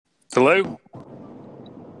Hello?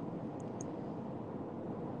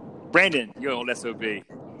 Brandon, you old SOB.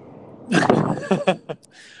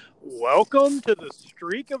 Welcome to the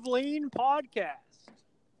Streak of Lean podcast.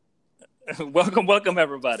 welcome,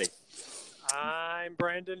 everybody. I'm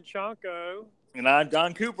Brandon Chonko. And I'm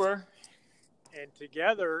Don Cooper. And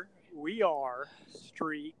together, we are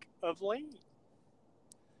Streak of Lean.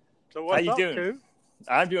 So what's How you up, doing? Coop?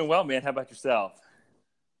 I'm doing well, man. How about yourself?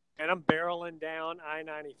 And I'm barreling down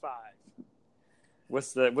I-95.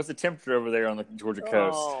 What's the temperature over there on the Georgia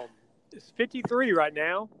coast? It's 53 right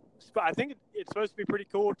now. I think it's supposed to be pretty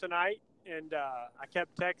cool tonight. And I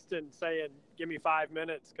kept texting saying, give me 5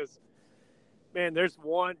 minutes because, man, there's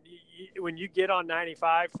one. When you get on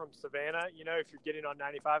 95 from Savannah, you know, if you're getting on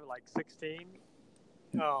 95 at like 16.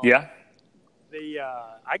 Yeah.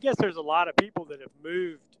 I guess there's a lot of people that have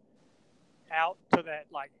moved out to that,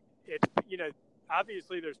 like, it's, you know,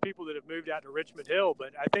 obviously there's people that have moved out to Richmond Hill,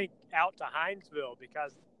 but I think out to Hinesville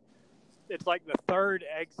because it's like the third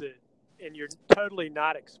exit and you're totally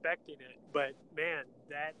not expecting it. But man,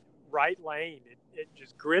 that right lane, it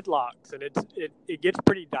just gridlocks and it gets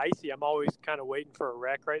pretty dicey. I'm always kind of waiting for a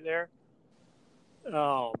wreck right there.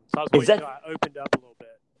 So I was waiting until I opened up a little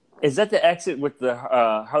bit. Is that the exit with the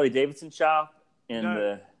Harley Davidson shop? Okay.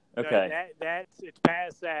 No, it's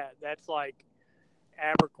past that. That's like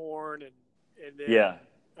Abercorn and then yeah.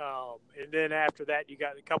 And then after that you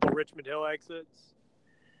got a couple Richmond Hill exits.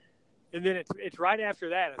 And then it's right after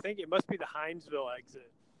that. I think it must be the Hinesville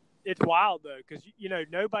exit. It's wild though, because you know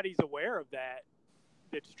nobody's aware of that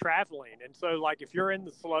that's traveling, and so like if you're in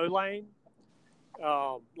the slow lane,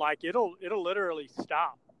 like it'll literally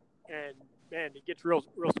stop, and man, it gets real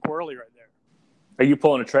squirrely right there. Are you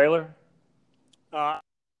pulling a trailer? On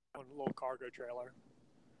a little cargo trailer.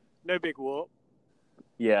 No big whoop.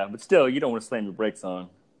 Yeah, but still, you don't want to slam your brakes on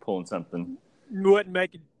pulling something. Wouldn't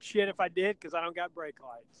make it shit if I did because I don't got brake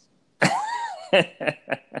lights.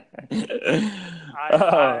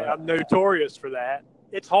 I'm notorious for that.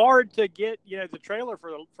 It's hard to get, you know, the trailer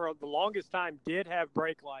for the longest time did have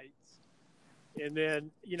brake lights, and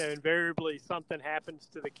then, you know, invariably something happens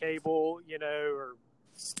to the cable, you know, or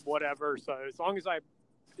whatever. So as long as I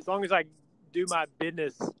do my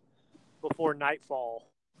business before nightfall,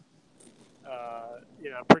 you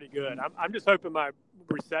know, pretty good. I'm just hoping my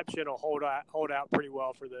reception will hold out pretty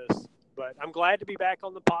well for this. But I'm glad to be back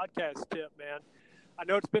on the podcast tip, man. I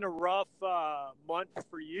know it's been a rough month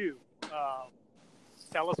for you.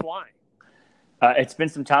 Tell us why. It's been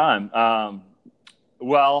some time. I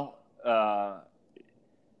feel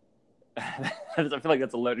like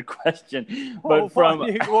that's a loaded question. But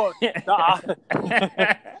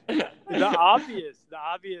the obvious,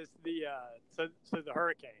 the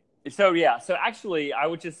hurricane. So actually, I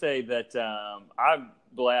would just say that I'm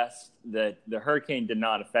blessed that the hurricane did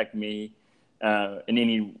not affect me in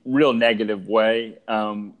any real negative way.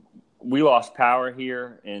 We lost power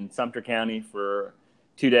here in Sumter County for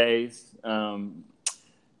 2 days, and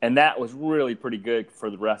that was really pretty good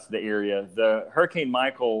for the rest of the area. The Hurricane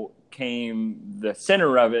Michael the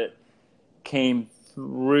center of it came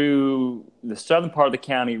through the southern part of the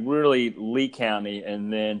county, really Lee County,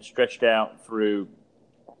 and then stretched out through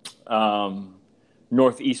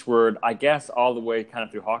northeastward, I guess, all the way kind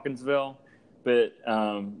of through Hawkinsville. But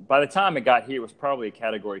by the time it got here, it was probably a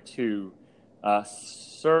Category 2.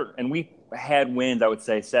 And we had winds, I would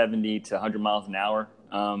say, 70 to 100 miles an hour.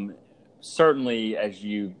 Certainly, as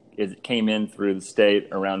it came in through the state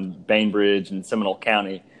around Bainbridge and Seminole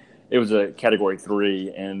County, it was a Category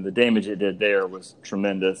 3, and the damage it did there was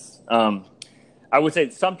tremendous. I would say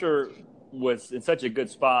Sumter was in such a good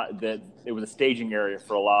spot that it was a staging area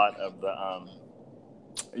for a lot of the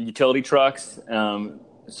utility trucks,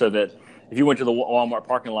 so that if you went to the Walmart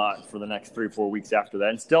parking lot for the next 3 or 4 weeks after that,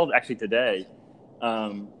 and still actually today,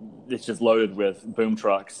 it's just loaded with boom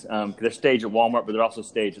trucks. They're staged at Walmart, but they're also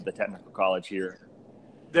staged at the Technical College here.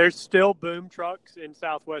 There's still boom trucks in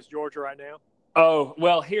Southwest Georgia right now? Oh,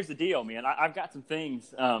 well, here's the deal, man. I've got some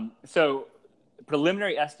things. So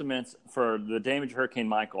preliminary estimates for the damage of Hurricane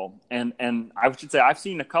Michael, and I should say I've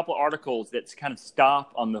seen a couple articles that kind of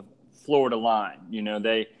stop on the Florida line. You know,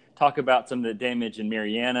 they talk about some of the damage in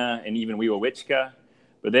Mariana and even Weewawichka,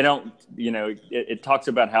 but they don't, you know, it talks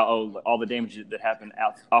about how all the damage that happened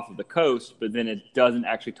off of the coast, but then it doesn't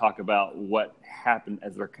actually talk about what happened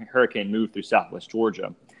as the hurricane moved through Southwest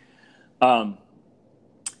Georgia. So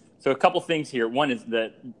a couple things here. One is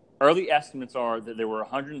that early estimates are that there were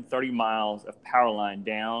 130 miles of power line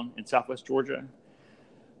down in Southwest Georgia,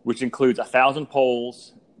 which includes 1,000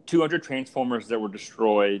 poles, 200 transformers that were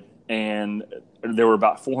destroyed, and there were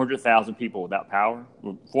about 400,000 people without power,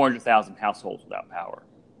 400,000 households without power.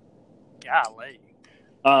 Golly.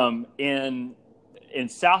 In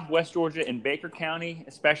southwest Georgia, in Baker County,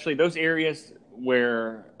 especially those areas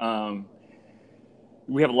where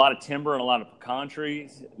we have a lot of timber and a lot of pecan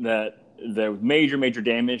trees, that there was major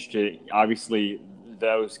damage to obviously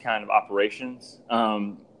those kind of operations.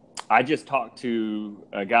 I just talked to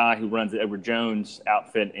a guy who runs the Edward Jones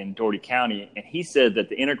outfit in Dougherty County, and he said that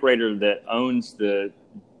the integrator that owns the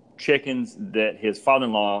chickens that his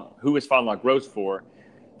father-in-law grows for,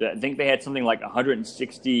 that I think they had something like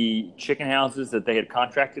 160 chicken houses that they had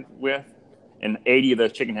contracted with, and 80 of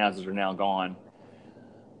those chicken houses are now gone.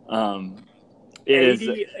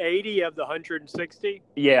 80 of the 160?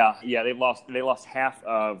 Yeah, they lost half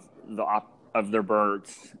of their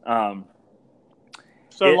birds.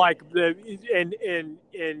 So you, I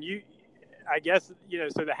guess,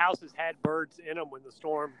 so the houses had birds in them when the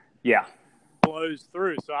storm blows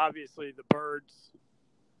through. So obviously the birds,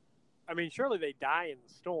 I mean, surely they die in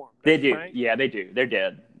the storm. They do. Right? Yeah, they do. They're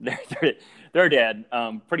dead. They're dead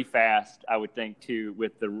pretty fast, I would think, too,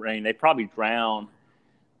 with the rain. They probably drown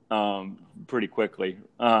pretty quickly.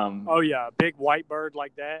 Oh, yeah, a big white bird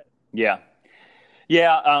like that? Yeah.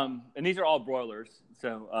 And these are all broilers,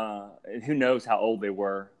 so who knows how old they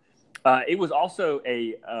were. It was also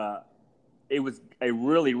a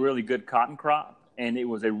really good cotton crop, and it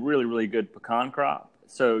was a really good pecan crop.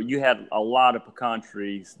 So you had a lot of pecan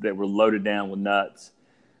trees that were loaded down with nuts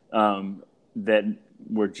that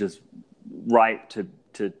were just ripe to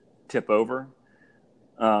tip over.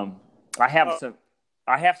 I have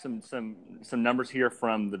some numbers here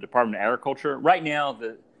from the Department of Agriculture. Right now,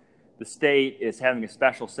 the state is having a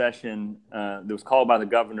special session that was called by the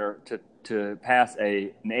governor to pass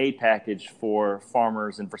an aid package for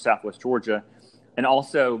farmers and for Southwest Georgia, and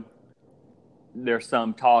also there's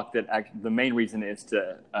some talk that the main reason is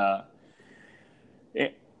to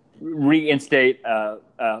reinstate a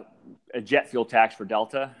jet fuel tax for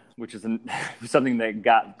Delta, which is something that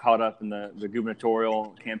got caught up in the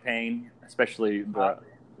gubernatorial campaign, especially I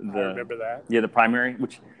remember that. Yeah, the primary.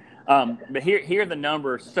 Which, but here are the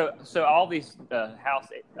numbers. So all these House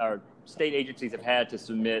or state agencies have had to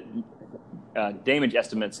submit damage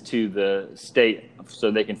estimates to the state so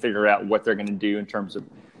they can figure out what they're going to do in terms of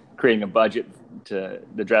creating a budget to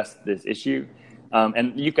address this issue.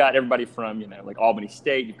 And you've got everybody from, like Albany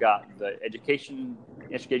State, you've got the educational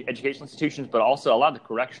institutions, but also a lot of the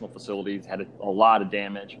correctional facilities had a lot of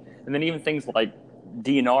damage. And then even things like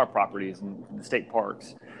DNR properties in the state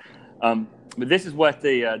parks. But this is what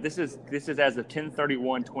this is as of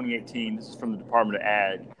 10/31/2018. This is from the Department of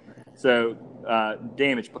Ag. So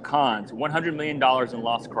damage, pecans, $100 million in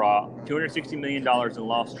lost crop, $260 million in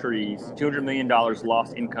lost trees, $200 million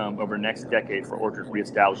lost income over the next decade for orchard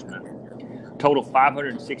reestablishment. Total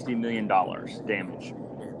 $560 million damage.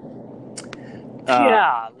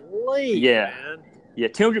 Golly, man. Yeah,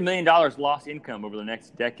 $200 million lost income over the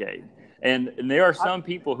next decade. And there are some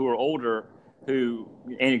people who are older who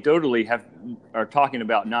anecdotally are talking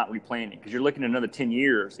about not replanting, because you're looking at another 10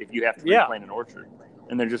 years if you have to replant an orchard.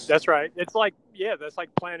 And they're just... That's right. It's like, that's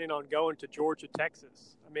like planning on going to Georgia,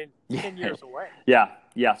 Texas. I mean, 10 years away. Yeah.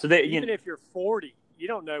 So even if you're 40, you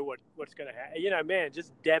don't know what's going to happen. Man,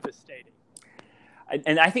 just devastating.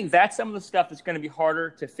 And I think that's some of the stuff that's going to be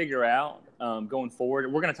harder to figure out going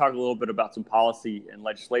forward. We're going to talk a little bit about some policy and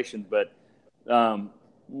legislation, but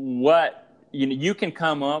you can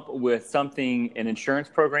come up with something, an insurance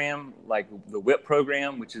program like the WIP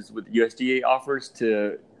program, which is what the USDA offers,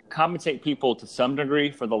 to compensate people to some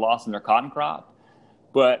degree for the loss in their cotton crop.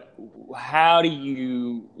 But how do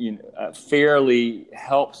you fairly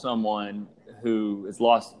help someone who has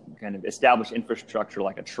lost kind of established infrastructure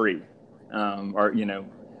like a tree? Or, I don't know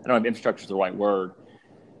if infrastructure is the right word,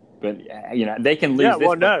 but, they can lose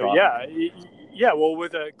this crop. Yeah, well,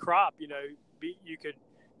 with a crop, you could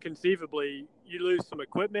conceivably, you lose some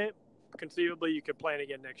equipment. Conceivably, you could plant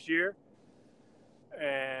again next year.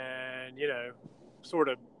 And, sort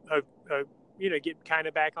of, get kind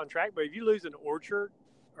of back on track. But if you lose an orchard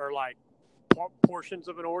or like portions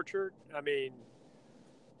of an orchard, I mean,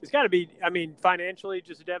 it's got to be, financially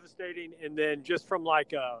just devastating. And then just from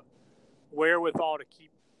like a wherewithal to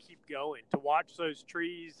keep going, to watch those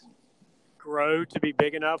trees grow to be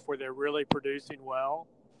big enough where they're really producing well.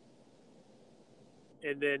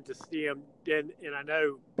 And then to see them, and I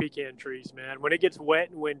know pecan trees, man, when it gets wet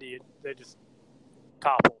and windy, they just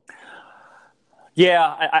topple.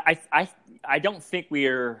 Yeah, I don't think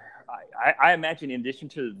we're. I imagine, in addition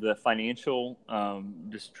to the financial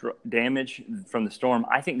damage from the storm,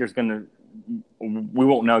 I think we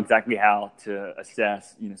won't know exactly how to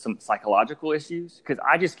assess, some psychological issues, because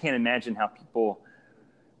I just can't imagine how people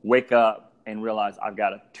wake up and realize I've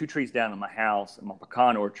got 2 trees down in my house and my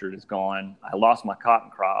pecan orchard is gone. I lost my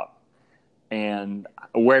cotton crop. And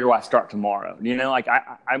where do I start tomorrow? Like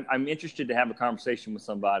I'm interested to have a conversation with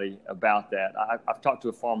somebody about that. I've talked to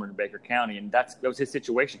a farmer in Baker County, and that was his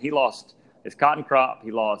situation. He lost his cotton crop.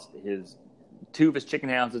 He lost 2 of his chicken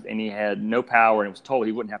houses, and he had no power, and was told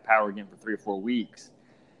he wouldn't have power again for 3 or 4 weeks.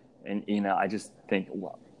 And, I just think,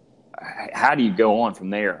 well, how do you go on from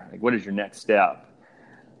there? Like, what is your next step?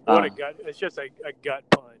 What a gut. It's just a gut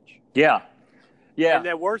punch. Yeah. Yeah. And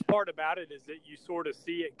the worst part about it is that you sort of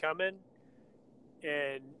see it coming.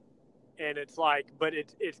 And it's like, but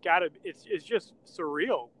it's just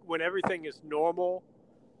surreal when everything is normal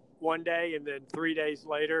one day, and then 3 days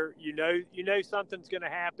later, you know something's going to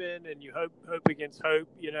happen, and you hope against hope,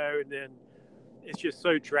 and then it's just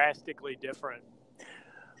so drastically different.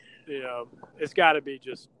 It's got to be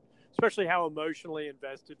just, especially how emotionally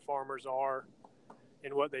invested farmers are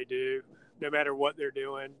in what they do, no matter what they're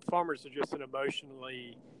doing. Farmers are just an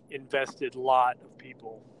emotionally invested lot of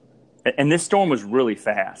people. And this storm was really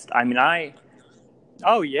fast. I mean,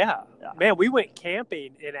 Oh, yeah. Man, we went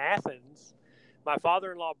camping in Athens. My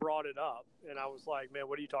father-in-law brought it up, and I was like, man,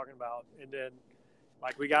 what are you talking about? And then,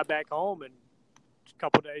 we got back home, and a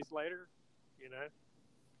couple days later,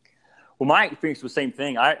 Well, my experience was the same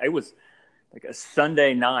thing. It was like a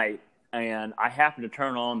Sunday night, and I happened to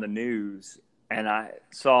turn on the news, and I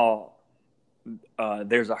saw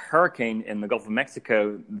there's a hurricane in the Gulf of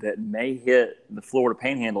Mexico that may hit the Florida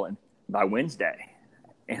Panhandle by Wednesday.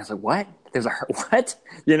 And I was like, what? There's what?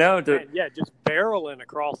 Just barreling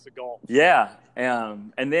across the Gulf. Yeah.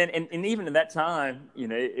 And then, and even at that time,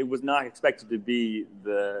 it was not expected to be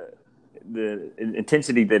the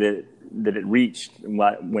intensity that it reached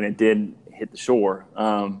when it did hit the shore.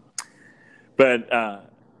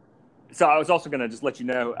 So I was also going to just let you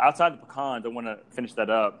know, outside the pecans, I want to finish that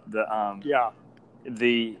up.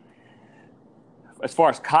 As far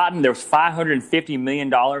as cotton, there was $550 million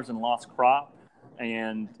in lost crop.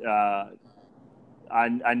 And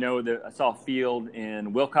I know that I saw a field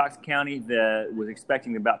in Wilcox County that was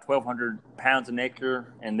expecting about 1,200 pounds an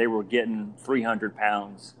acre, and they were getting 300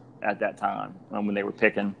 pounds at that time when they were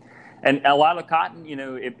picking. And a lot of cotton,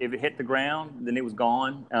 if it hit the ground, then it was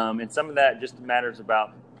gone. And some of that just matters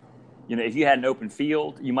about, if you had an open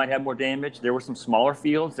field, you might have more damage. There were some smaller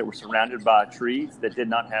fields that were surrounded by trees that did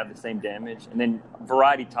not have the same damage. And then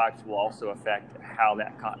variety types will also affect how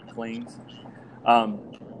that cotton clings.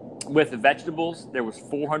 With the vegetables, there was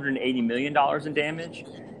 $480 million in damage.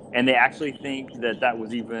 And they actually think that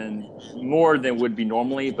was even more than would be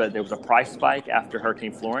normally, but there was a price spike after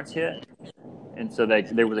Hurricane Florence hit. And so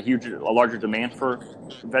there was a larger demand for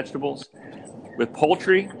vegetables. With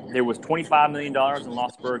poultry, there was $25 million in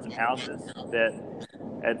lost birds and houses.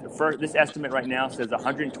 This estimate right now says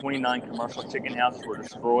 129 commercial chicken houses were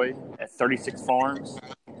destroyed at 36 farms.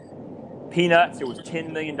 Peanuts, there was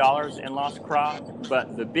 $10 million in lost crop.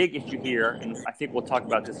 But the big issue here, and I think we'll talk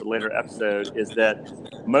about this in a later episode, is that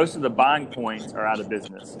most of the buying points are out of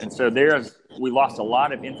business. And so we lost a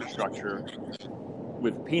lot of infrastructure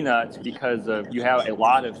with peanuts because you have a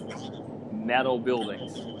lot of metal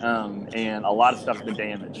buildings, and a lot of stuff has been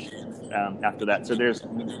damaged after that. So there's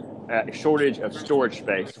a shortage of storage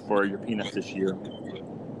space for your peanuts this year.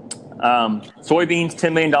 Soybeans,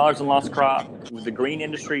 $10 million in lost crop. With the green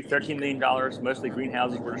industry, $13 million. Mostly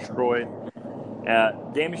greenhouses were destroyed.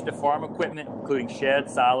 Damage to farm equipment, including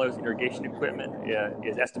sheds, silos, irrigation equipment,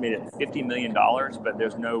 is estimated at $50 million, but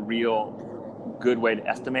there's no real good way to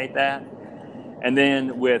estimate that. And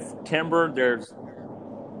then with timber,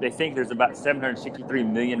 they think there's about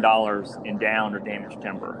 $763 million in downed or damaged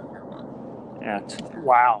timber.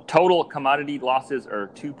 Wow. Total commodity losses are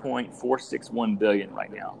 $2.461 billion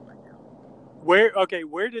right now. Where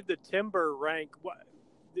did the timber rank?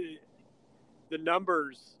 The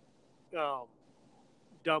numbers,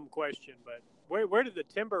 dumb question, but where did the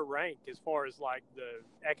timber rank as far as the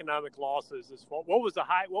economic losses? What was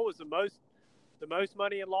the most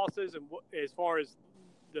money in losses, and as far as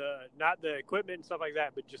not the equipment and stuff like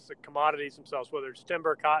that, but just the commodities themselves, whether it's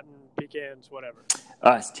timber, cotton, pecans, whatever.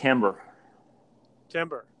 It's timber.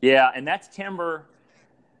 Timber. Yeah, and that's timber.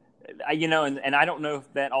 And I don't know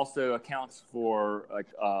if that also accounts for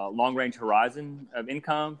long-range horizon of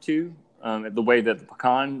income too, the way that the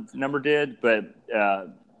pecan number did. But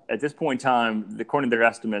at this point in time, according to their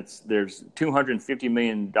estimates, there's $200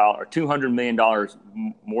 million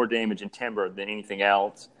more damage in timber than anything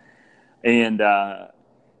else. And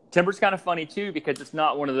timber's kind of funny too, because it's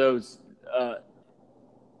not one of those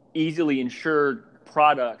easily insured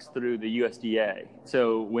products through the USDA.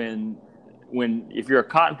 So if you're a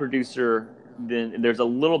cotton producer, then there's a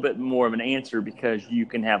little bit more of an answer because you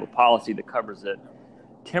can have a policy that covers it.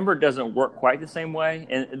 Timber doesn't work quite the same way,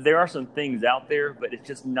 and there are some things out there, but it's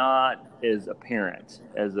just not as apparent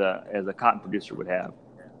as a cotton producer would have.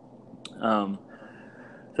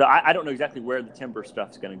 So I don't know exactly where the timber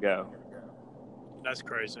stuff's going to go. That's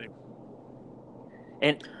crazy.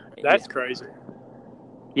 And that's crazy.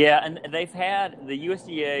 Yeah, and they've had the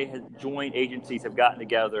USDA has joint agencies have gotten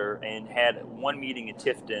together and had one meeting in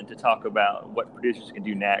Tifton to talk about what producers can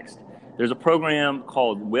do next. There's a program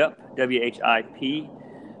called WHIP, WHIP,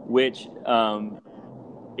 which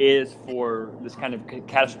is for this kind of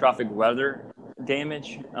catastrophic weather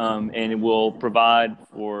damage, and it will provide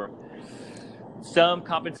for some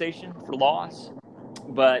compensation for loss,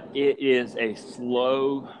 but it is a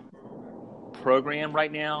slow program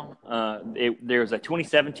right now. There's a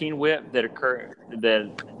 2017 WHIP that occurred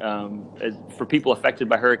is for people affected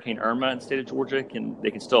by Hurricane Irma in the state of Georgia.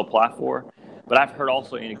 They can still apply for. But I've heard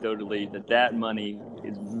also anecdotally that money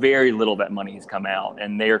is very little. That money has come out,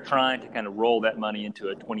 and they are trying to kind of roll that money into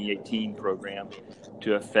a 2018 program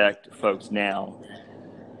to affect folks now.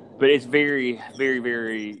 But it's very, very,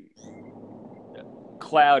 very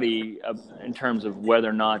cloudy in terms of whether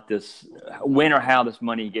or not when or how this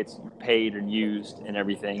money gets paid and used and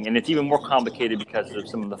everything. And it's even more complicated because of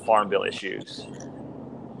some of the Farm Bill issues.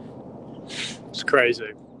 It's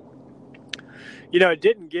crazy. It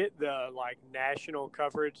didn't get the national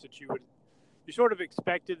coverage that you sort of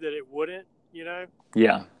expected that it wouldn't,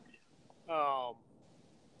 Yeah.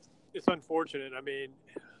 It's unfortunate. I mean,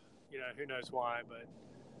 who knows why, but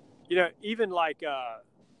even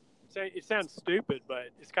it sounds stupid, but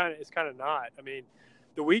it's kind of not. I mean,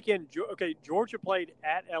 the weekend, Georgia played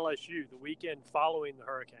at LSU the weekend following the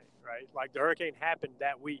hurricane, right? Like the hurricane happened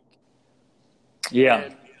that week. Yeah.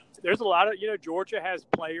 And there's a lot of, Georgia has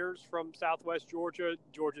players from Southwest Georgia.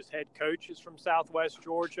 Georgia's head coach is from Southwest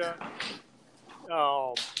Georgia.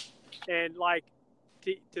 And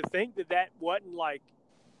to think that wasn't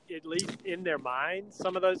at least in their minds,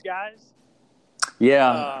 some of those guys.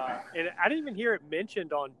 Yeah. And I didn't even hear it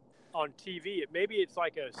mentioned on TV. Maybe it's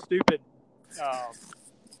like a stupid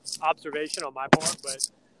observation on my part, but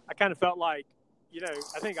I kind of felt like,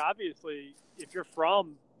 I think obviously if you're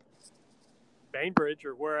from Bainbridge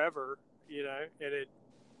or wherever, and it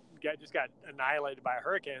just got annihilated by a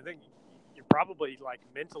hurricane, I think you're probably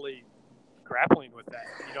mentally grappling with that.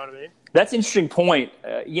 You know what I mean? That's an interesting point.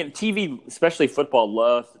 TV, especially football,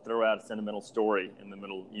 loves to throw out a sentimental story in the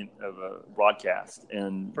middle of a broadcast,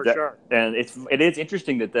 and sure. And it is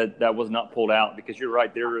interesting that was not pulled out because you're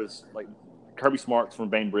right. There is Kirby Smart's from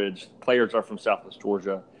Bainbridge, players are from Southwest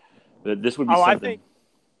Georgia. That this would be something.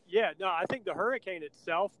 I think the hurricane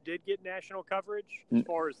itself did get national coverage as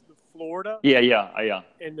far as Florida. Yeah.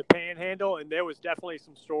 And the Panhandle, and there was definitely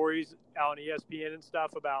some stories out on ESPN and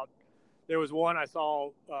stuff about. There was one I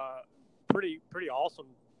saw, pretty awesome,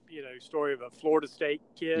 story of a Florida State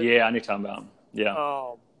kid. Yeah, I know what you're talking about.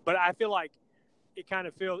 Yeah. But I feel like it kind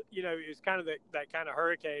of it's kind of that kind of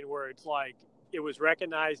hurricane where it's it was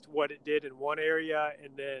recognized what it did in one area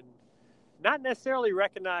and then not necessarily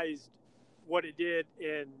recognized what it did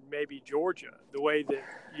in maybe Georgia, the way that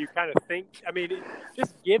you kind of think. I mean,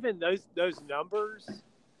 just given those numbers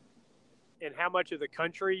and how much of the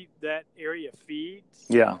country that area feeds.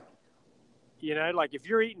 Yeah. If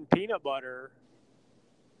you're eating peanut butter,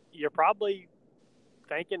 you're probably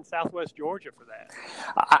thanking Southwest Georgia for that.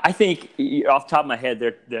 I think, off the top of my head,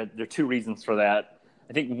 there are two reasons for that.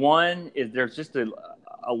 I think one is there's just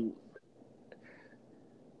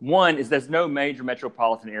there's no major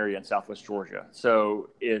metropolitan area in Southwest Georgia, so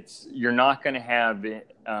you're not going to have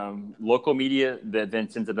local media that then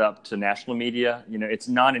sends it up to national media. It's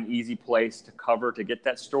not an easy place to cover to get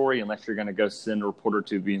that story unless you're going to go send a reporter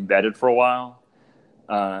to be embedded for a while,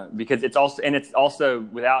 because it's also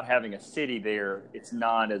without having a city there, it's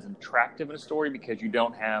not as attractive in a story because you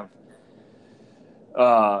don't have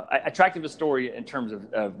attractive a story in terms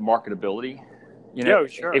of marketability.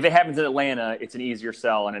 Sure. If it happens in Atlanta, it's an easier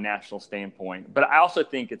sell on a national standpoint. But I also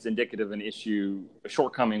think it's indicative of a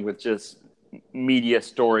shortcoming with just media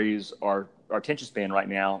stories or our attention span right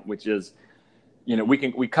now, which is,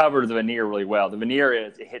 we cover the veneer really well. The veneer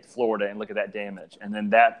is it hit Florida and look at that damage, and then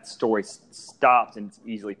that story stops and it's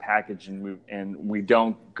easily packaged and we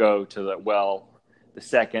don't go to the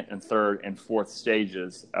second and third and fourth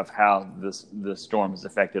stages of how the storm has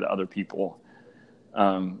affected other people.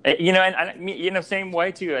 Same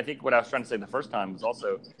way too. I think what I was trying to say the first time was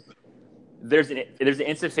also there's an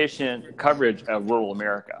insufficient coverage of rural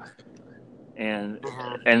America, and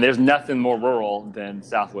there's nothing more rural than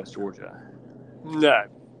Southwest Georgia. No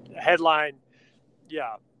headline,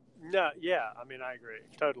 yeah, No, yeah, I mean, I agree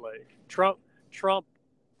totally. Trump, Trump,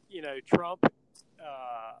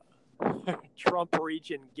 Trump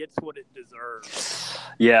region gets what it deserves.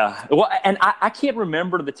 Yeah. Well, and I can't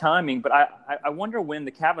remember the timing, but I wonder when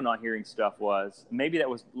the Kavanaugh hearing stuff was. Maybe that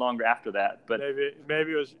was longer after that. But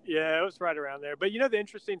maybe it was, it was right around there. But the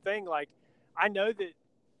interesting thing, like, I know that,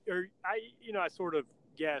 or I sort of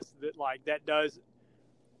guess that, like, that does.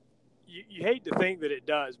 You hate to think that it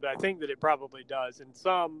does, but I think that it probably does in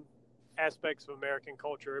some aspects of American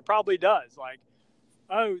culture. It probably does. Like,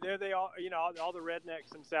 oh, there they are. All the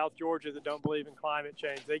rednecks in South Georgia that don't believe in climate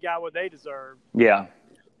change, they got what they deserve. yeah.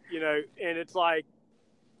 And it's like,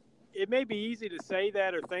 it may be easy to say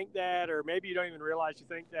that or think that, or maybe you don't even realize you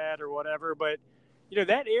think that or whatever. But,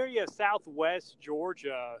 that area of Southwest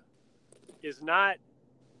Georgia is not,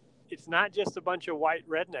 it's not just a bunch of white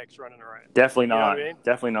rednecks running around. Definitely not. You know what I mean?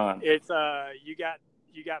 Definitely not. It's, you got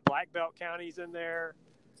black belt counties in there.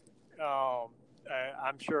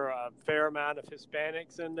 I'm sure a fair amount of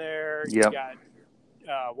Hispanics in there. Yep. You got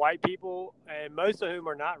white people, and most of whom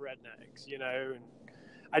are not rednecks, And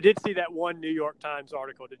I did see that one New York Times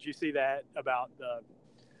article. Did you see that about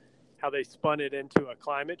how they spun it into a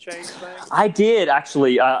climate change thing? I did,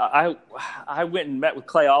 actually. I went and met with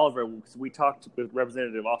Clay Oliver. We talked with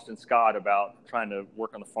Representative Austin Scott about trying to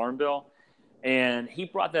work on the Farm Bill. And he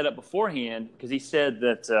brought that up beforehand because he said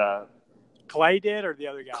that Clay did, or the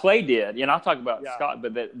other guy? Clay did. And I'll talk about Scott,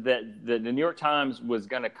 but that the New York Times was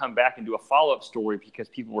going to come back and do a follow-up story because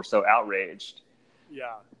people were so outraged.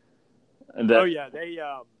 Yeah. And they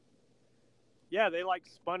like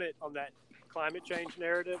spun it on that climate change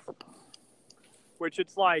narrative, which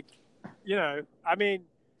it's like, I mean,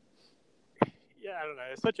 I don't know.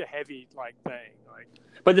 It's such a heavy thing.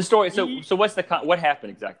 But the story. So what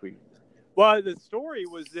happened exactly? Well, the story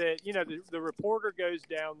was that the reporter goes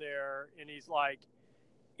down there and he's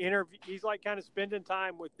kind of spending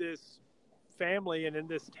time with this family and in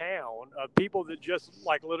this town of people that just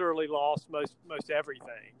literally lost most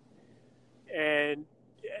everything. And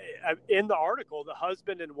in the article, the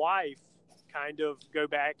husband and wife kind of go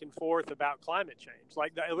back and forth about climate change.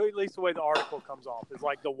 At least the way the article comes off is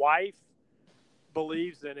the wife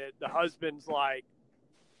believes in it. The husband's like,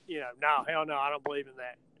 no, hell no, I don't believe in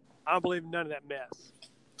that. I don't believe in none of that mess,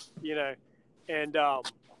 And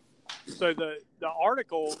so the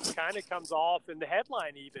article kind of comes off, and the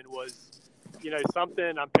headline even was,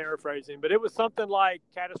 something, I'm paraphrasing, but it was something like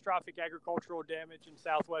catastrophic agricultural damage in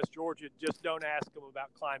Southwest Georgia. Just don't ask them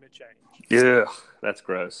about climate change. Yeah, that's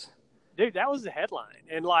gross. Dude, that was the headline.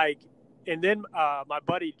 And then my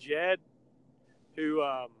buddy Jed, who,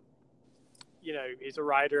 he's a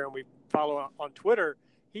writer and we follow on Twitter,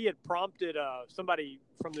 he had prompted somebody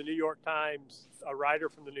from the New York Times, a writer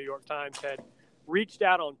from the New York Times, had reached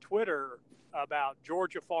out on Twitter about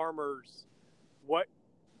Georgia farmers. What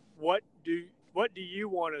do you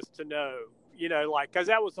want us to know? Because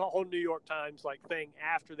that was the whole New York Times thing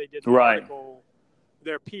after they did the article.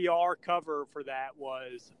 Their PR cover for that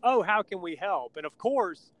was, oh, how can we help? And of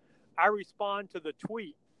course, I respond to the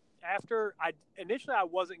tweet after initially I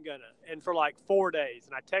wasn't gonna, and for 4 days,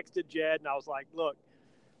 and I texted Jed and I was like, look,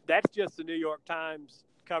 that's just the New York Times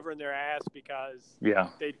covering their ass because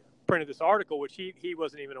they printed this article, which he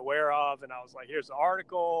wasn't even aware of. And I was like, here's the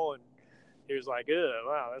article. And he was like,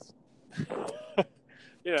 wow, that's,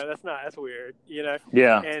 that's weird,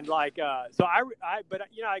 Yeah. And so I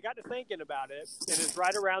got to thinking about it, and it's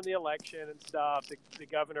right around the election and stuff, the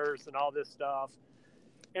governors and all this stuff.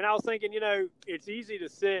 And I was thinking, it's easy to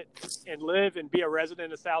sit and live and be a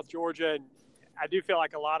resident of South Georgia. And I do feel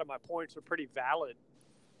like a lot of my points are pretty valid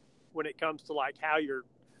when it comes to how your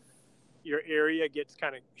area gets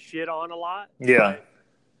kind of shit on a lot. Yeah. But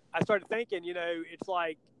I started thinking, it's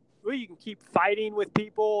well, you can keep fighting with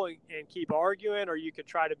people and keep arguing, or you could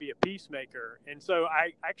try to be a peacemaker. And so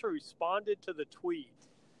I actually responded to the tweet,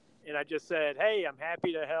 and I just said, hey, I'm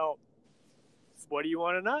happy to help. What do you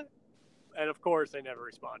want to know? And of course, they never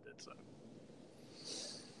responded. So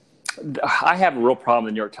I have a real problem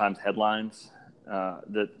with the New York Times headlines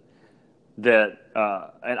and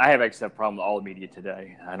I have actually a problem with all the media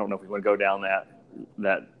today. I don't know if we want to go down that.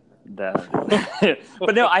 But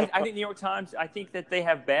no, I think New York Times, I think that they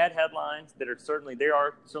have bad headlines that are certainly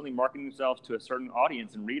marketing themselves to a certain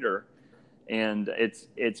audience and reader. And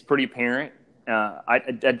it's pretty apparent.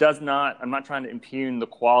 I'm not trying to impugn the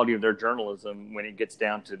quality of their journalism when it gets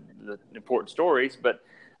down to the important stories. But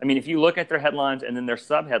I mean, if you look at their headlines and then their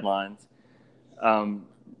sub headlines,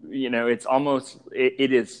 it's almost,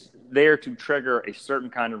 it is there to trigger a certain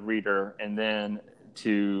kind of reader and then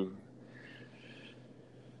to,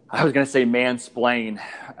 I was going to say mansplain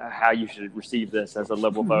how you should receive this as a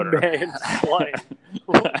liberal voter. Mansplain.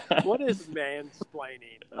 What is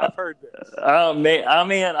mansplaining? I've heard this.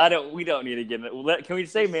 We don't need to get it. Can we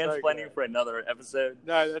say It's mansplaining so for another episode?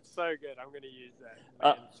 No, that's so good. I'm going to use that.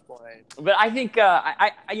 Mansplain. But I think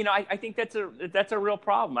I think that's a real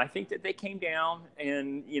problem. I think that they came down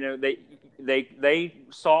and they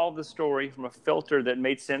saw the story from a filter that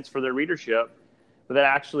made sense for their readership, without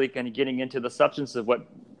actually kind of getting into the substance of what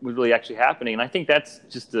was really actually happening. And I think that's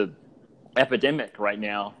just an epidemic right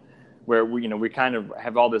now, where we kind of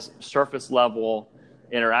have all this surface level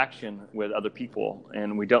interaction with other people,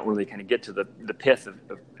 and we don't really kind of get to the pith of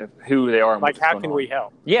who they are. And like, how can we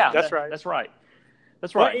help? Yeah, that's right. That's right.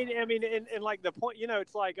 That's right. right. Well, and like the point,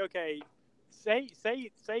 it's like, okay, say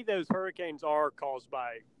those hurricanes are caused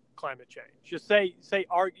by climate change. Just say,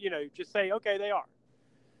 okay, they are.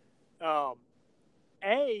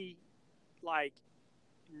 Like,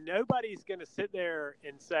 nobody's going to sit there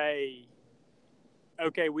and say,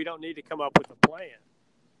 okay, we don't need to come up with a plan.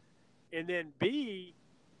 And then B,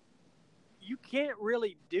 you can't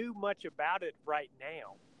really do much about it right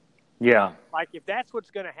now. Yeah. Like, if that's what's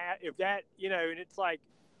going to happen, and it's like,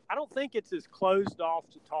 I don't think it's as closed off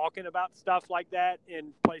to talking about stuff like that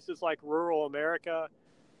in places like rural America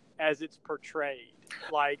as it's portrayed.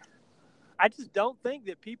 Like, I just don't think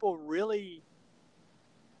that people really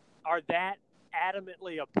are that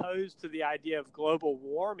adamantly opposed to the idea of global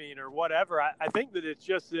warming or whatever. I think that it's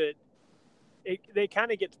just that they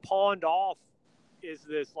kind of gets pawned off as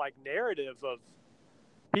this like narrative of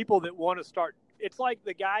people that want to start. It's like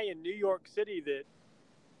the guy in New York City that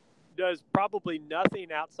does probably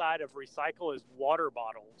nothing outside of recycle his water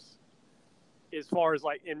bottles, as far as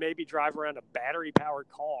and maybe drive around a battery powered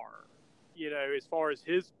car, as far as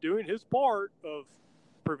doing his part of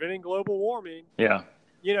preventing global warming. Yeah.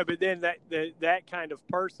 But then that kind of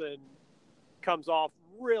person comes off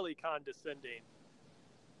really condescending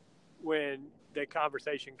when the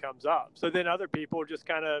conversation comes up. So then other people just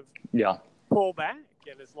kind of pull back,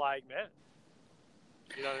 and it's like, man,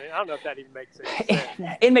 I don't know if that even makes sense.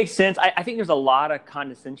 It makes sense. I think there's a lot of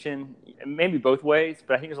condescension, maybe both ways,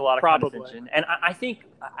 but I think there's a lot of condescension. And I think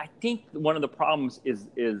one of the problems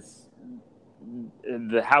is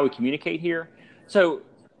how we communicate here. So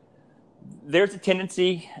there's a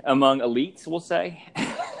tendency among elites, we'll say,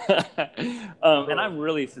 and I'm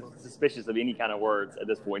really suspicious of any kind of words at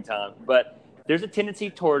this point in time, but there's a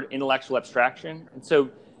tendency toward intellectual abstraction. And so,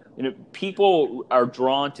 people are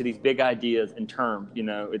drawn to these big ideas and terms.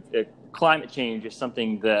 Climate change is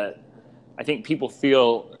something that I think people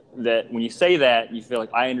feel that when you say that, you feel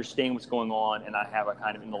like I understand what's going on and I have a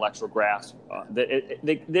kind of intellectual grasp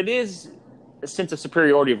that is a sense of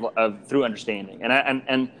superiority of through understanding.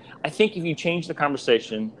 And I think if you change the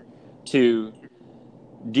conversation to,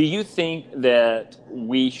 do you think that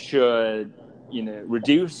we should,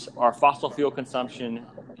 reduce our fossil fuel consumption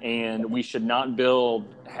and we should not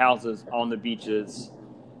build houses on the beaches,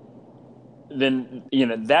 then,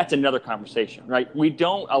 that's another conversation, right? We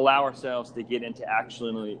don't allow ourselves to get into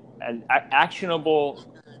actionable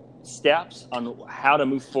steps on how to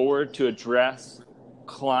move forward to address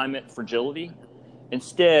climate fragility.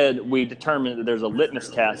 Instead, we determine that there's a litmus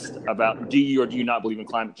test about, do you or do you not believe in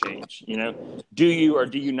climate change? Do you or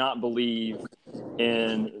do you not believe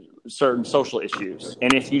in certain social issues?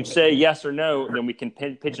 And if you say yes or no, then we can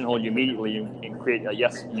pigeonhole you immediately and create a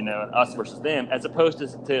yes, us versus them, as opposed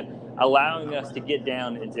to allowing us to get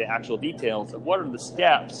down into actual details of what are the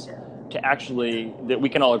steps to actually that we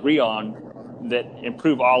can all agree on that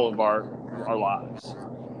improve all of our lives.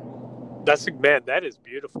 That is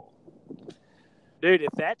beautiful. Dude,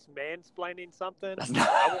 if that's mansplaining something,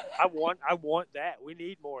 I want that. We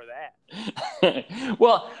need more of that.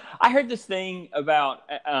 Well, I heard this thing about,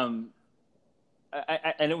 and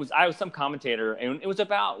I was some commentator, and it was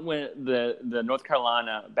about when the North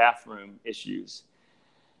Carolina bathroom issues.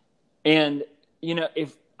 And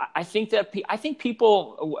I think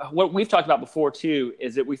people, what we've talked about before too,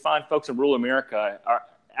 is that we find folks in rural America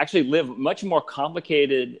actually live much more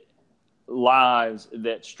complicated lives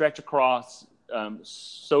that stretch across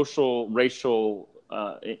social, racial,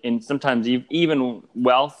 and sometimes even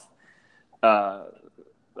wealth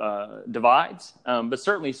divides, but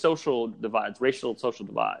certainly social divides, racial social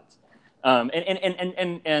divides, and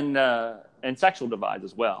sexual divides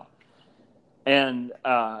as well. And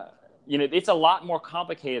it's a lot more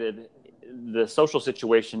complicated, the social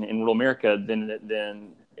situation in rural America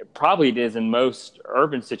than probably it is in most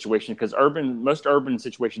urban situations, because most urban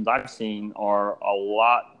situations I've seen are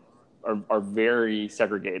very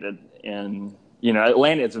segregated, and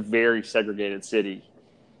Atlanta is a very segregated city.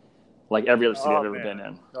 like every other city I've ever been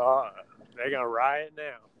in. They're gonna riot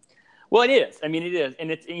now. Well, it is. I mean, it is,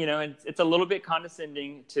 and it's it's a little bit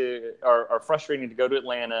condescending or frustrating to go to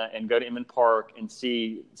Atlanta and go to Inman Park and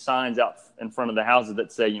see signs out in front of the houses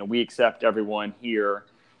that say, we accept everyone here,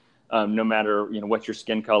 no matter what your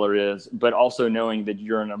skin color is. But also knowing that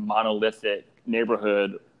you're in a monolithic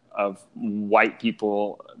neighborhood of white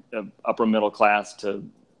people, upper middle class to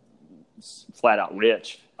flat out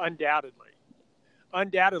rich. Undoubtedly,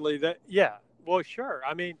 that yeah. Well, sure.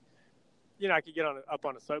 I mean, I could get up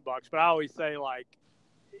on a soapbox, but I always say, like,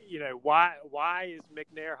 why is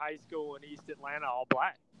McNair High School in East Atlanta all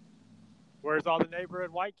black? Where's all the neighborhood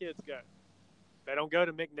white kids go? They don't go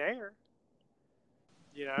to McNair.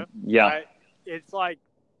 Yeah. It's like,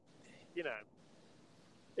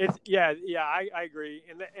 it's I agree,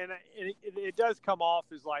 and it does come off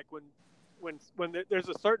as like when there's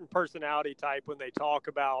a certain personality type when they talk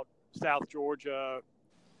about South Georgia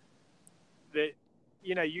that.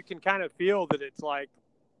 You can kind of feel that it's like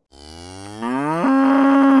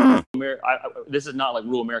this is not like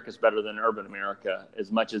rural America is better than urban America,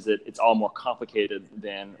 as much as it's all more complicated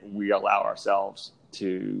than we allow ourselves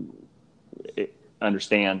to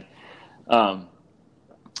understand. And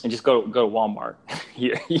just go to Walmart.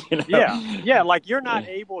 Yeah. Like you're not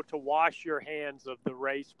able to wash your hands of the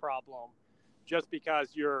race problem just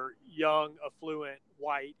because you're young, affluent,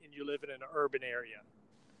 white, and you live in an urban area.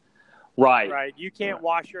 Right. You can't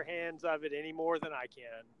wash your hands of it any more than I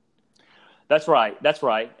can. That's right.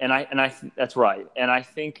 And I that's right. And I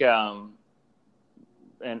think there's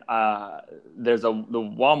the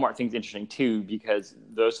Walmart thing's interesting too, because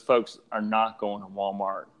those folks are not going to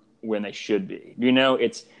Walmart when they should be.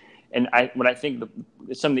 What I think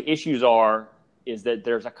some of the issues is that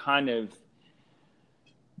there's a kind of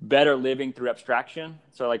better living through abstraction.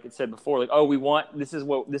 So like it said before, like, this is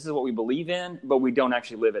what we believe in, but we don't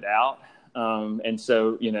actually live it out. And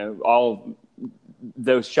so, all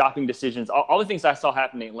those shopping decisions, all the things I saw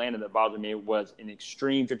happen in Atlanta that bothered me was an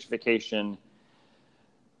extreme gentrification,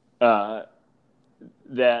 that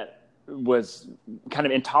was kind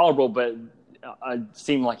of intolerable, but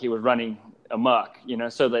seemed like it was running amok,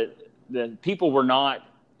 so that the people were not.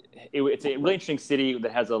 It's a really interesting city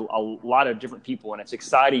that has a lot of different people, and it's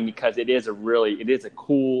exciting because it is a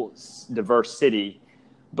cool, diverse city,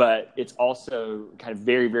 but it's also kind of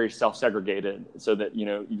very, very self-segregated, so that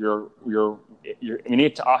even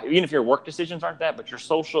if your work decisions aren't that, but your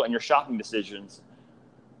social and your shopping decisions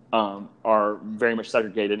are very much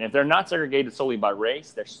segregated. And if they're not segregated solely by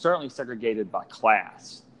race, they're certainly segregated by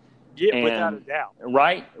class. Yeah, without a doubt.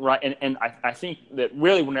 Right. And I think that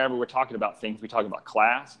really whenever we're talking about things, we talk about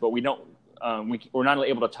class, but we don't, we're not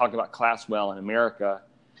able to talk about class well in America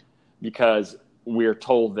because we're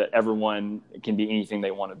told that everyone can be anything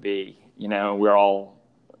they want to be. We're all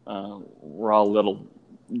little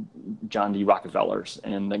John D. Rockefellers,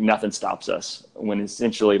 and like nothing stops us, when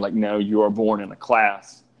essentially like, no, you are born in a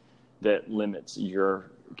class that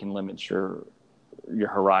can limit your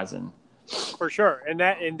horizon. For sure, and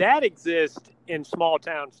that exists in small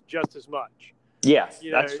towns just as much. Yes,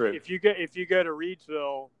 that's true. If you go to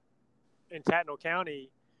Reidsville in Tattnall County,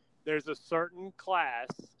 there's a certain class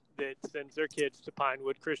that sends their kids to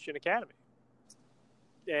Pinewood Christian Academy,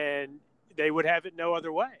 and they would have it no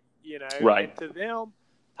other way. Right. And to them,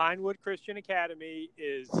 Pinewood Christian Academy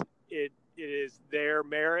is their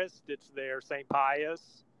Marist, it's their St.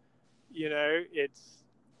 Pius. You're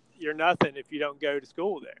nothing if you don't go to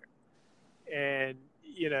school there. And,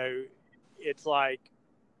 it's like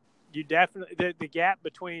you definitely, the gap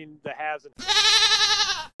between the haves and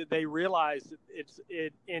they realize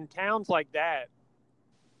in towns like that,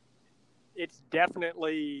 it's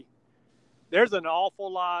definitely, there's an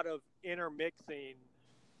awful lot of intermixing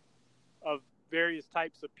of various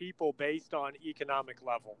types of people based on economic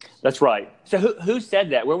level. That's right. So who said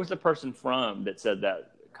that? Where was the person from that said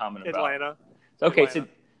that comment about Atlanta? Okay. Atlanta.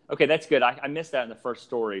 Okay, that's good. I missed that in the first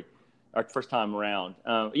story. Our first time around.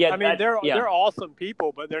 They're awesome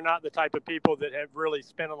people, but they're not the type of people that have really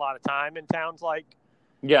spent a lot of time in towns like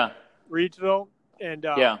Reidsville. And,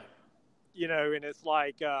 and it's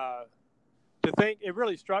like, to think, it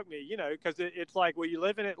really struck me, because it's like, well, you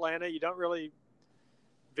live in Atlanta, you don't really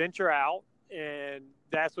venture out, and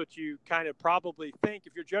that's what you kind of probably think.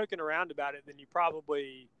 If you're joking around about it, then there's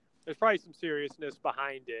probably some seriousness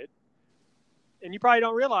behind it. And you probably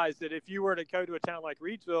don't realize that if you were to go to a town like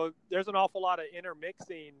Reidsville, there's an awful lot of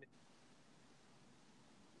intermixing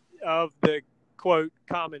of the, quote,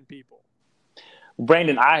 common people.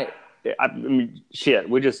 Brandon, I mean, shit,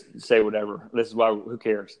 we just say whatever. This is why, who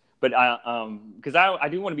cares? but because I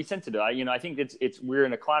do want to be sensitive. I think we're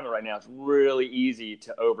in a climate right now. It's really easy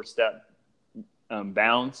to overstep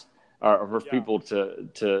bounds or for people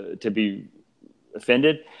to be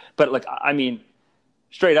offended. But like, I mean,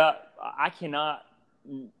 straight up, I cannot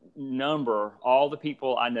number all the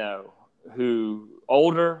people I know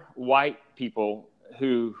older white people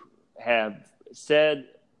who have said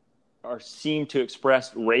or seem to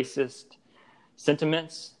express racist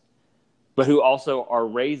sentiments, but who also are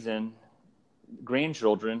raising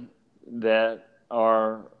grandchildren that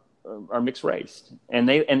are mixed race. And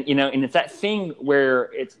it's that thing where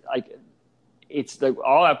it's like,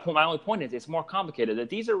 my only point is it's more complicated, that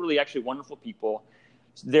these are really actually wonderful people.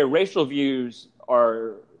 Their racial views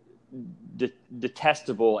are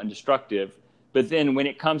detestable and destructive, but then when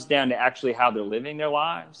it comes down to actually how they're living their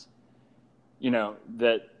lives,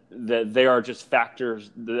 that they are just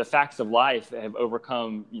factors. The facts of life have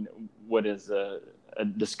overcome, what is a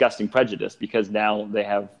disgusting prejudice, because now they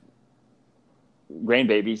have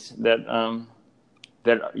grandbabies that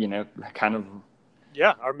kind of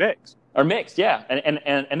are mixed, yeah,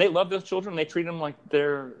 and they love those children. They treat them like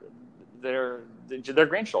they're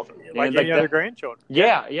grandchildren, like any other grandchildren.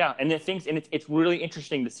 Yeah. And it's really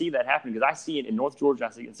interesting to see that happen, because I see it in North Georgia, I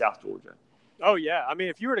see it in South Georgia. Oh yeah, I mean,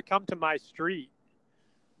 if you were to come to my street,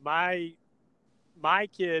 my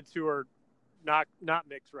kids who are not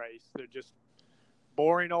mixed race, they're just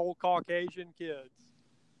boring old Caucasian kids,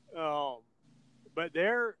 but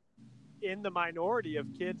they're in the minority of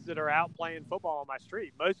kids that are out playing football on my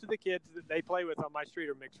street. Most of the kids that they play with on my street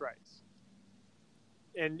are mixed race.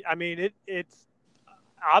 And I mean, it's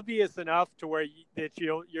obvious enough to where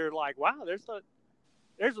you're like, wow, there's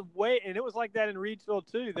a way. And it was like that in Reidsville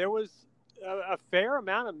too. There was a fair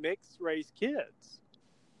amount of mixed race kids,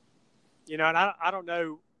 and I don't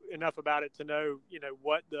know enough about it to know,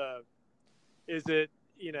 what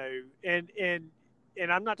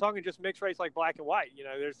and I'm not talking just mixed race like black and white.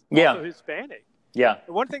 There's also Hispanic. Yeah.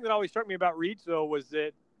 The one thing that always struck me about Reidsville was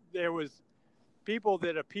that there was people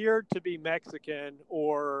that appeared to be Mexican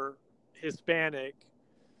or Hispanic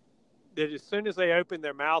that as soon as they open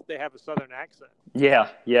their mouth, they have a Southern accent. Yeah.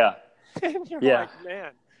 And you're like,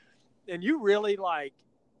 man, and you really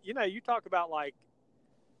you talk about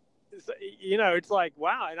it's like,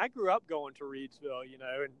 wow. And I grew up going to Reidsville,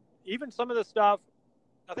 and even some of the stuff,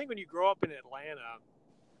 I think when you grow up in Atlanta,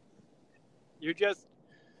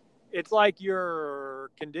 it's like you're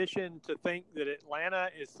conditioned to think that Atlanta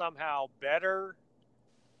is somehow better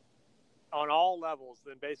on all levels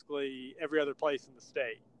than basically every other place in the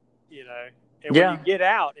state, And when you get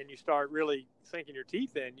out and you start really sinking your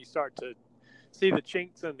teeth in, you start to see the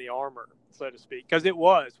chinks in the armor, so to speak. Because it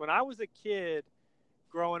was, when I was a kid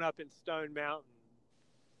growing up in Stone Mountain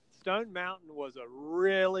was a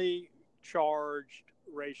really charged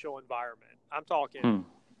racial environment. I'm talking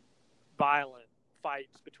violent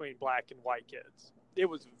fights between black and white kids. It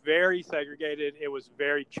was very segregated. It was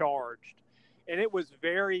very charged. And it was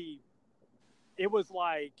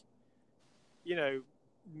like,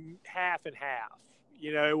 half and half,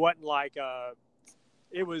 it wasn't like,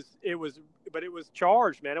 but it was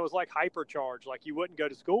charged, man. It was like hypercharged. Like you wouldn't go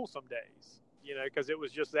to school some days, because it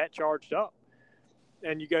was just that charged up.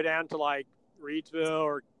 And you go down to like Reidsville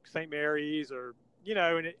or St. Mary's or,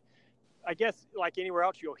 and I guess like anywhere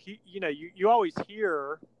else, you always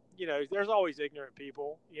hear, there's always ignorant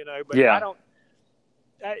people, but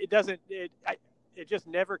it just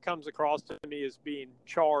never comes across to me as being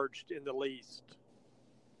charged in the least.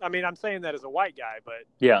 I mean, I'm saying that as a white guy, but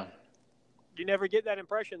you never get that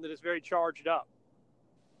impression that it's very charged up.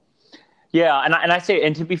 Yeah. And I say,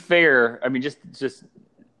 and to be fair, I mean, just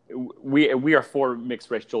we are 4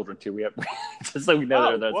 mixed race children too. We have, just so we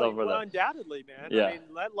know that's over that. Undoubtedly, man. Yeah. I mean,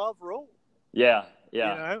 let love rule. Yeah.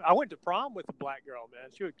 I went to prom with a black girl, man.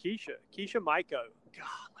 She was Keisha Maiko.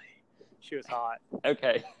 Golly, she was hot.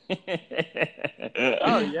 Okay.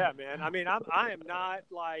 Oh yeah, man. I mean, I am not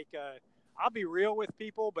like, I'll be real with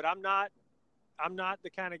people, but I'm not the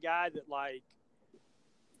kind of guy that like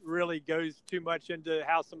really goes too much into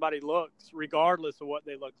how somebody looks, regardless of what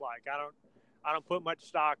they look like. I don't put much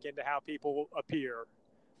stock into how people appear.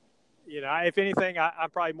 If anything, I'm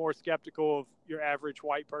probably more skeptical of your average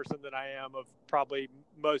white person than I am of probably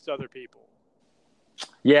most other people.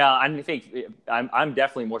 Yeah, I think I'm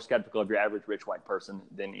definitely more skeptical of your average rich white person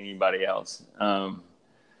than anybody else,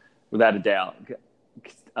 without a doubt.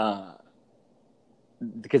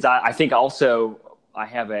 Because I think also I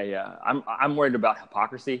have I'm worried about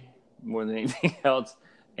hypocrisy more than anything else.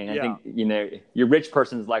 And I think, your rich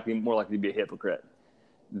person is more likely to be a hypocrite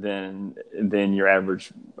than your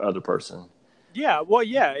average other person. Yeah, well,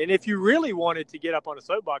 yeah, and if you really wanted to get up on a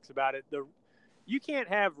soapbox about it, you can't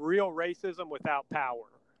have real racism without power,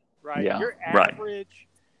 right? Yeah, Your right. average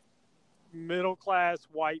middle class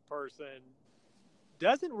white person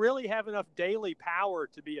doesn't really have enough daily power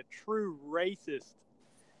to be a true racist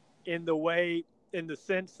in the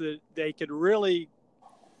sense that they could really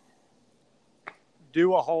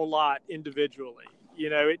do a whole lot individually.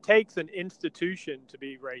 It takes an institution to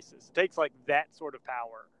be racist. It takes like that sort of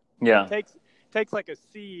power. Yeah. It takes like a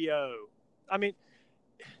CEO. I mean,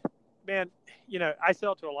 man, I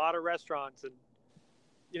sell to a lot of restaurants, and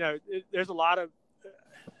there's a lot of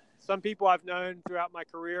some people I've known throughout my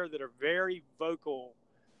career that are very vocal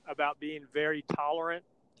about being very tolerant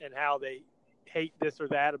and how they hate this or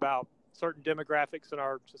that about certain demographics in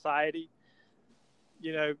our society.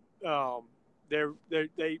 They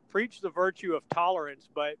preach the virtue of tolerance,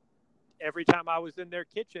 but every time I was in their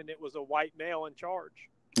kitchen, it was a white male in charge.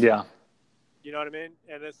 Yeah. You know what I mean?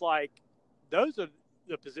 And it's like, those are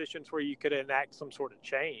the positions where you could enact some sort of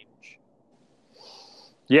change.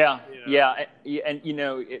 Yeah, yeah, and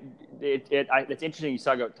it's interesting you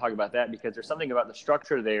talk about that, because there's something about the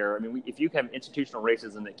structure there. I mean, if you have institutional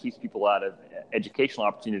racism that keeps people out of educational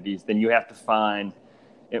opportunities, then you have to find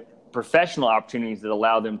professional opportunities that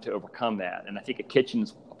allow them to overcome that. And I think a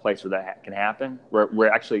kitchen's a place where that can happen, where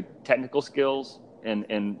actually technical skills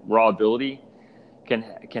and raw ability can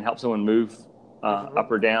help someone move up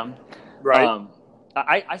or down. Right.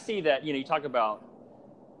 I see that. You talk about.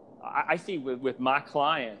 I see with my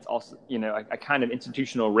clients also, a kind of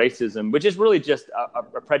institutional racism, which is really just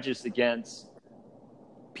a prejudice against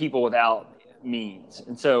people without means.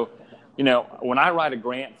 And so, when I write a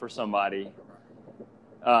grant for somebody,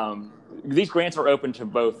 these grants are open to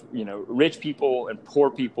both, rich people and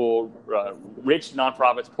poor people, rich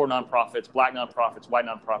nonprofits, poor nonprofits, black nonprofits, white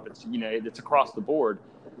nonprofits. It's across the board.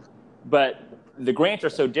 But the grants are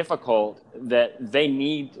so difficult that they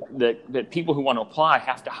need that people who want to apply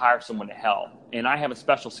have to hire someone to help. And I have a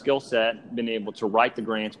special skill set, being able to write the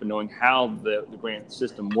grants, but knowing how the grant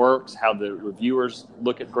system works, how the reviewers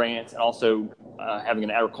look at grants, and also having an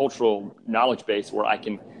agricultural knowledge base where I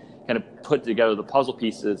can kind of put together the puzzle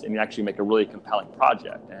pieces and actually make a really compelling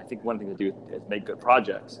project. And I think one thing to do is make good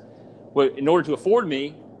projects. Well, in order to afford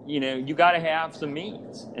me, you got to have some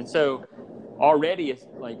means. And so already it's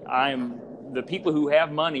like the people who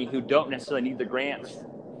have money, who don't necessarily need the grants,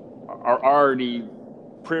 are already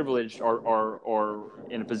privileged or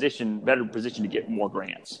in a better position to get more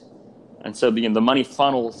grants. And so the money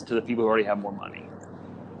funnels to the people who already have more money.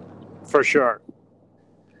 For sure.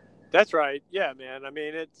 That's right. Yeah, man. I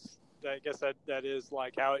mean, I guess that is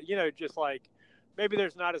like how, just like maybe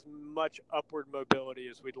there's not as much upward mobility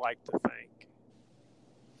as we'd like to think.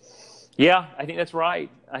 Yeah, I think that's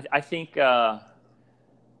right. I think,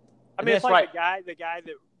 I mean, it's like right. the guy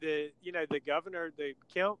that the governor, the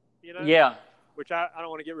Kemp, Yeah. Which I don't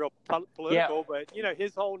want to get real political, but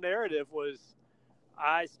his whole narrative was,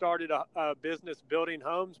 I started a business building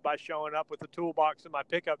homes by showing up with a toolbox in my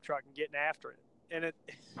pickup truck and getting after it. And it,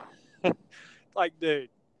 like, dude,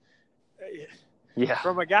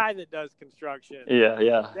 from a guy that does construction,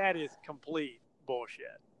 that is complete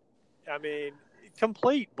bullshit. I mean,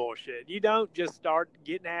 complete bullshit. You don't just start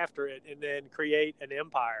getting after it and then create an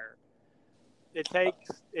empire. It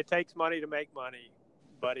takes money to make money,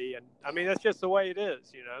 buddy. And I mean, that's just the way it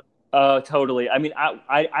is, Totally. I mean,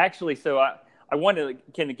 I actually, so I wanted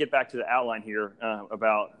to kind of get back to the outline here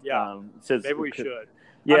about. Maybe we should.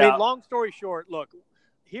 Yeah. I mean, long story short, look,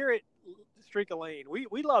 here at Streak of Lean,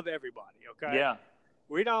 we love everybody. Okay. Yeah.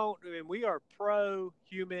 We are pro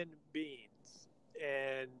human beings,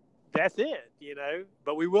 and that's it,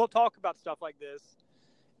 but we will talk about stuff like this,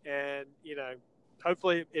 and,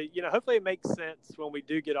 hopefully it makes sense when we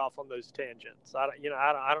do get off on those tangents. I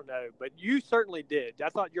don't know, but you certainly did. I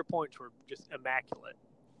thought your points were just immaculate.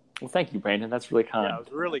 Well, thank you, Brandon. That's really kind. Yeah, it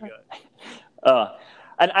was really good.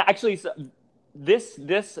 And actually, this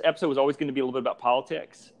episode was always going to be a little bit about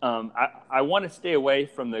politics. I want to stay away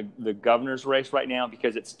from the governor's race right now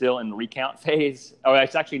because it's still in the recount phase. Oh,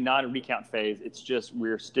 it's actually not a recount phase. It's just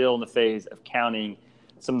we're still in the phase of counting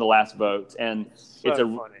some of the last votes, and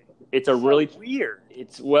funny. It's a really weird.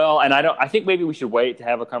 And I think maybe we should wait to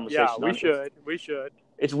have a conversation. Yeah, we should.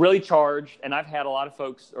 It's really charged, and I've had a lot of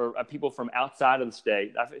folks or people from outside of the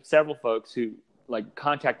state. I've had several folks who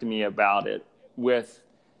contacted me about it with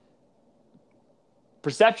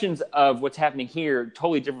perceptions of what's happening here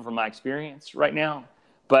totally different from my experience right now.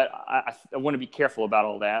 But I want to be careful about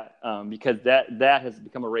all that because that has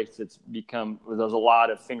become a race there's a lot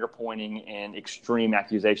of finger pointing and extreme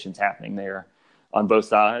accusations happening there on both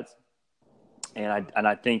sides. And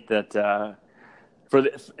I think that for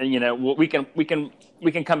this, and we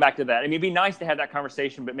can come back to that. I mean, it'd be nice to have that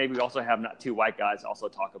conversation, but maybe we also have not two white guys also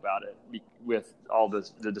talk about it with all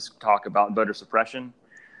this talk about voter suppression.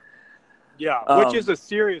 Yeah, which is a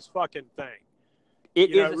serious fucking thing.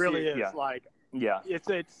 It really is. Yeah. Like, yeah,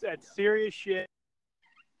 it's serious shit.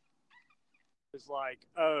 It's like,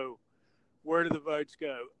 oh, where do the votes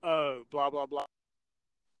go? Oh, blah blah blah.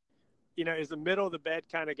 Is the middle of the bed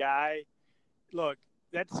kind of guy. Look,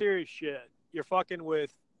 that's serious shit. You're fucking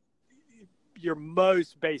with your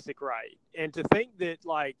most basic right. And to think that,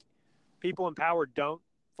 like, people in power don't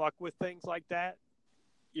fuck with things like that,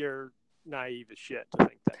 you're naive as shit to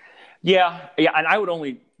think that. Yeah. And I would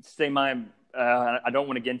only say I don't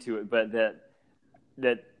want to get into it, but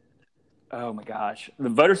that oh my gosh, the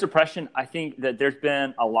voter suppression, I think that there's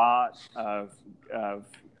been a lot of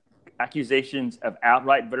accusations of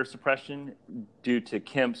outright voter suppression due to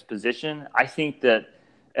Kemp's position. I think that,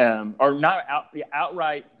 or not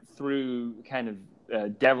outright through kind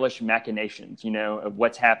of devilish machinations, of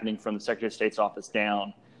what's happening from the Secretary of State's office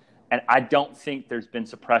down. And I don't think there's been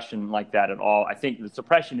suppression like that at all. I think the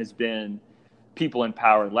suppression has been people in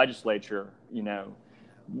power, legislature,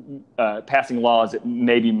 passing laws that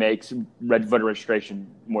maybe makes voter registration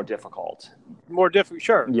more difficult. More difficult,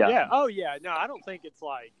 sure. Yeah. Oh, yeah. No, I don't think it's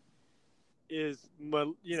like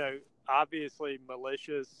obviously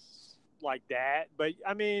malicious like that. But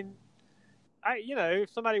I mean, if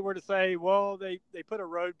somebody were to say, well, they put a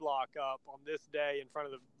roadblock up on this day in front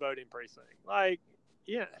of the voting precinct, like,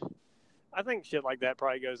 yeah, I think shit like that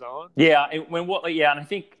probably goes on. Yeah, and I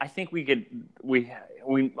think we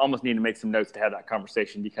almost need to make some notes to have that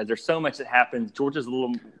conversation, because there's so much that happens. Georgia's a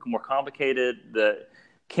little more complicated.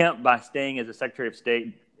 Kemp, by staying as a Secretary of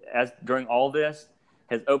State during all this,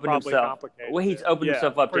 has opened himself. Well, he's opened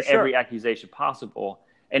himself up to every accusation possible,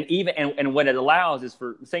 and what it allows is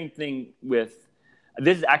for the same thing with.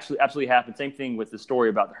 This has actually absolutely happened. Same thing with the story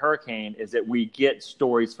about the hurricane, is that we get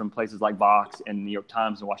stories from places like Vox and New York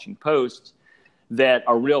Times and Washington Post that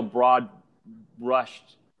are real broad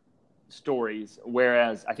brushed stories.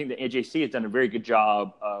 Whereas I think the AJC has done a very good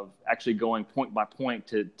job of actually going point by point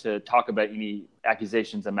to talk about any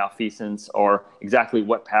accusations of malfeasance or exactly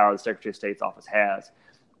what power the Secretary of State's office has.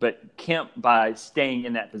 But Kemp, by staying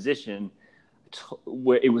in that position,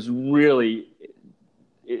 it was really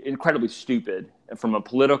incredibly stupid from a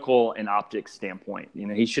political and optics standpoint.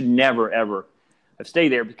 He should never, ever have stayed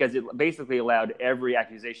there, because it basically allowed every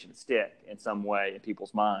accusation to stick in some way in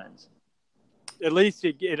people's minds. At least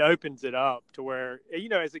it opens it up to where,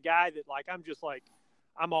 as a guy that, like,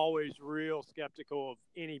 I'm always real skeptical of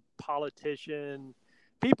any politician,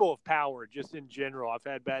 people of power, just in general. I've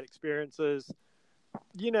had bad experiences,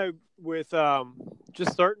 with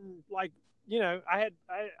just certain, like,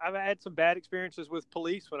 I've had some bad experiences with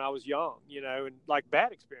police when I was young, and like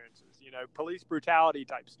bad experiences, police brutality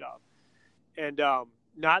type stuff. And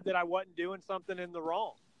not that I wasn't doing something in the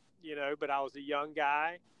wrong, but I was a young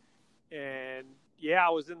guy, and I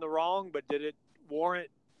was in the wrong, but did it warrant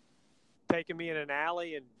taking me in an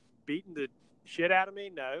alley and beating the shit out of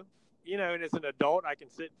me? No. And as an adult, I can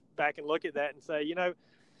sit back and look at that and say,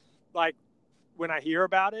 like, when I hear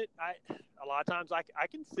about it, a lot of times I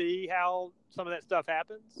can see how some of that stuff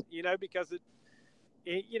happens, because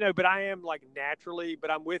but I am, like, naturally, but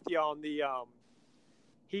I'm with you on the,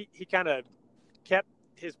 he kind of kept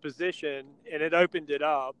his position and it opened it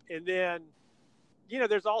up. And then,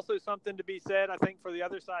 there's also something to be said, I think, for the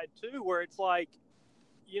other side too, where it's like,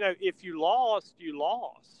 if you lost, you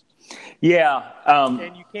lost. Yeah.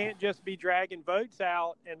 And you can't just be dragging votes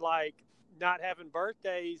out and, like, not having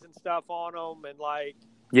birthdays and stuff on them, and like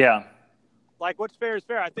what's fair is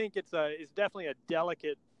fair. I think it's definitely a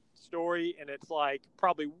delicate story, and it's like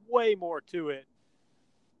probably way more to it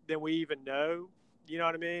than we even know. You know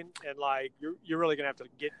what I mean? And like you're really gonna have to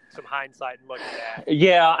get some hindsight and look at that.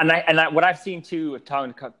 Yeah, and what I've seen too,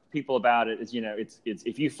 talking to people about it, is it's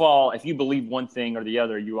if you believe one thing or the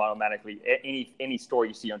other, you automatically any story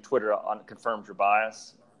you see on Twitter confirms your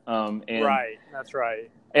bias. Right, that's right.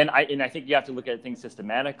 And I think you have to look at things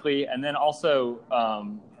systematically, and then also,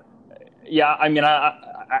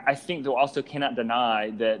 I think they also cannot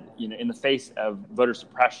deny that in the face of voter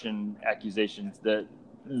suppression accusations, that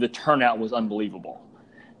the turnout was unbelievable.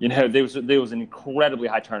 There was an incredibly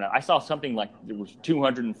high turnout. I saw something like there was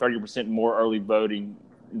 230% more early voting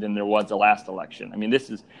than there was the last election. I mean, this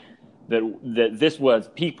was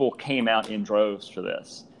people came out in droves for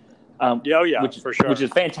this. For sure. Which is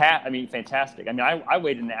fantastic. Fantastic. I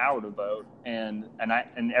waited an hour to vote, and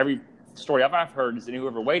every story I've heard is that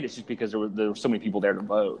whoever waited is just because there were so many people there to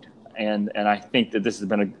vote, and I think that this has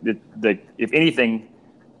been if anything,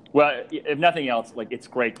 Well, if nothing else, like it's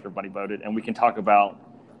great that everybody voted, and we can talk about,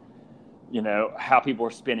 how people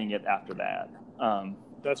are spending it after that.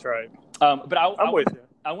 That's right. But I'm with you.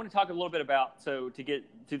 I want to talk a little bit about, so to get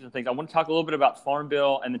to some things, I want to talk a little bit about Farm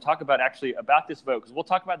Bill and then talk about this vote, because we'll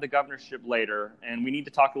talk about the governorship later, and we need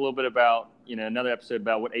to talk a little bit about, another episode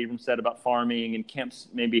about what Abrams said about farming and Kemp's,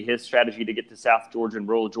 maybe his strategy to get to South Georgia and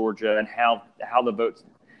rural Georgia and how the votes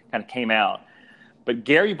kind of came out. But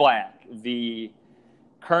Gary Black, the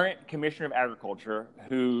current Commissioner of Agriculture,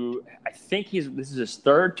 who I think this is his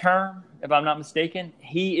third term, if I'm not mistaken,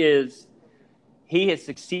 he has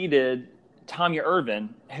succeeded Tanya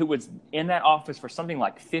Ervin, who was in that office for something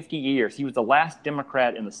like 50 years. He was the last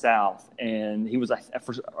Democrat in the South, and he was, at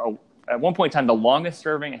one point in time, the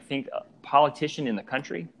longest-serving, I think, politician in the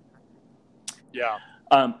country. Yeah.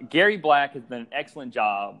 Gary Black has done an excellent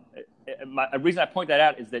job. The reason I point that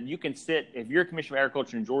out is that you can sit, if you're a Commissioner of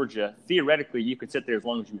Agriculture in Georgia, theoretically, you could sit there as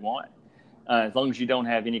long as you want, as long as you don't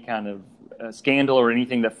have any kind of scandal or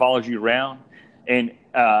anything that follows you around. And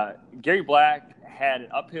Gary Black had an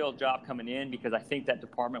uphill job coming in because I think that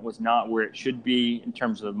department was not where it should be in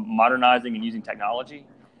terms of modernizing and using technology.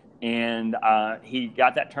 And he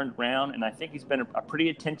got that turned around, and I think he's been a pretty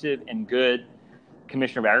attentive and good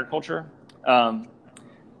Commissioner of Agriculture.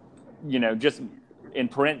 Just in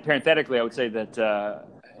parenthetically, I would say that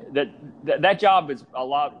that job is a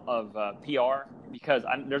lot of PR, because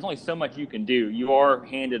there's only so much you can do. You are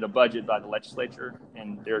handed a budget by the legislature,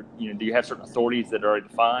 and you have certain authorities that are already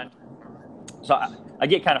defined. So I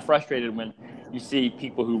get kind of frustrated when you see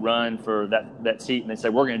people who run for that seat and they say,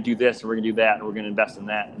 we're going to do this and we're going to do that and we're going to invest in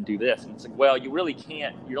that and do this. And it's like, well, you really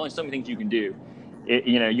can't. You're only so many things you can do.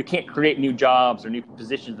 You can't create new jobs or new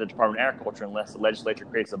positions in the Department of Agriculture unless the legislature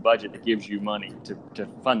creates a budget that gives you money to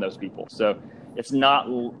fund those people. So it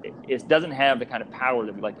doesn't have the kind of power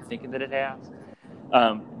that we like to think that it has.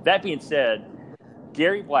 That being said,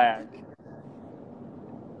 Gary Black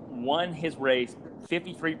won his race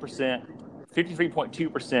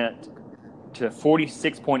 53.2% to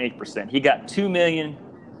 46.8%. He got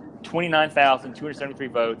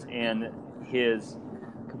 2,029,273 votes, and his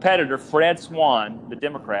competitor, Fred Swan, the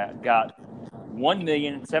Democrat, got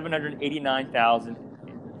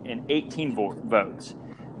 1,789,018 votes.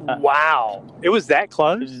 Wow. It was that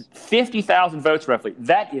close? 50,000 votes roughly.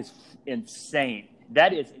 That is insane.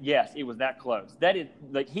 Yes, it was that close. That is,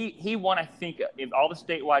 like, he won, I think, in all the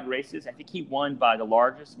statewide races. I think he won by the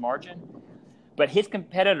largest margin. But his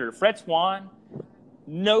competitor, Fred Swan,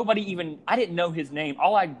 I didn't know his name.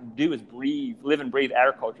 All I do is live and breathe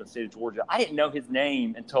agriculture in the state of Georgia. I didn't know his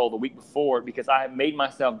name until the week before, because I made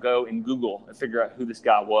myself go and Google and figure out who this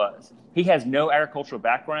guy was. He has no agricultural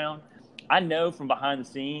background. I know from behind the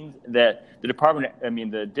scenes that the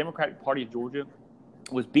Democratic Party of Georgia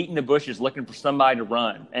was beating the bushes looking for somebody to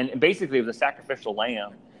run. And basically it was a sacrificial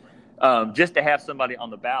lamb, just to have somebody on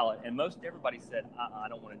the ballot. And most everybody said, I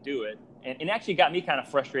don't want to do it. And it actually got me kind of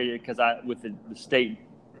frustrated because with state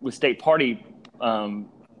party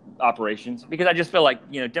operations, because I just feel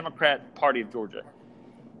like, Democrat Party of Georgia,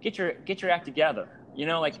 get your act together.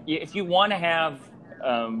 If you want to have,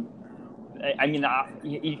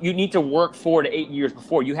 you need to work 4 to 8 years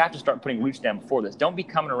before. You have to start putting roots down before this. Don't be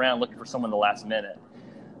coming around looking for someone the last minute.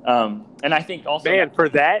 And I think also, man, for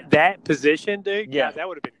that position, dude, yeah, that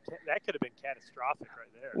could have been catastrophic right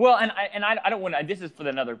there. Well, and I don't want to. This is for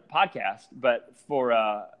another podcast, but for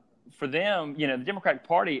them, the Democratic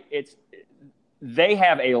Party, they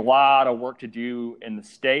have a lot of work to do in the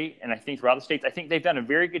state, and I think throughout the states. I think they've done a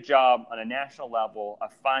very good job on a national level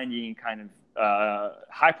of finding kind of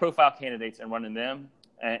high-profile candidates and running them,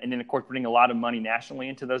 and then of course putting a lot of money nationally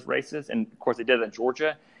into those races. And of course they did that in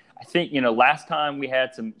Georgia. I think, last time we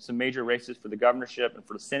had some major races for the governorship and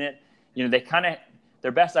for the Senate,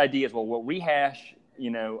 their best idea is, well, we'll rehash,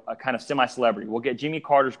 a kind of semi-celebrity. We'll get Jimmy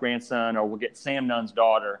Carter's grandson, or we'll get Sam Nunn's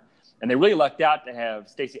daughter. And they really lucked out to have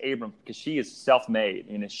Stacey Abrams, because she is self-made.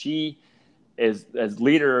 She is, as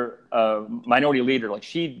minority leader, like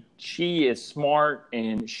she is smart,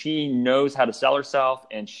 and she knows how to sell herself,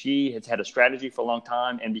 and she has had a strategy for a long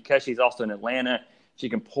time. And because she's also in Atlanta, she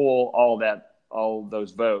can pull all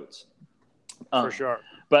those votes. For sure.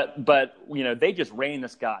 But they just ran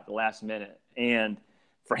this guy at the last minute. And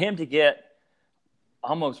for him to get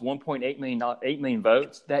almost 1.8 million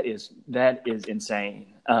votes, that is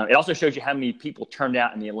insane. It also shows you how many people turned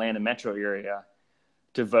out in the Atlanta metro area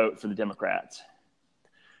to vote for the Democrats.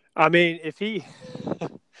 I mean,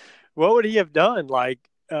 what would he have done? Like,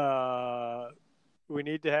 we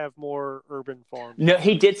need to have more urban farms. No,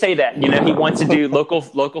 he did say that. He wants to do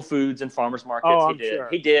local foods and farmers markets. Oh,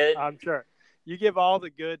 He did. I'm sure. You give all the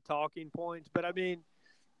good talking points, but I mean,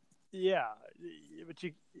 Yeah, but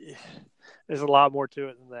there's a lot more to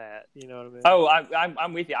it than that. You know what I mean? Oh,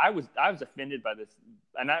 I'm with you. I was offended by this,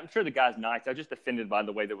 and I'm sure the guy's nice. I was just offended by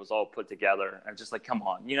the way that was all put together. I'm just like, come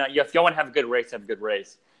on, if y'all want to have a good race, have a good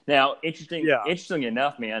race. Now, Yeah. interestingly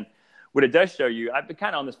enough, man, what it does show you, I've been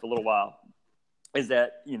kind of on this for a little while, is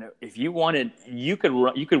that if you wanted, you could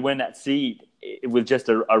win that seat with just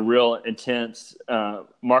a real intense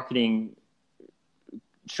marketing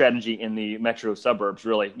strategy in the metro suburbs.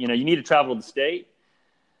 Really, you need to travel to the state.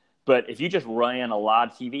 But if you just ran a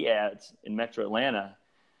lot of TV ads in Metro Atlanta,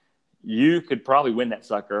 you could probably win that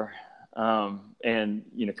sucker. And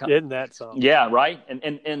Isn't that something? yeah, right.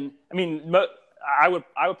 And I mean, I would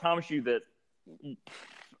promise you that.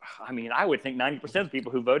 I mean, I would think 90% of the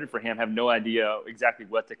people who voted for him have no idea exactly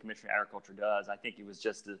what the Commissioner of Agriculture does. I think it was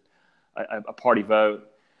just a party vote.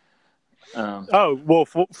 Oh, well,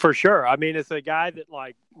 for sure. I mean, it's a guy that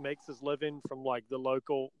makes his living from the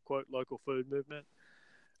local food movement.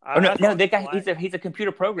 That guy, he's a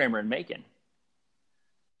computer programmer in Macon.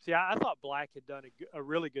 See, I thought Black had done a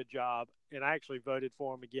really good job, and I actually voted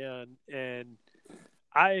for him again. And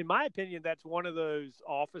in my opinion, that's one of those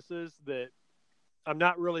offices that I'm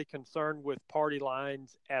not really concerned with party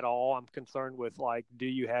lines at all. I'm concerned with do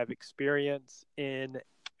you have experience in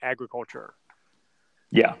agriculture?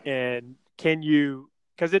 Yeah. And can you,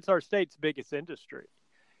 because it's our state's biggest industry.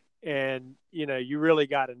 And, you really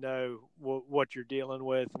got to know what you're dealing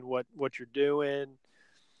with and what you're doing.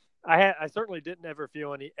 I certainly didn't ever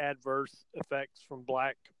feel any adverse effects from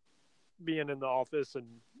Black being in the office. And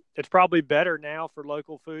it's probably better now for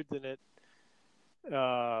local food than it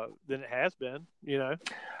has been,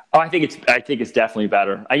 Oh, I think it's definitely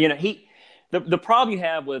better. The problem you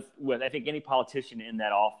have with I think any politician in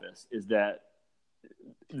that office is that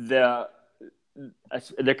their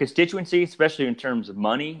constituency, especially in terms of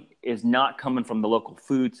money, is not coming from the local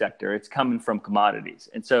food sector. It's coming from commodities.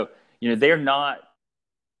 And so, they're not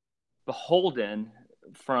beholden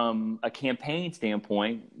from a campaign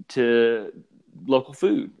standpoint to local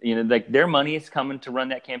food. Their money is coming to run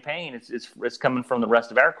that campaign. It's coming from the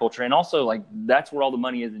rest of agriculture. And also that's where all the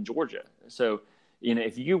money is in Georgia. So,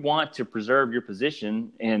 if you want to preserve your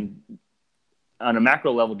position and on a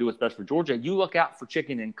macro level do what's best for Georgia, you look out for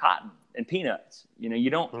chicken and cotton and peanuts. You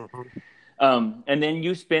don't, and then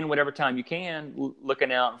you spend whatever time you can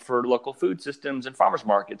looking out for local food systems and farmers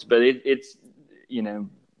markets. But it's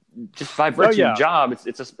just by virtue of your job,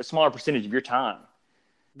 it's a smaller percentage of your time.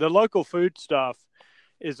 The local food stuff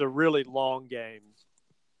is a really long game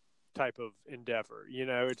type of endeavor.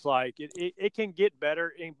 It's it can get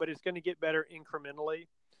better, but it's going to get better incrementally.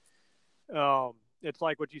 It's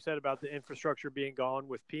like what you said about the infrastructure being gone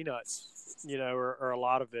with peanuts, or a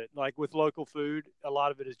lot of it. Like with local food, a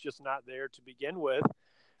lot of it is just not there to begin with,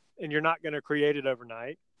 and you're not going to create it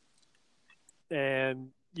overnight. And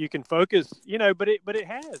you can focus, but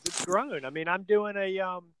it's grown. I mean, I'm doing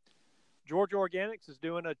Georgia Organics is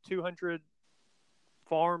doing a 200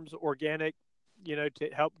 farms organic, to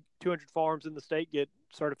help 200 farms in the state get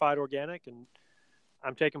certified organic, and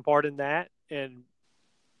I'm taking part in that. And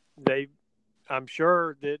I'm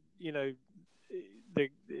sure that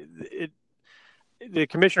the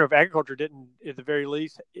Commissioner of Agriculture didn't, at the very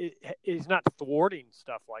least, he's not thwarting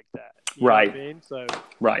stuff like that. You know what I mean? So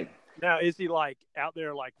right now, is he out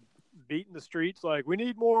there beating the streets we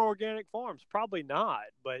need more organic farms? Probably not,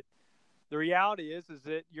 but the reality is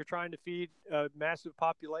that you're trying to feed a massive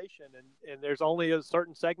population, and there's only a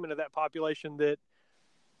certain segment of that population that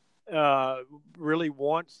really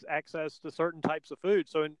wants access to certain types of food.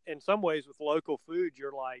 So in some ways with local food,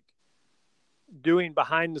 you're doing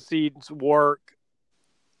behind the scenes work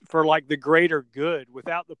for the greater good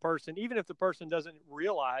without the person, even if the person doesn't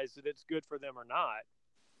realize that it's good for them or not.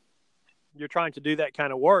 You're trying to do that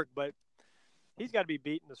kind of work, but he's got to be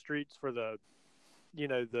beating the streets for the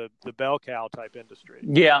bell cow type industry.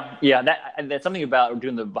 Yeah. That's something about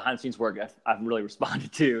doing the behind the scenes work I've really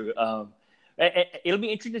responded to. It'll be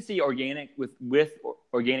interesting to see organic with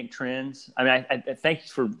organic trends. I mean, I thank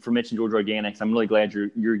you for mentioning Georgia Organics. I'm really glad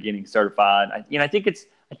you're getting certified. I think it's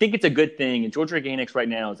a good thing. And Georgia Organics right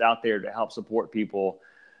now is out there to help support people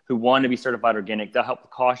who want to be certified organic. They'll help the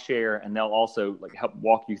cost share, and they'll also help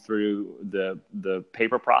walk you through the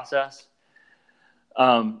paper process.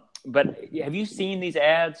 But have you seen these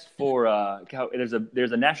ads for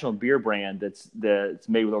there's a national beer brand that's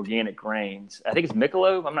made with organic grains. I think it's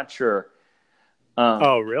Michelob. I'm not sure.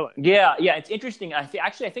 Oh, really? Yeah. It's interesting. I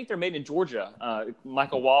think they're made in Georgia.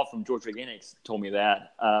 Michael Wall from Georgia Organics told me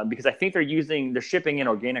that because I think they're shipping in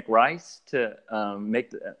organic rice to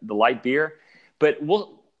make the light beer. But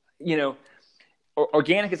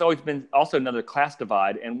organic has always been also another class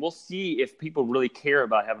divide, and we'll see if people really care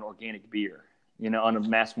about having organic beer, on a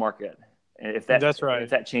mass market. That's right. If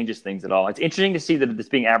that changes things at all. It's interesting to see that it's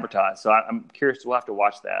being advertised. So I'm curious. We'll have to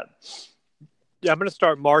watch that. Yeah, I'm going to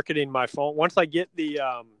start marketing my phone once I get the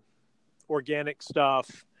organic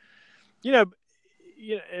stuff. I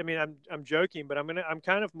mean, I'm joking, but I'm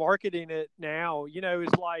kind of marketing it now.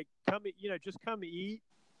 It's like just come eat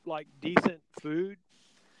like decent food,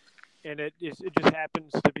 and it just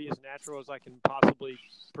happens to be as natural as I can possibly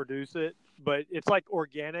produce it. But it's like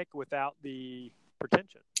organic without the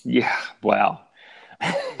pretension. Yeah. Wow.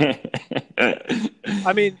 I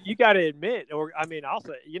mean, you got to admit, I'll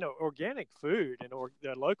say, organic food and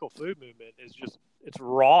the local food movement is it's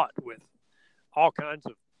wrought with all kinds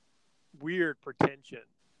of weird pretension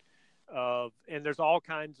and there's all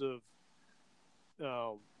kinds of,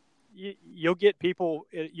 you'll get people,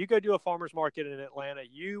 you go to a farmer's market in Atlanta,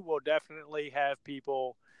 you will definitely have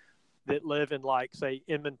people that live in like, say,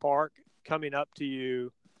 Inman Park coming up to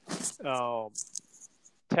you,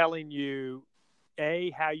 telling you, A,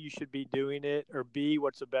 how you should be doing it, or B,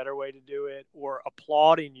 what's a better way to do it, or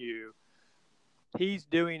applauding you. He's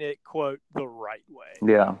doing it, quote, the right way.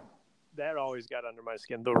 Yeah. That always got under my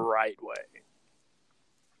skin, the right way.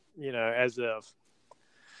 As if,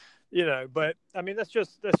 but I mean, that's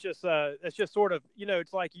just sort of,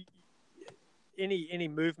 it's like any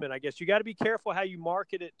movement, I guess. You got to be careful how you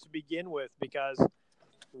market it to begin with, because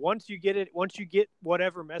once you get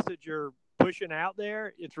whatever message you're pushing out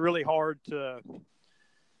there, it's really hard to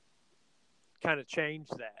kind of change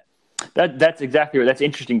that. That's exactly right. That's an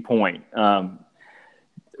interesting point. That's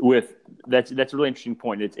a really interesting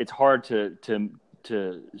point. It's hard to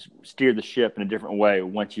steer the ship in a different way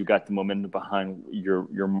once you've got the momentum behind your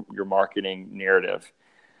marketing narrative.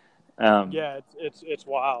 Yeah, it's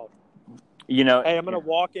wild. Hey, I'm going to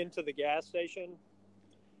walk into the gas station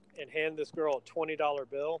and hand this girl a $20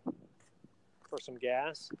 bill for some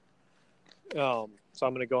gas. So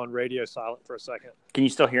I'm going to go on radio silent for a second. Can you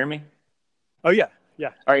still hear me? Oh, yeah.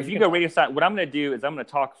 All right, if you go radio silent, what I'm going to do is I'm going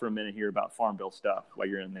to talk for a minute here about Farm Bill stuff while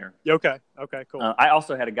you're in there. Okay, cool. I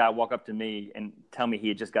also had a guy walk up to me and tell me he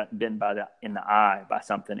had just gotten bitten in the eye by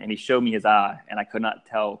something, and he showed me his eye, and I could not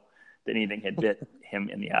tell that anything had bit him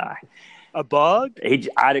in the eye. A bug?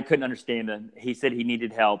 I couldn't understand it. He said he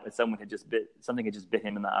needed help, and something had just bit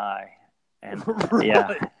him in the eye. And really?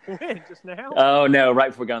 Yeah. When, just now? Oh no! Right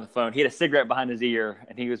before we got on the phone, he had a cigarette behind his ear,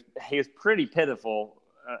 and he was pretty pitiful,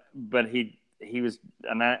 but he was,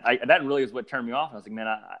 and that really is what turned me off. I was like, man,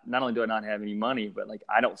 not only do I not have any money, but like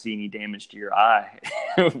I don't see any damage to your eye.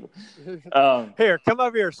 Here, come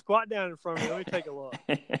over here, squat down in front of me. Let me take a look.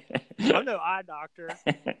 I'm no eye doctor.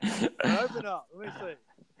 Open up. Let me see.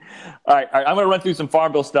 All right. I'm going to run through some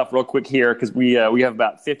Farm Bill stuff real quick here because we have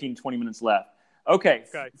about 15, 20 minutes left. Okay,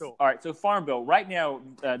 cool. All right, so Farm Bill. Right now,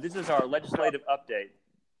 this is our legislative update.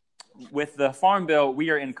 With the Farm Bill, we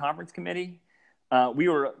are in conference committee.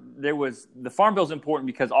 The Farm Bill is important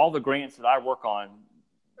because all the grants that I work on,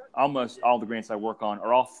 almost all the grants I work on,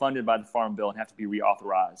 are all funded by the Farm Bill and have to be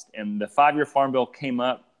reauthorized. And the 5-year Farm Bill came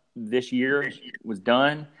up this year, was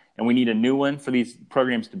done, and we need a new one for these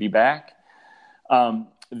programs to be back.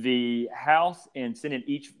 The House and Senate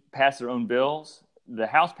each passed their own bills. The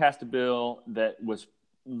House passed a bill that was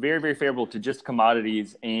very, very favorable to just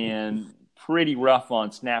commodities and pretty rough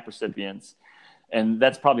on SNAP recipients. And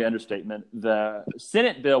that's probably an understatement. The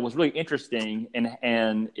Senate bill was really interesting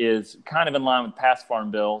and is kind of in line with past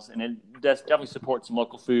farm bills. And it does definitely support some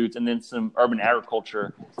local foods and then some urban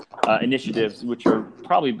agriculture initiatives, which are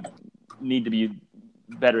probably need to be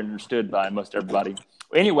better understood by most everybody.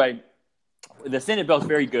 Anyway, the Senate bill is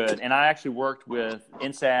very good, and I actually worked with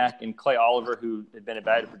NSAC and Clay Oliver, who had been a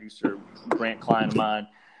value producer, grant client of mine,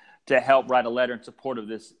 to help write a letter in support of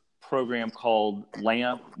this program called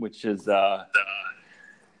LAMP, which is I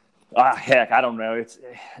don't know. It's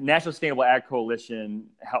National Sustainable Ag Coalition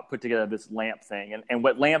helped put together this LAMP thing, and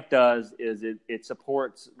what LAMP does is it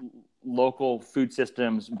supports local food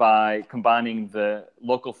systems by combining the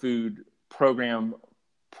local food program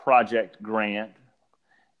project grant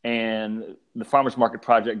and the Farmers Market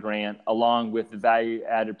Project grant, along with the Value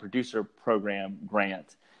Added Producer Program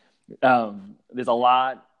grant. There's a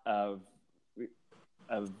lot of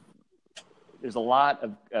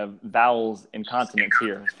vowels and consonants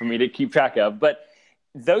here for me to keep track of, but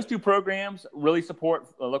those two programs really support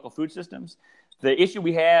local food systems. The issue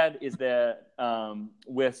we had is that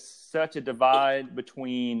with such a divide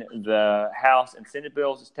between the House and Senate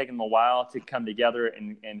bills, it's taken them a while to come together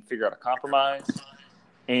and figure out a compromise.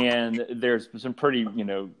 And there's some pretty,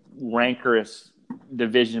 rancorous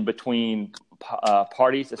division between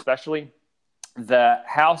parties, especially. the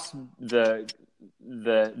House,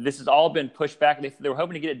 this has all been pushed back. They were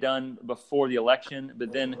hoping to get it done before the election,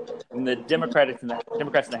 but then when the Democrats in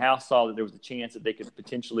the House saw that there was a chance that they could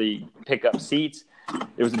potentially pick up seats,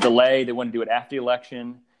 there was a delay. They wanted to do it after the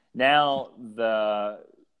election. Now the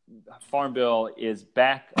Farm Bill is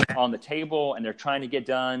back on the table, and they're trying to get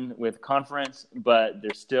done with conference, but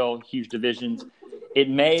there's still huge divisions. It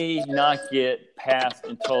may not get passed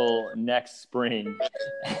until next spring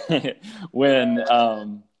when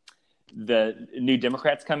the new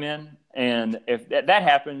Democrats come in. And if that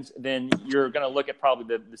happens, then you're going to look at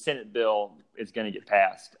probably the Senate bill is going to get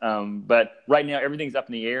passed. But right now, everything's up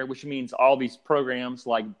in the air, which means all these programs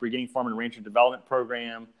like Beginning Farm and Rancher Development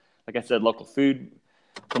Program, like I said, local food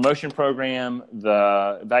promotion program,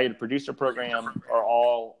 the value to producer program are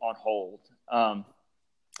all on hold,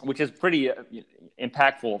 which is pretty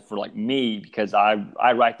impactful for like me because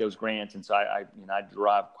I write those grants, and so I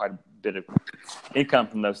derive quite a bit of income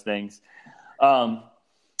from those things.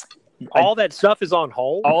 All that stuff is on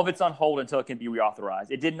hold? All of it's on hold until it can be reauthorized.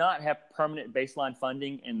 It did not have permanent baseline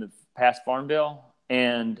funding in the past Farm Bill,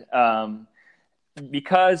 and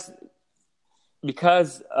because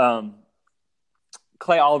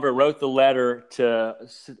Clay Oliver wrote the letter to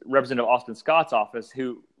Representative Austin Scott's office,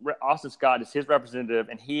 Austin Scott is his representative,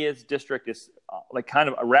 and his district is like kind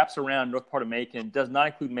of wraps around north part of Macon, does not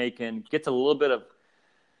include Macon, gets a little bit of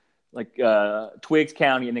like Twiggs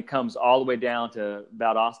County, and it comes all the way down to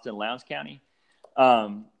about Austin, Lowndes County.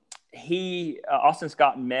 Austin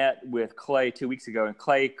Scott met with Clay 2 weeks ago, and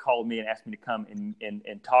Clay called me and asked me to come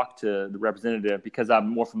and talk to the representative because I'm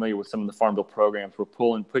more familiar with some of the Farm Bill programs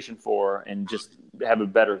we're pushing for, and just have a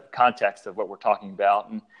better context of what we're talking about,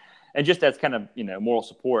 and just as kind of moral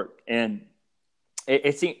support. And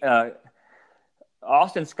it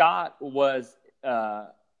Austin Scott was.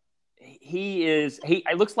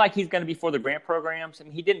 It looks like he's going to be for the grant programs. I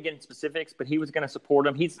mean, he didn't get into specifics, but he was going to support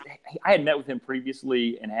them. I had met with him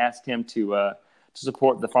previously and asked him to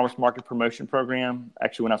support the Farmers Market Promotion Program.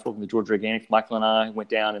 Actually, when I was working with Georgia Organics, Michael and I went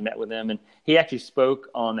down and met with him, and he actually spoke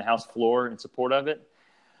on the House floor in support of it.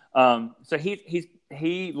 So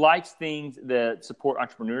he likes things that support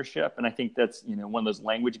entrepreneurship, and I think that's one of those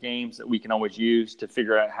language games that we can always use to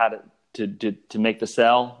figure out how to make the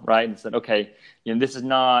sell, right? And said, okay, this is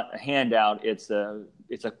not a handout. It's a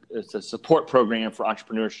support program for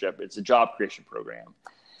entrepreneurship. It's a job creation program.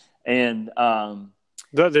 And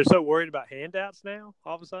they're so worried about handouts now,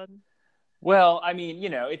 all of a sudden. Well, I mean,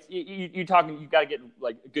 it's you're talking. You got to get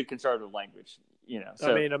like good conservative language.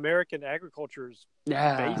 So, I mean, American agriculture is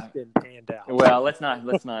based in handouts. Well, let's not.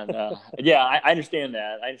 Yeah, I understand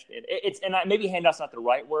that. I understand maybe handout's not the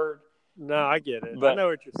right word. No, I get it. I know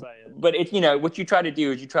what you're saying. But it's what you try to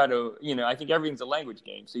do is I think everything's a language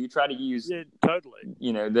game. So you try to use totally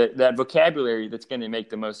that vocabulary that's going to make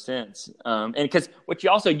the most sense. And because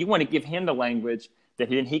you want to give him the language that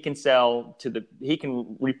he can sell he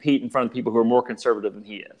can repeat in front of people who are more conservative than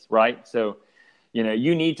he is, right? So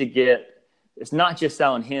you need to it's not just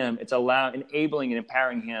selling him, it's enabling and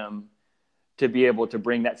empowering him to be able to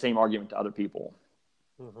bring that same argument to other people.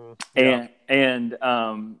 Mm-hmm. And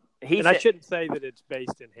I shouldn't say that it's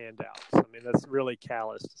based in handouts. I mean, that's really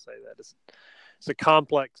callous to say that. It's a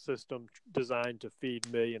complex system designed to feed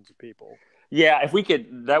millions of people. Yeah, if we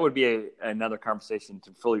could, that would be another conversation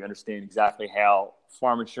to fully understand exactly how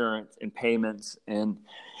farm insurance and payments and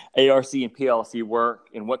ARC and PLC work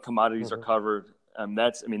and what commodities are covered.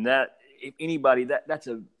 That's a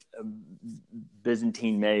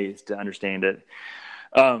Byzantine maze to understand it.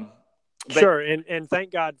 Sure, and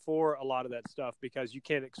thank God for a lot of that stuff, because you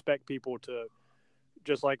can't expect people to,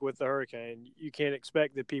 just like with the hurricane, you can't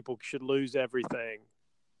expect that people should lose everything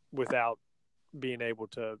without being able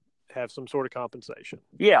to have some sort of compensation.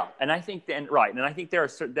 Yeah, and I think there are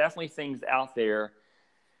definitely things out there.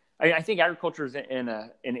 I think agriculture is in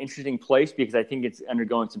an interesting place because I think it's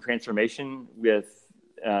undergoing some transformation with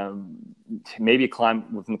maybe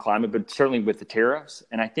within the climate, but certainly with the tariffs,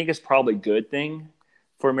 and I think it's probably a good thing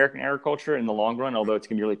for American agriculture in the long run, although it's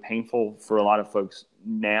going to be really painful for a lot of folks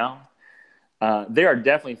now. There are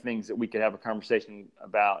definitely things that we could have a conversation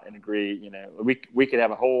about and agree. We could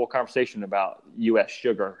have a whole conversation about U.S.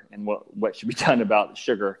 sugar and what should be done about the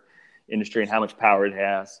sugar industry and how much power it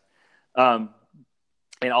has, and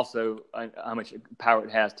also how much power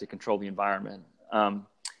it has to control the environment.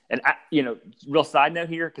 Real side note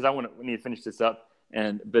here, because we need to finish this up.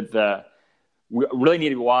 We really need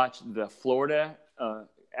to watch the Florida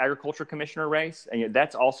agriculture commissioner race, and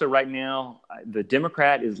that's also right now the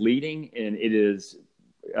Democrat is leading, and it is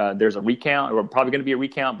there's a recount, or probably going to be a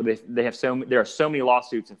recount, but there are so many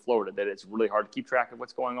lawsuits in Florida that it's really hard to keep track of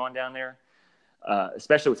what's going on down there.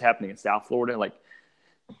 especially what's happening in South Florida. Like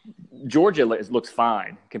Georgia looks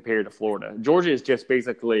fine compared to Florida. Georgia is just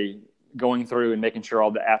basically going through and making sure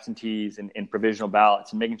all the absentees and provisional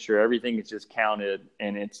ballots and making sure everything is just counted,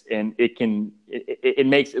 and it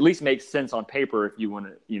makes at least makes sense on paper if you want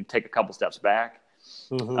to take a couple steps back.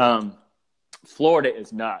 Mm-hmm. Florida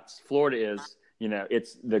is nuts. Florida is,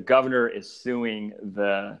 it's the governor is suing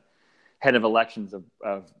the head of elections of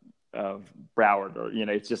Broward, or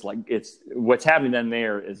it's just like it's what's happening down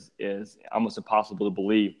there is almost impossible to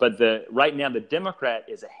believe. But right now the Democrat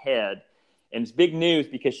is ahead. And it's big news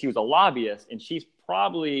because she was a lobbyist, and she's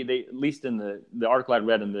probably, at least in the article I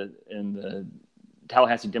read in the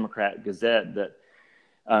Tallahassee Democrat Gazette, that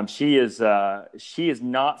she is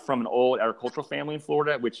not from an old agricultural family in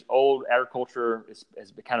Florida, which old agriculture has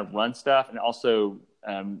kind of run stuff, and also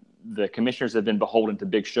the commissioners have been beholden to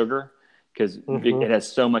Big Sugar because it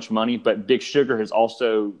has so much money. But Big Sugar has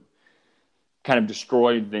also kind of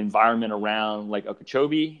destroyed the environment around Lake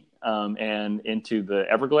Okeechobee and into the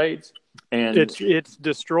Everglades. And it's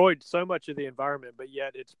destroyed so much of the environment, but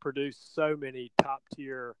yet it's produced so many top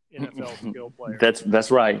tier NFL skill players.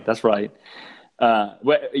 That's right.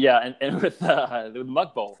 And with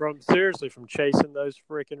Mug Bowl, from chasing those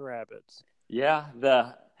freaking rabbits. Yeah.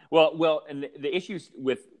 And the issues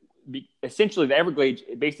with essentially the Everglades,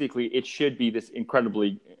 basically it should be this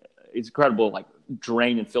incredible like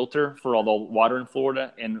drain and filter for all the water in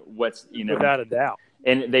Florida, and without a doubt.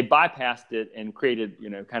 And they bypassed it and created,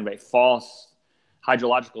 kind of a false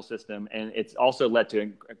hydrological system. And it's also led to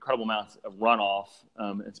incredible amounts of runoff.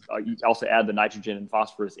 You also add the nitrogen and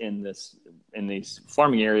phosphorus in these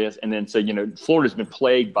farming areas. And then, Florida's been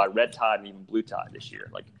plagued by red tide and even blue tide this year.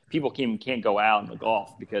 Like people can't go out in the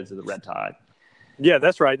Gulf because of the red tide. Yeah,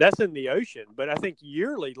 that's right. That's in the ocean. But I think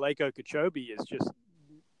yearly Lake Okeechobee is just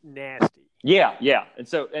nasty. Yeah. And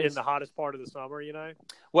so in the hottest part of the summer,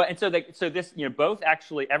 Well, and so this, both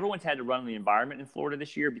actually, everyone's had to run the environment in Florida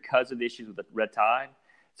this year because of the issues with the red tide.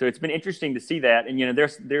 So it's been interesting to see that. And,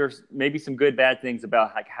 there's maybe some good, bad things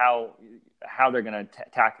about like how they're going to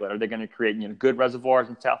tackle it. Are they going to create, good reservoirs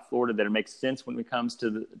in South Florida that make sense when it comes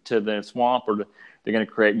to the swamp, or they're going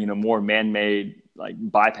to create, more man-made like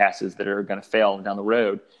bypasses that are going to fail down the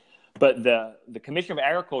road. But the Commissioner of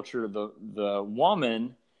Agriculture, the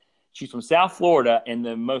woman, she's from South Florida, and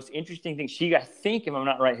the most interesting thing, she, I think, if I'm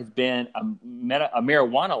not right, has been a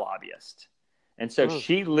marijuana lobbyist. And so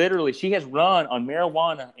she has run on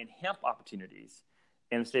marijuana and hemp opportunities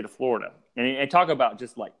in the state of Florida. And talk about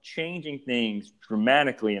just like changing things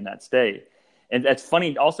dramatically in that state. And that's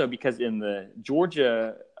funny also because in the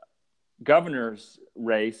Georgia governor's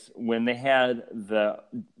race, when they had the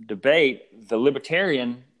debate, the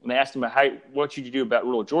Libertarian, when they asked him what should you do about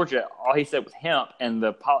rural Georgia, all he said was hemp, and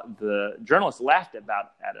the journalists laughed at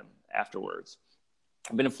him afterwards.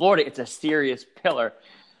 But in Florida, it's a serious pillar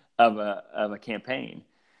of a campaign.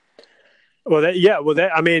 I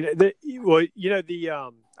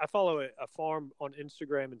follow a farm on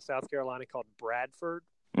Instagram in South Carolina called Bradford.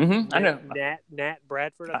 Mm-hmm. I know Nat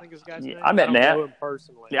Bradford, I think his guy's name. I met Nat. I know him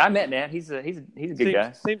personally. Yeah, I met Nat. He's a good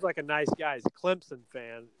guy. Seems like a nice guy. He's a Clemson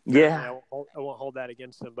fan. Yeah, I won't hold that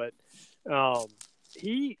against him, but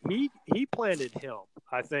he planted hemp,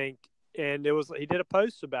 I think, and he did a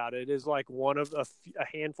post about it. It's like one of a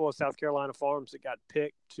handful of South Carolina farms that got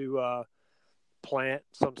picked to plant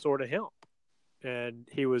some sort of hemp, and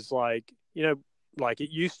he was like, like it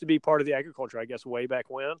used to be part of the agriculture, I guess, way back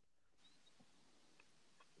when.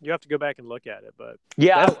 You have to go back and look at it, but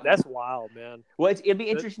that's wild, man. Well, it'd be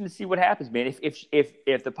interesting to see what happens, man.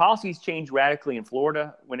 If the policies change radically in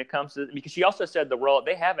Florida when it comes to, because she also said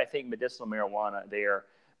they have, I think, medicinal marijuana there,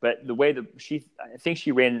 but the way I think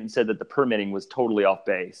she ran it and said that the permitting was totally off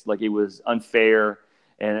base, like it was unfair,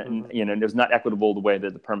 and it was not equitable the way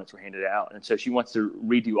that the permits were handed out, and so she wants to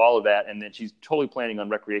redo all of that, and then she's totally planning on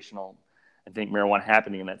recreational, I think, marijuana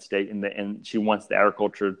happening in that state, and she wants the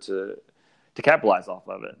agriculture to capitalize off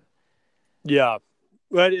of it. Yeah,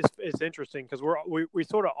 but it's interesting because we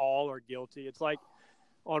sort of all are guilty. It's like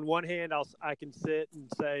on one hand, I can sit and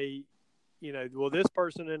say, well, this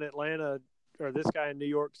person in Atlanta or this guy in New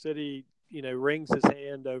York City, wrings his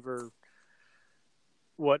hand over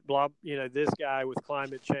this guy with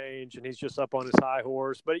climate change, and he's just up on his high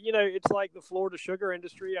horse. But it's like the Florida sugar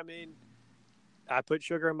industry. I mean, I put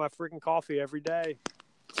sugar in my freaking coffee every day.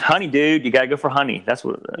 Honey, dude, you gotta go for honey. That's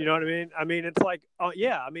what. You know what I mean? I mean, it's like, I'm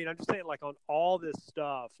just saying, like on all this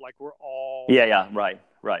stuff, like we're all. Yeah, right.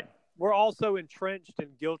 We're all so entrenched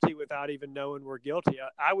and guilty without even knowing we're guilty.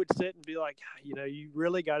 I would sit and be like, you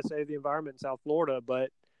really got to save the environment in South Florida,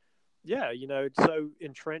 but yeah, it's so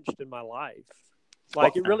entrenched in my life.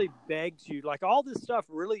 Like it really begs you, like all this stuff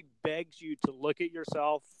really begs you to look at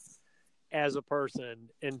yourself as a person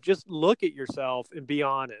and just look at yourself and be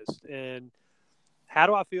honest. And how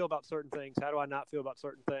do I feel about certain things? How do I not feel about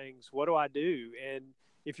certain things? What do I do? And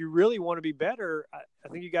if you really want to be better, I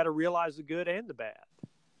think you got to realize the good and the bad.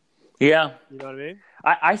 Yeah. You know what I mean?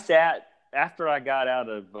 I sat after I got out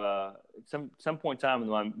of some point in time in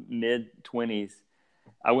my mid-20s.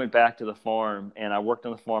 I went back to the farm and I worked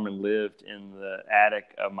on the farm and lived in the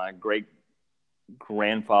attic of my great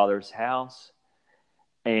grandfather's house.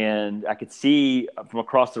 And I could see from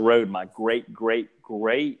across the road my great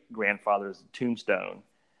grandfather's tombstone.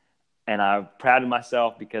 And I prided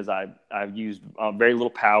myself because I used very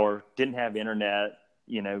little power, didn't have internet,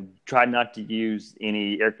 tried not to use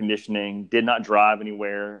any air conditioning, did not drive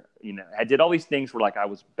anywhere. I did all these things where like I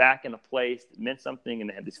was back in a place that meant something and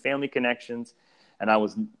they had these family connections. And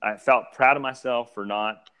I felt proud of myself for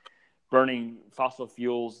not burning fossil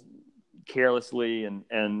fuels carelessly. And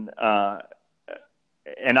I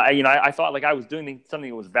thought like I was doing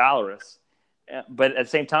something that was valorous. But at the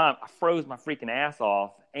same time, I froze my freaking ass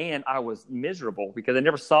off and I was miserable because I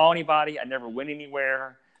never saw anybody. I never went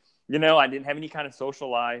anywhere. I didn't have any kind of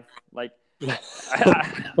social life. Like,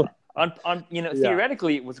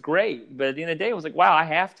 theoretically it was great. But at the end of the day, it was like, wow, I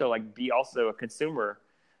have to like be also a consumer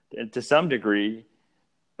to some degree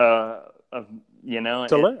to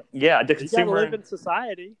live. Yeah. The consumer. You got to live in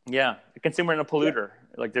society. Yeah. A consumer and a polluter. Yeah.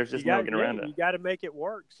 Like there's just no getting around it. You got to make it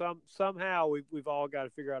work. Somehow we've all got to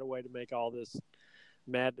figure out a way to make all this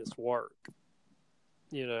madness work.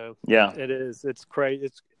 Yeah. It is. It's crazy.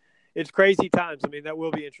 It's crazy times. I mean, that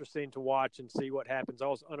will be interesting to watch and see what happens. I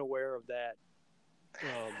was unaware of that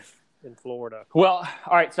in Florida. Well,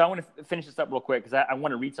 all right. So I want to finish this up real quick because I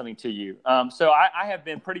want to read something to you. So I have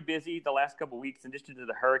been pretty busy the last couple of weeks, and just due to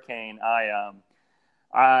the hurricane,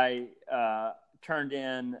 I turned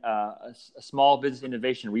in a small business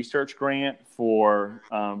innovation research grant for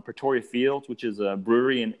Pretoria Fields, which is a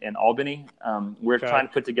brewery in Albany. We're trying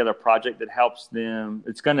to put together a project that helps them.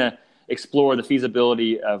 It's going to explore the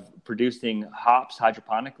feasibility of producing hops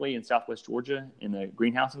hydroponically in Southwest Georgia in a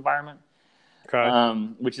greenhouse environment.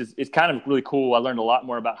 Which is kind of really cool. I learned a lot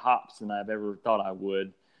more about hops than I've ever thought I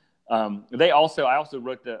would. I also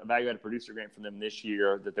wrote the value-added producer grant for them this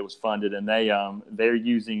year that was funded, and they're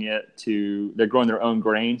using it they're growing their own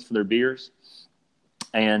grains for their beers,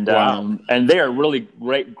 and and they are really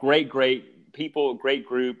great people, great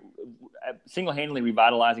group, single-handedly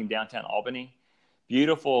revitalizing downtown Albany.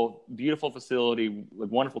 Beautiful facility with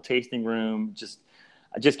wonderful tasting room.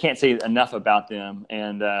 I just can't say enough about them.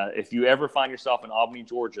 And if you ever find yourself in Albany,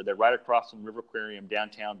 Georgia, they're right across from River Aquarium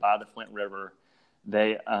downtown by the Flint River.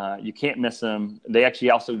 You can't miss them. They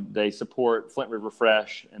actually they support Flint River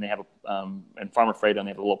Fresh, and they have and Farmer Fredo, and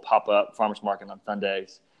they have a little pop-up farmers market on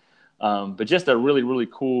Sundays. But just a really, really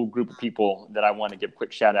cool group of people that I want to give a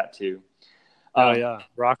quick shout out to.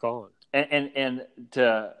 Rock on. And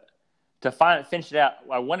to finish it out,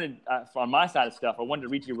 I wanted on my side of stuff, I wanted to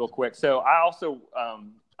read to you real quick. So I also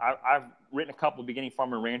I've written a couple of beginning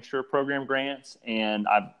farmer rancher program grants, and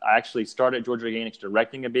I actually started at Georgia Organics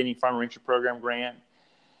directing a beginning farmer rancher program grant.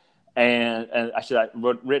 And I've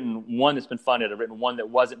written one that's been funded. I've written one that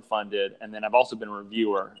wasn't funded, and then I've also been a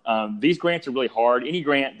reviewer. These grants are really hard. Any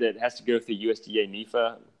grant that has to go through USDA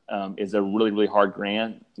NEFA is a really, really hard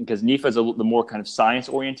grant because NEFA is the more kind of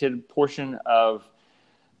science-oriented portion of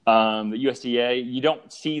the USDA. You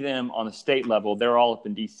don't see them on the state level. They're all up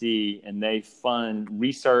in DC, and they fund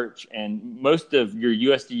research, and most of your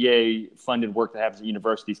USDA funded work that happens at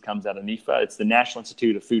universities comes out of NEFA. It's the National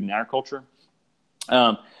Institute of Food and Agriculture.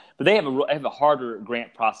 But they have a harder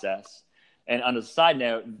grant process. And on a side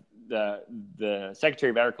note, the Secretary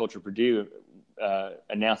of Agriculture, Perdue,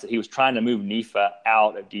 announced that he was trying to move NEFA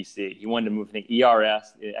out of DC. He wanted to move the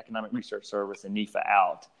ERS, the Economic Research Service, and NEFA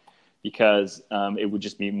out, because it would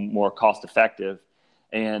just be more cost effective.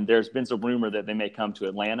 And there's been some rumor that they may come to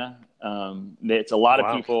Atlanta. It's a lot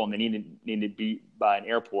of people, and they need to be by an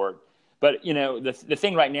airport. But, the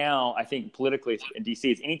thing right now, I think politically in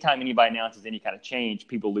D.C. is anytime anybody announces any kind of change,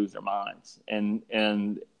 people lose their minds. And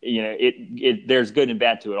there's good and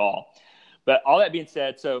bad to it all. But all that being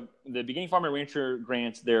said, so the beginning farmer and rancher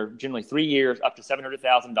grants, they're generally 3 years, up to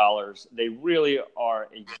 $700,000. They really are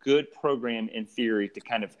a good program in theory to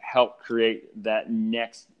kind of help create that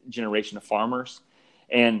next generation of farmers.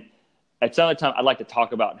 And at some other time, we'll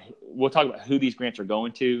talk about who these grants are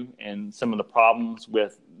going to and some of the problems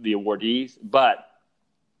with the awardees. But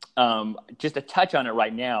just to touch on it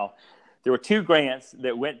right now, there were 2 grants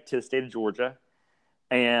that went to the state of Georgia.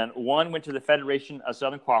 And one went to the Federation of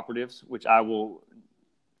Southern Cooperatives, which I will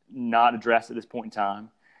not addressed at this point in time.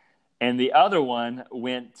 And the other one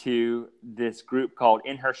went to this group called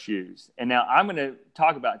In Her Shoes. And now I'm going to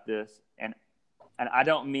talk about this, and I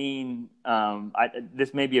don't mean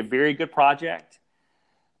this may be a very good project.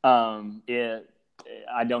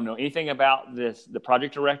 I don't know anything about the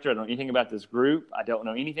project director. I don't know anything about this group. I don't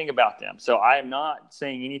know anything about them. So I am not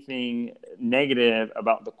saying anything negative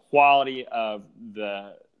about the quality of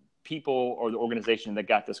the people or the organization that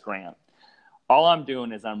got this grant. All I'm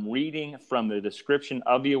doing is I'm reading from the description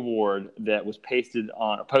of the award that was posted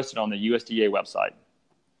on the USDA website.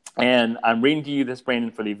 And I'm reading to you this,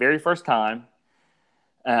 Brandon, for the very first time.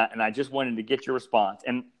 And I just wanted to get your response.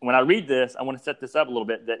 And when I read this, I want to set this up a little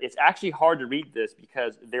bit, that it's actually hard to read this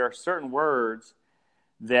because there are certain words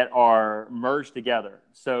that are merged together.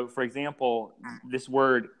 So, for example, this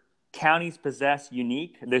word counties possess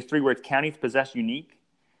unique, those three words, counties possess unique,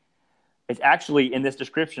 it's actually in this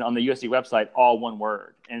description on the USC website, all one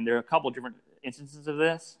word. And there are a couple of different instances of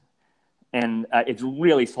this. And it's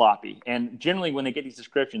really sloppy. And generally, when they get these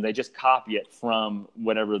descriptions, they just copy it from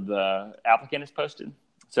whatever the applicant has posted.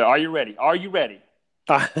 So are you ready? Are you ready?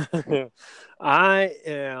 I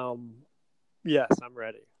am. Yes, I'm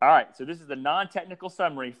ready. All right. So this is the non-technical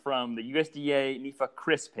summary from the USDA NEFA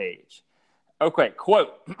CRIS page. Okay,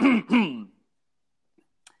 quote.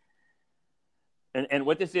 And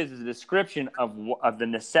what this is a description of the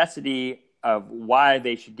necessity of why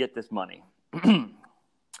they should get this money.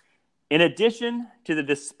 In addition to the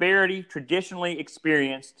disparity traditionally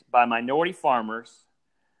experienced by minority farmers,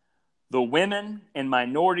 the women and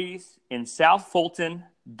minorities in South Fulton,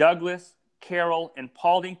 Douglas, Carroll, and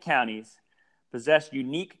Paulding counties possess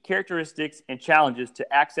unique characteristics and challenges to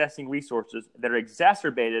accessing resources that are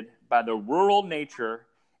exacerbated by the rural nature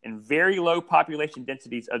and very low population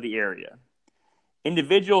densities of the area.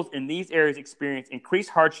 Individuals in these areas experience increased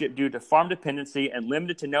hardship due to farm dependency and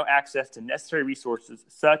limited to no access to necessary resources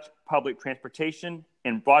such public transportation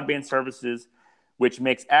and broadband services, which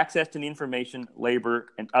makes access to the information,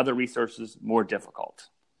 labor, and other resources more difficult.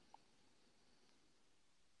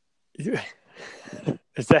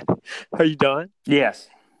 Is that? Are you done? Yes.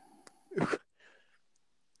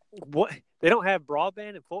 What? They don't have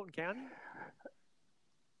broadband in Fulton County?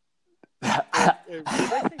 Did they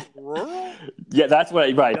say rural? Yeah, that's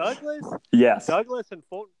what. Right. Douglas. Yes. Douglas and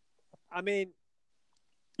Fulton. I mean.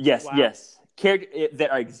 Yes. Wow. Yes. That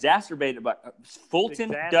are exacerbated by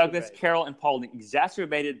Fulton, Douglas, Carroll, and Paulding,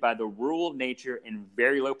 exacerbated by the rural nature and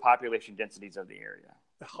very low population densities of the area.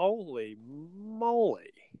 Holy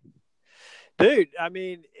moly, dude! I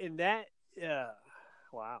mean, in that,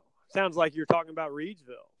 wow, sounds like you're talking about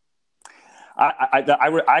Reedsville.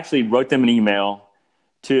 I actually wrote them an email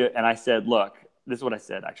and I said, look, this is what I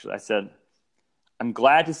said. Actually, I said, I'm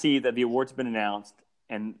glad to see that the award's been announced,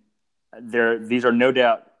 and these are no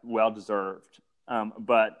doubt well deserved.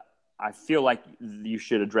 But I feel like you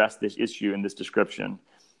should address this issue in this description.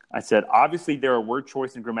 I said, obviously there are word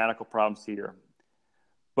choice and grammatical problems here,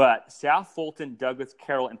 but South Fulton, Douglas,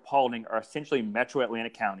 Carroll, and Paulding are essentially metro Atlanta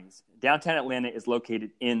counties. Downtown Atlanta is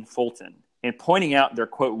located in Fulton, and pointing out their,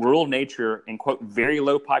 quote, rural nature and, quote, very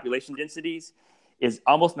low population densities is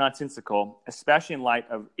almost nonsensical, especially in light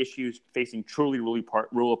of issues facing truly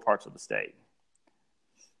rural parts of the state.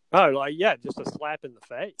 Oh, like, yeah, just a slap in the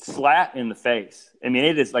face. Slap in the face. I mean,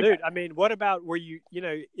 it is like... Dude, I mean, what about where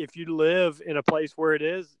if you live in a place where it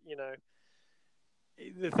is,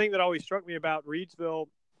 the thing that always struck me about Reedsville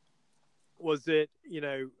was that,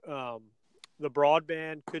 the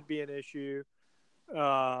broadband could be an issue.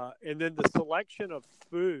 And then the selection of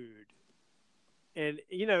food. And,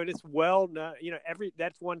 and it's well known,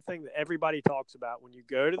 that's one thing that everybody talks about when you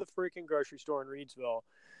go to the freaking grocery store in Reedsville.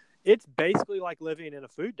 It's basically like living in a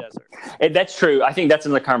food desert. And that's true. I think that's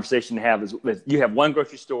another conversation to have is you have one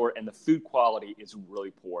grocery store and the food quality is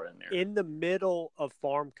really poor in there. In the middle of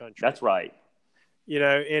farm country. That's right.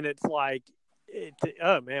 And it's like,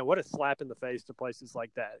 oh, man, what a slap in the face to places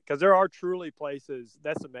like that. Because there are truly places.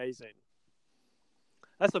 That's amazing.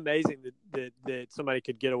 That's amazing that somebody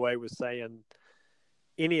could get away with saying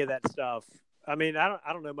any of that stuff. I mean, I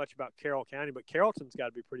don't know much about Carroll County, but Carrollton's got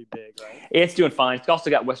to be pretty big, right? It's doing fine. It's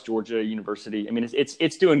also got West Georgia University. I mean,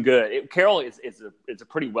 it's doing good. Carroll is a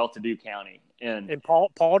pretty well-to-do county, and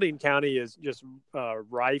Paulding County is just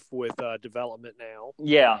rife with development now.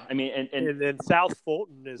 Yeah, I mean, and then South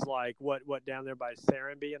Fulton is like what down there by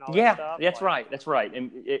Serenby and all that stuff. Yeah, that's right.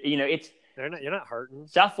 And it's you're not hurting.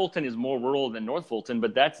 South Fulton is more rural than North Fulton,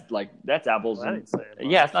 but that's apples. Well,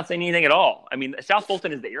 it's not saying anything at all. I mean, South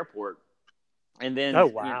Fulton is the airport. And then, oh,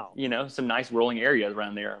 wow. Some nice rolling areas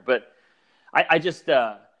around there. But I just,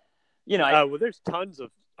 well, there's tons of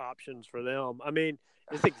options for them. I mean,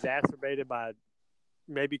 It's exacerbated by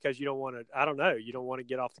maybe because you don't want to. I don't know. You don't want to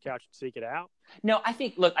get off the couch and seek it out. No, I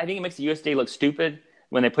think it makes the USDA look stupid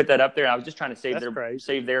when they put that up there. I was just trying to save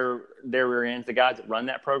their rear ends, the guys that run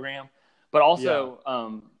that program. But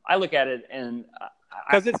also, I look at it and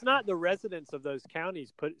because it's not the residents of those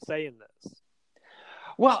counties saying this.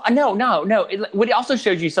 Well, no. It also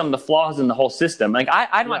shows you some of the flaws in the whole system. Like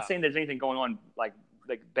I'm not saying there's anything going on like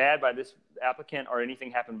bad by this applicant or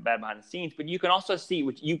anything happened bad behind the scenes, but you can also see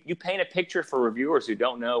what you paint a picture for reviewers who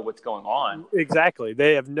don't know what's going on. Exactly,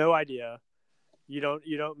 they have no idea. You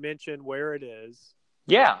don't mention where it is.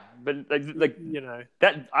 Yeah, but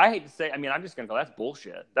that I hate to say. I mean, I'm just gonna go. That's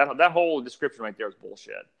bullshit. That whole description right there is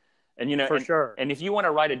bullshit. And for sure. And if you want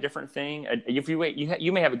to write a different thing, if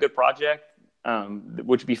you may have a good project.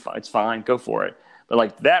 Which would be fine. It's fine. Go for it. But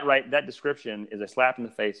like that description is a slap in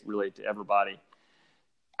the face, really, to everybody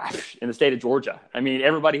in the state of Georgia. I mean,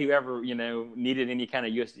 everybody who ever needed any kind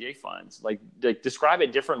of USDA funds, like describe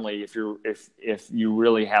it differently if you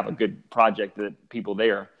really have a good project that people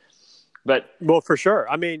there. But well, for sure.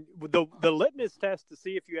 I mean, the litmus test to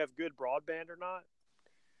see if you have good broadband or not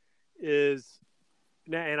is,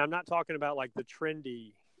 and I'm not talking about like the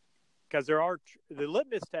trendy. Because the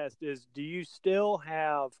litmus test is, do you still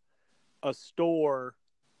have a store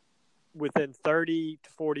within 30 to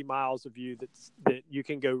 40 miles of you that you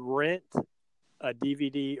can go rent a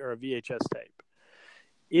DVD or a VHS tape?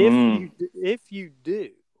 If you do,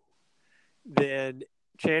 then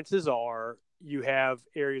chances are you have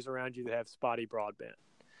areas around you that have spotty broadband.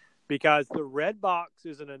 Because the red box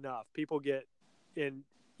isn't enough. People get in,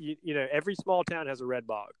 every small town has a red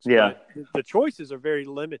box. Yeah. But the choices are very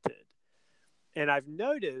limited. And I've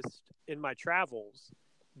noticed in my travels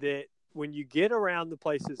that when you get around the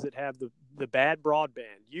places that have the bad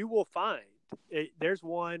broadband, you will find there's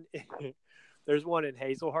one in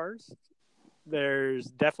Hazelhurst. There's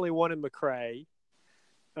definitely one in McRae.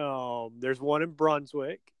 There's one in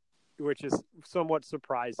Brunswick, which is somewhat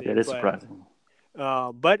surprising. It is surprising.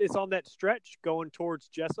 But it's on that stretch going towards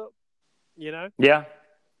Jessup, Yeah.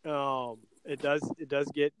 It does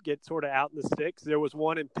get sort of out in the sticks. There was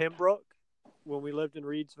one in Pembroke when we lived in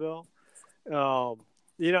Reedsville. And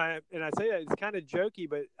I say that it's kind of jokey,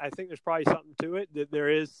 but I think there's probably something to it, that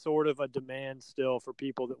there is sort of a demand still for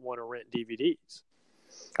people that want to rent DVDs.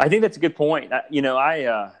 I think that's a good point.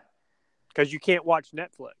 Because you can't watch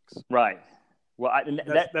Netflix. Right. Well,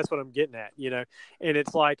 that's what I'm getting at, and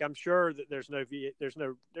it's like, I'm sure that there's no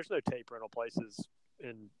tape rental places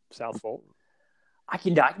in South Fulton.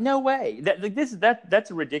 No way.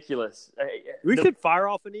 That's ridiculous. We should fire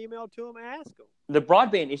off an email to them and ask them. The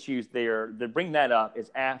broadband issues there, to bring that up, is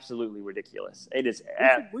absolutely ridiculous. It is.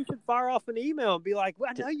 We should fire off an email and be like, "Well,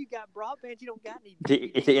 I know you got broadband. You don't got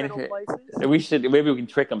any rental places." Maybe we can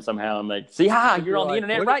trick them somehow and like, see, you're on the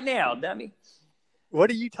internet right now, dummy. What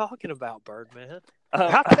are you talking about, Birdman?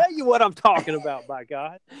 I'll tell you what I'm talking about, by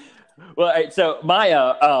God. Well, all right, so my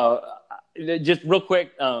just real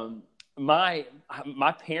quick. My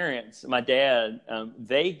parents, my dad,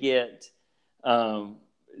 they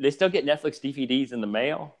still get Netflix DVDs in the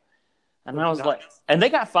mail. And I was like, and they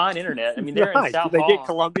got fine internet. I mean, they're in South Hall. They get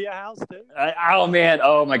Columbia House too? Oh man.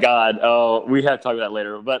 Oh my God. Oh, we have to talk about that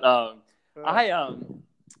later. But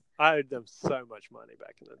I owed them so much money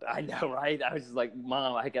back in the day. I know, right? I was just like,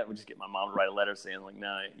 Mom, would just get my mom to write a letter saying like,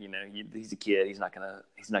 no, he's a kid. He's not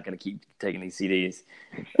gonna keep taking these CDs.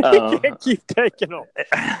 He can't keep taking them.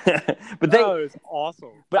 But it's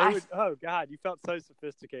awesome. But oh God, you felt so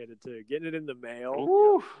sophisticated too. Getting it in the mail.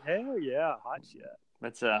 Ooh. Hell yeah, hot shit.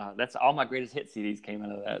 That's all my greatest hit CDs came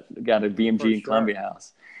out of that. Got a BMG and Columbia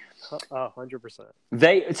House. 100%.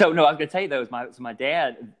 I was gonna tell you though, my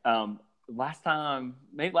dad. Last time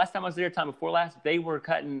I was there, time before last, they were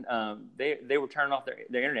cutting. They were turning off their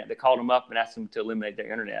internet. They called them up and asked them to eliminate their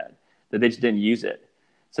internet. That they just didn't use it.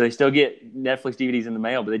 So they still get Netflix DVDs in the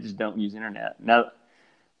mail, but they just don't use internet. Now,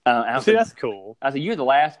 that's cool. I said, you're the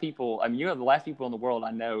last people. I mean, you're the last people in the world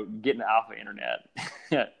I know getting the alpha internet.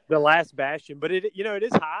 The last bastion, but it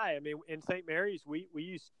is high. I mean, in St. Mary's, we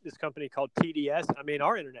use this company called TDS. I mean,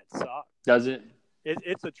 our internet sucks. Does it?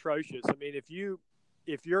 It's atrocious. I mean,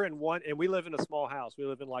 if you're in one, and we live in a small house, we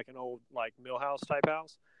live in like an old like mill house type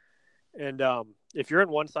house, and if you're in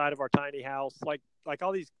one side of our tiny house, like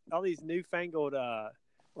all these newfangled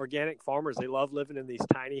organic farmers, they love living in these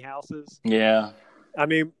tiny houses. Yeah. I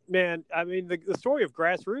mean, man, the story of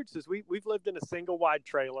Grassroots is we've lived in a single wide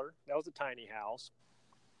trailer. That was a tiny house.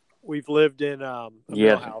 We've lived in a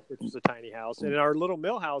mill house, which is a tiny house. And in our little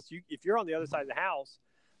mill house, if you're on the other side of the house,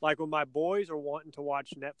 like when my boys are wanting to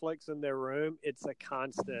watch Netflix in their room, it's a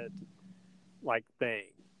constant like thing.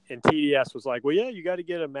 and TDS was like, well, yeah, you got to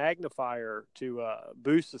get a magnifier to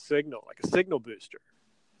boost the signal, like a signal booster.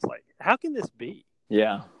 It's like, how can this be?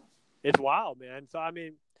 Yeah. It's wild, man. So, I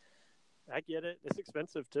mean, I get it. It's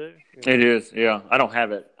expensive, too. It is, yeah. I don't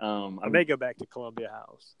have it. I may go back to Columbia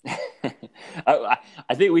House.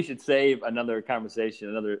 I think we should save another conversation,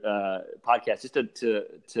 another podcast, just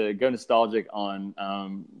to go nostalgic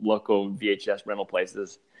on local VHS rental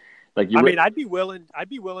places. Like I'd be willing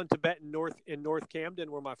to bet in North Camden,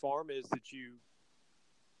 where my farm is, that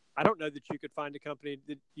I don't know that you could find a company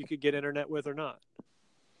that you could get internet with or not.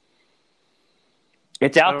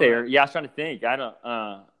 It's out there. Yeah, I was trying to think. I don't.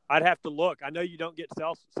 I'd have to look. I know you don't get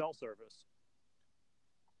cell service.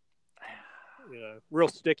 Real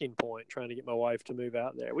sticking point trying to get my wife to move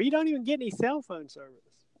out there. Well, you don't even get any cell phone service.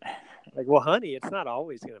 Like, well, honey, it's not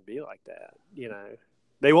always going to be like that.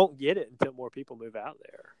 They won't get it until more people move out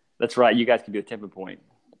there. That's right. You guys can be a tipping point.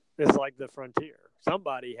 It's like the frontier.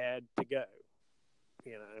 Somebody had to go.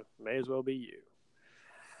 May as well be you.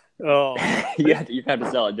 Oh, you have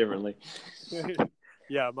to sell it differently.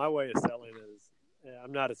 Yeah, my way of selling is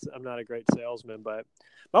I'm not a great salesman, but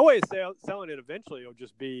my way of selling it eventually will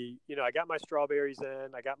just be, I got my strawberries in,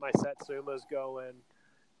 I got my satsumas going,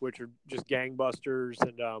 which are just gangbusters,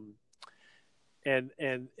 and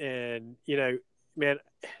man,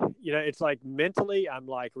 it's like mentally I'm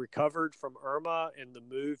like recovered from Irma and the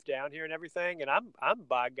move down here and everything, and I'm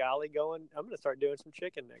by golly I'm going to start doing some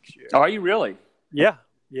chicken next year. Oh, are you really? Yeah,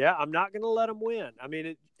 I'm not going to let them win. I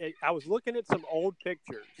mean, I was looking at some old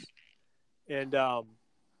pictures, and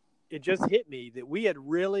it just hit me that we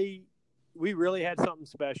really had something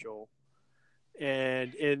special,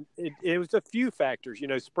 and it was a few factors.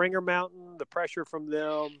 Springer Mountain, the pressure from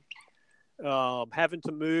them, having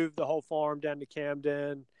to move the whole farm down to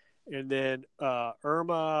Camden, and then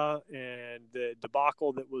Irma and the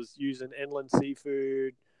debacle that was using inland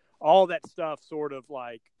seafood, all that stuff sort of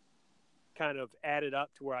like kind of added up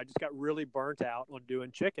to where I just got really burnt out on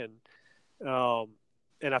doing chicken.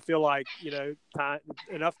 And I feel like,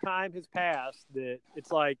 enough time has passed that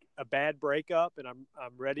it's like a bad breakup, and I'm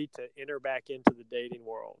ready to enter back into the dating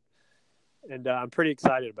world. And I'm pretty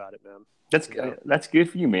excited about it, man. That's good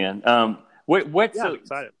for you, man. I'm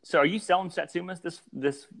excited. So are you selling satsumas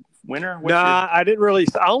this winter? I didn't really.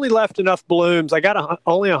 I only left enough blooms. I got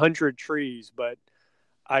only 100 trees, but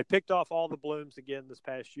I picked off all the blooms again this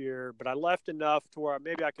past year. But I left enough to where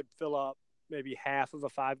maybe I could fill up maybe half of a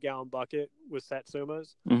 5-gallon bucket with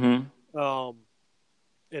satsumas. Mm-hmm.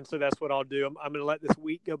 And so that's what I'll do. I'm going to let this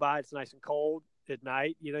week go by. It's nice and cold at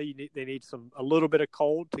night. They need a little bit of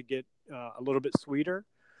cold to get a little bit sweeter.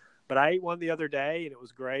 But I ate one the other day, and it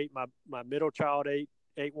was great. My middle child ate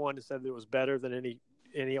one and said that it was better than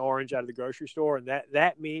any orange out of the grocery store. And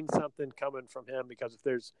that means something coming from him, because if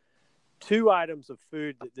there's 2 items of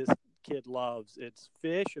food that this kid loves, it's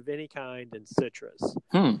fish of any kind and citrus.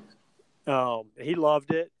 He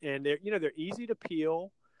loved it, and they're easy to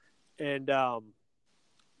peel, and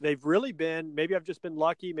they've really been. Maybe I've just been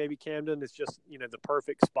lucky. Maybe Camden is just the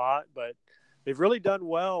perfect spot, but they've really done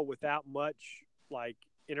well without much like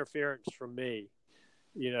interference from me.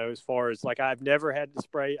 As far as like I've never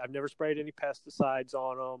sprayed any pesticides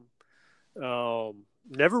on them.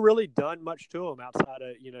 Never really done much to them outside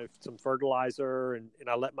of some fertilizer, and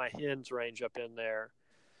I let my hens range up in there,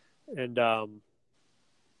 and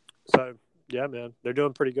so, yeah, man, they're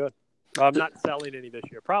doing pretty good. I'm not selling any this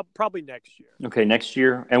year. Probably next year. Okay, next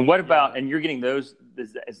year. And what about? And you're getting those?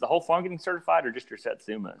 Is the whole farm getting certified, or just your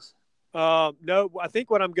satsumas? No, I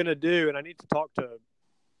think what I'm going to do, and I need to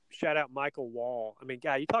shout out Michael Wall. I mean,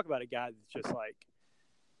 guy, you talk about a guy that's just like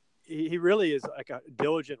he really is like a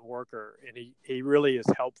diligent worker, and he really is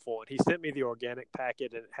helpful. And he sent me the organic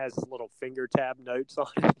packet, and it has little finger tab notes on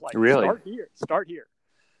it. Like, really? Start here.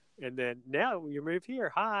 And then now you move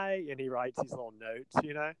here, hi, and he writes these little notes,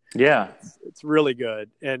 Yeah. It's really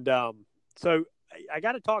good. And so I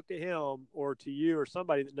got to talk to him or to you or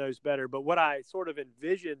somebody that knows better. But what I sort of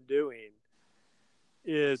envision doing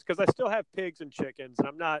is, because I still have pigs and chickens, and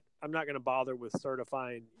I'm not going to bother with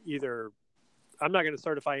certifying either. I'm not going to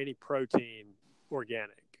certify any protein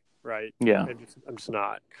organic, right? Yeah. I'm just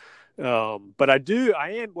not. But what I do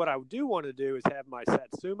want to do is have my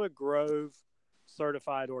Satsuma Grove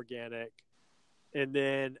certified organic, and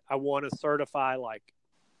then I want to certify like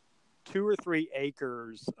 2 or 3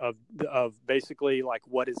 acres of basically like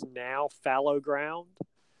what is now fallow ground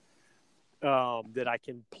that I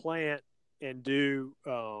can plant and do.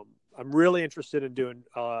 I'm really interested in doing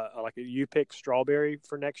like a U-pick strawberry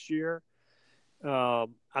for next year.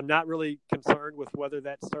 I'm not really concerned with whether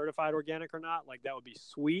that's certified organic or not. Like, that would be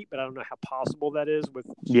sweet, but I don't know how possible that is with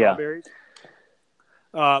strawberries.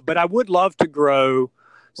 But I would love to grow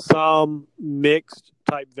some mixed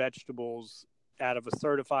type vegetables out of a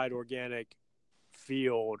certified organic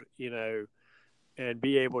field, and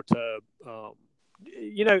be able to,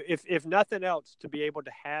 if nothing else, to be able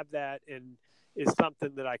to have that and is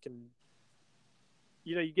something that I can,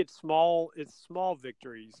 you get small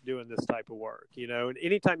victories doing this type of work, and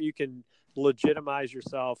anytime you can legitimize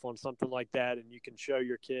yourself on something like that and you can show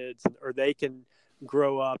your kids or they can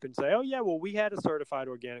grow up and say, oh yeah, well, we had a certified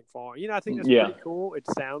organic farm. I think that's Yeah. pretty cool. It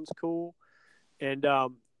sounds cool. And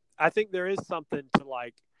I think there is something to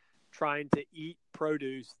like trying to eat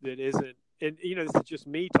produce that isn't, and this is just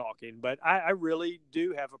me talking, but I really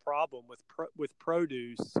do have a problem with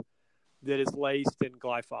produce that is laced in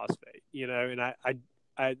glyphosate, and I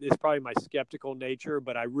it's probably my skeptical nature,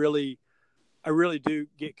 but I really do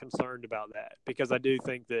get concerned about that because I do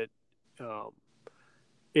think that um,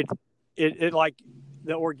 it, it like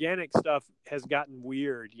the organic stuff has gotten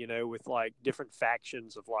weird, with like different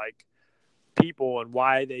factions of like people and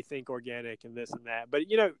why they think organic and this and that. But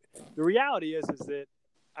the reality is that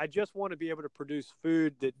I just want to be able to produce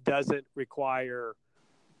food that doesn't require.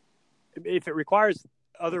 If it requires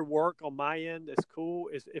other work on my end, that's cool.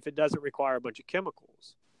 If it doesn't require a bunch of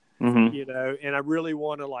chemicals, Mm-hmm. and I really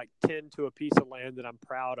want to like tend to a piece of land that I'm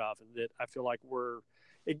proud of and that I feel like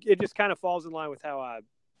it just kind of falls in line with how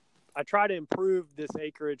I try to improve this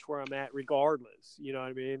acreage where I'm at regardless, you know what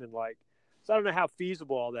I mean? And like, so I don't know how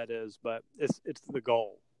feasible all that is, but it's the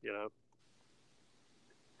goal,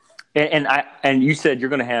 And you said you're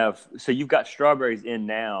going to have, so you've got strawberries in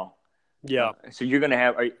now. Yeah. So you're going to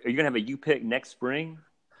have, are you going to have a U pick next spring?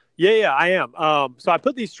 Yeah, I am. So I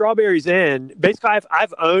put these strawberries in. Basically,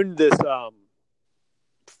 I've owned this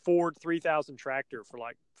Ford 3000 tractor for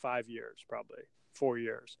like 5 years, probably 4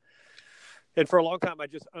 years. And for a long time, I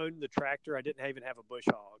just owned the tractor. I didn't even have a bush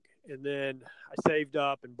hog. And then I saved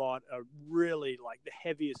up and bought a really like the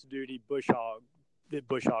heaviest duty bush hog that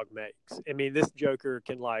bush hog makes. I mean, this joker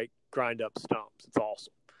can like grind up stumps. It's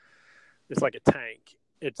awesome. It's like a tank.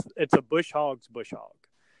 It's a bush hog's bush hog.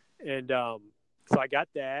 And so I got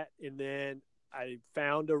that. And then I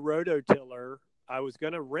found a rototiller. I was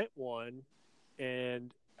going to rent one.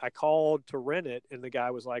 And I called to rent it. And the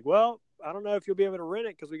guy was like, well, I don't know if you'll be able to rent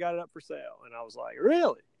it because we got it up for sale. And I was like,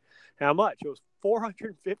 really? How much? It was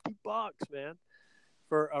 $450, man,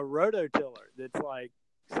 for a rototiller that's like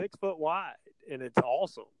 6 foot wide, and it's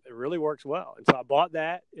awesome. It really works well. And so I bought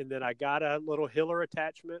that, and then I got a little hiller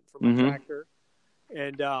attachment for my tractor.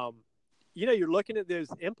 And you're looking at those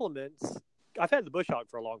implements. I've had the bush hog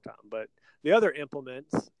for a long time, but the other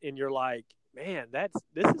implements, and you're like, man, this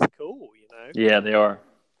is cool. Yeah, they are.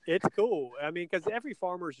 It's cool. I mean, because every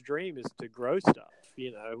farmer's dream is to grow stuff,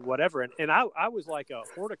 whatever. And I was like a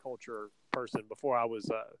horticulture person before I was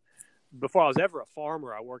ever a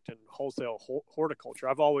farmer. I worked in wholesale horticulture.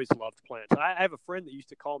 I've always loved plants. I have a friend that used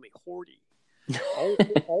to call me Horty.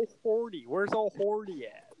 Old Horty. Where's old Horty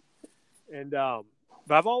at? And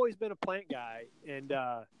but I've always been a plant guy. And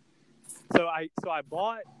so I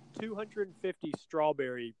bought 250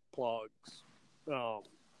 strawberry plugs.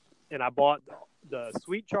 And I bought the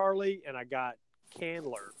Sweet Charlie, and I got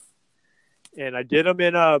Candler, and I did them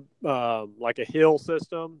in a like a hill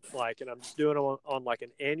system, and I'm just doing them on like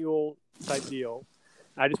an annual type deal.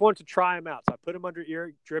 I just wanted to try them out, so I put them under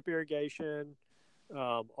drip irrigation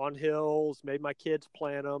on hills. Made my kids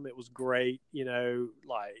plant them. It was great, no,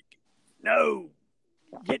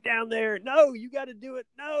 get down there. No, you got to do it.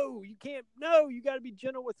 No, you can't. No, you got to be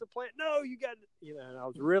gentle with the plant. No, you got to, And I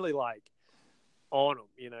was really like on them,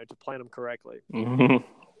 to plant them correctly. Mm-hmm.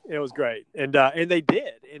 It was great, and they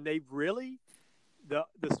did, and they really the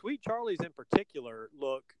Sweet Charlies in particular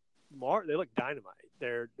they look dynamite.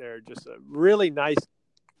 They're just a really nice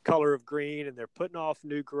color of green, and they're putting off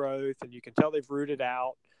new growth, and you can tell they've rooted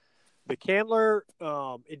out. The Candler,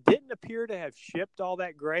 it didn't appear to have shipped all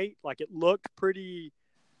that great. Like it looked pretty,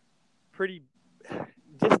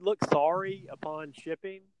 just looked sorry upon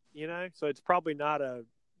shipping, So it's probably not a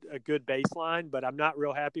good baseline, but I'm not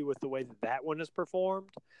real happy with the way that one has performed.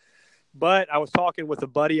 But I was talking with a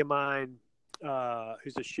buddy of mine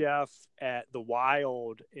who's a chef at the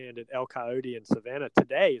Wild and at El Coyote in Savannah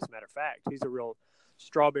today, as a matter of fact. He's a real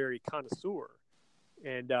strawberry connoisseur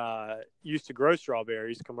and used to grow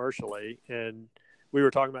strawberries commercially. And we were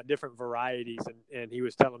talking about different varieties, and he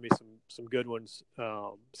was telling me some good ones.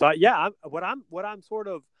 What I'm sort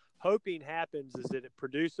of hoping happens is that it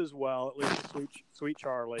produces well, at least the Sweet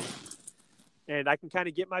Charlie, and I can kind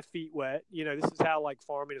of get my feet wet. This is how like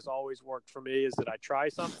farming has always worked for me: is that I try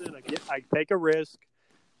something, I take a risk,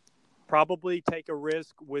 probably take a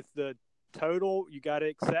risk with the total, you got to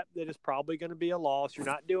accept that it's probably going to be a loss. You're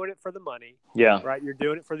not doing it for the money. Yeah. Right. You're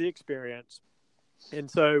doing it for the experience. And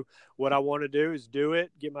so what I want to do is do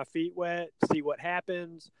it, get my feet wet, see what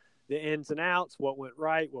happens, the ins and outs, what went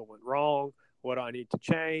right, what went wrong, what I need to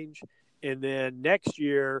change. And then next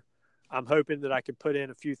year, I'm hoping that I can put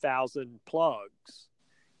in a few thousand plugs,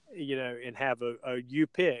 and have a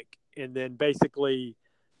U-pick, and then basically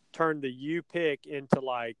turn the U-pick into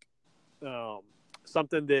like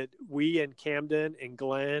something that we in Camden and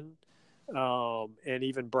Glen and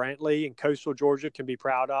even Brantley and coastal Georgia can be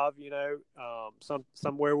proud of,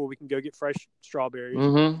 somewhere where we can go get fresh strawberries.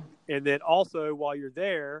 Mm-hmm. And then also while you're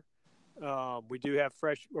there, we do have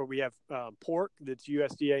pork that's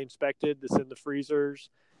USDA inspected, that's in the freezers,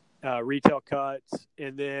 retail cuts.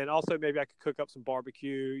 And then also maybe I could cook up some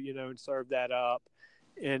barbecue, and serve that up.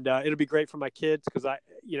 And it'll be great for my kids because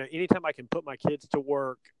anytime I can put my kids to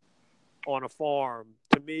work on a farm,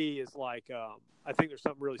 to me is like, I think there's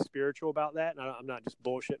something really spiritual about that. And I'm not just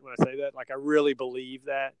bullshitting when I say that. Like, I really believe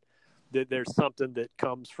that there's something that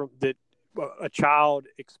comes from that. A child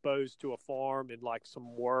exposed to a farm and like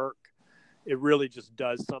some work, it really just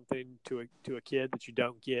does something to a kid that you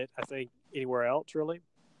don't get, I think, anywhere else really.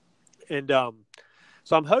 And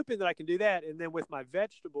so I'm hoping that I can do that. And then with my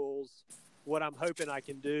vegetables, what I'm hoping I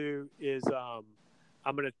can do is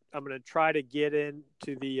I'm gonna try to get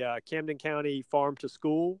into the Camden County farm to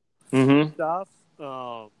school stuff,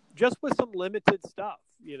 just with some limited stuff,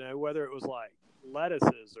 whether it was like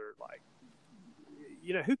lettuces or like,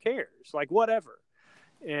 who cares, like whatever,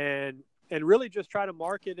 and really just try to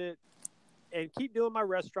market it and keep doing my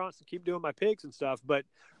restaurants and keep doing my pigs and stuff, but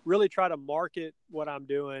really try to market what I'm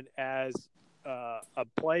doing as a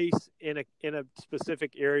place in a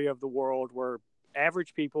specific area of the world where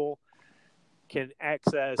average people can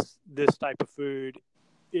access this type of food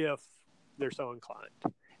if they're so inclined.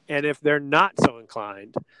 And if they're not so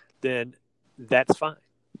inclined, then that's fine.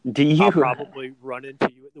 I'll probably run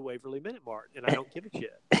into you at the Waverly Minute Mart, and I don't give a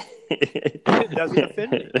shit. It doesn't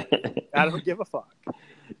offend me. I don't give a fuck. So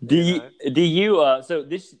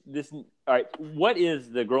this all right, what is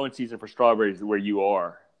the growing season for strawberries where you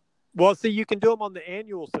are? Well, see, you can do them on the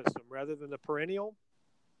annual system rather than the perennial.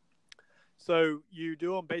 So you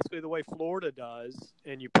do them basically the way Florida does,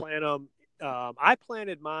 and you plant them. I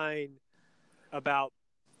planted mine I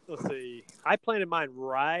planted mine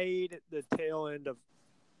right at the tail end of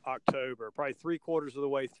October, probably 3/4 of the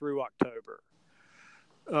way through October.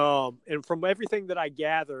 And from everything that I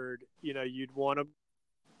gathered, you'd want to.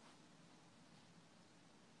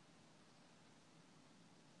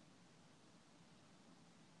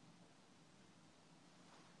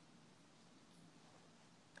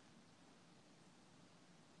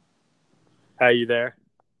 Are you there?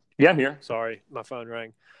 Yeah, I'm here. Sorry, my phone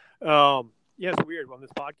rang. Yeah, it's weird on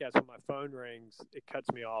this podcast when my phone rings, it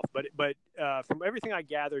cuts me off. But from everything I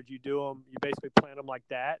gathered, you do them. You basically plant them like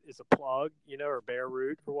that as a plug, or bare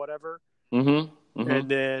root or whatever. Mm-hmm. And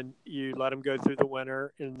then you let them go through the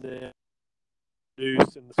winter, and then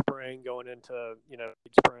produce in the spring, going into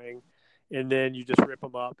spring, and then you just rip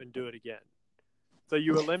them up and do it again. So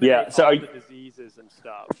you eliminate all the diseases and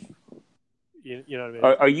stuff. You know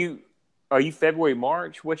what I mean? Are you February,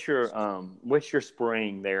 March? What's your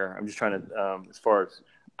spring there? I'm just trying to as far as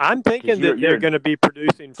I'm thinking that they're going to be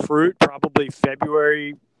producing fruit probably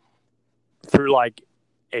February through like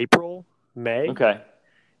April, May. Okay.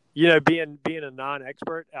 Being a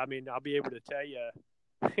non-expert, I mean, I'll be able to tell you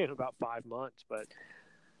in about 5 months, but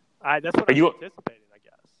that's what I'm anticipating, I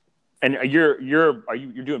guess. And you're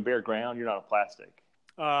doing bare ground? You're not on plastic?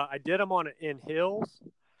 I did them in hills.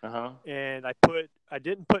 And I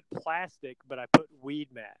didn't put plastic, but I put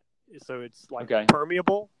weed mat, so it's like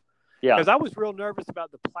permeable. Yeah. Because I was real nervous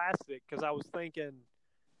about the plastic because I was thinking,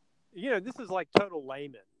 this is like total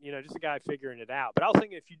layman, just a guy figuring it out. But I was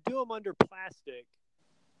thinking if you do them under plastic,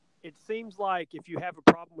 it seems like if you have a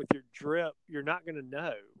problem with your drip, you're not going to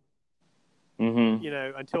know.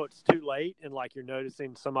 Until it's too late and like you're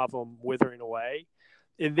noticing some of them withering away,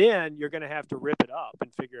 and then you're going to have to rip it up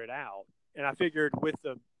and figure it out. And I figured with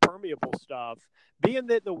the permeable stuff, being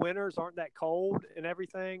that the winters aren't that cold and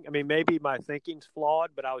everything, I mean, maybe my thinking's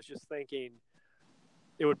flawed, but I was just thinking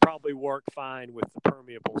it would probably work fine with the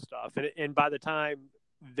permeable stuff. And by the time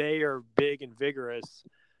they are big and vigorous,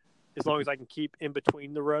 as long as I can keep in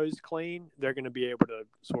between the rows clean, they're going to be able to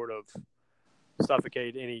sort of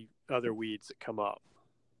suffocate any other weeds that come up.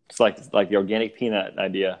 It's like the organic peanut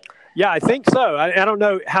idea. Yeah, I think so. I don't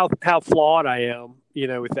know how flawed I am,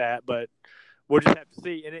 with that, but we'll just have to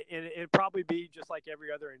see. And it'd probably be just like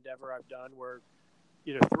every other endeavor I've done where,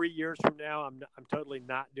 3 years from now, I'm totally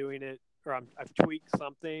not doing it or I've tweaked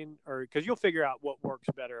something, or because you'll figure out what works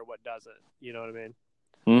better or what doesn't. You know what I mean?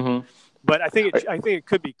 Mm-hmm. But I think it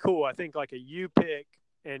could be cool. I think like a U pick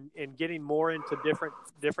and getting more into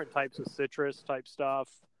different types of citrus type stuff,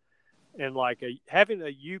 and like having a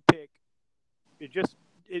U pick, it's just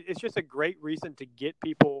a great reason to get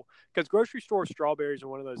people, because grocery store strawberries are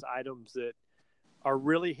one of those items that are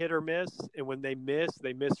really hit or miss, and when they miss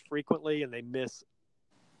frequently, and they miss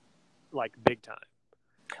like big time.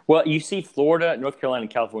 Well, you see Florida, North Carolina,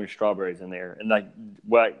 and California strawberries in there, and like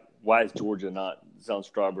why is Georgia not selling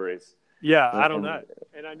strawberries? Yeah, I don't know.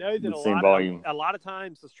 And I know that a lot of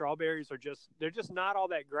times the strawberries they're just not all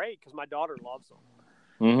that great, because my daughter loves them.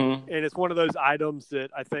 Mm-hmm. And it's one of those items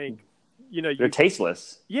that I think, they're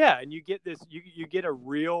tasteless. Yeah, and you get this, you get a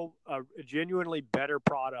genuinely better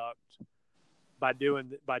product by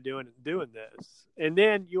doing this. And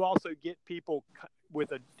then you also get people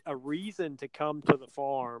with a reason to come to the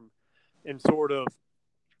farm and sort of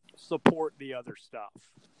support the other stuff.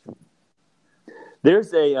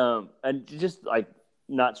 There's and just like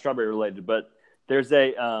not strawberry related, but there's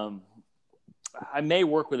I may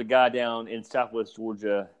work with a guy down in Southwest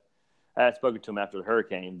Georgia. I had spoken to him after the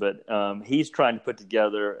hurricane, but he's trying to put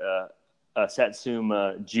together a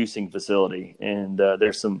Satsuma juicing facility, and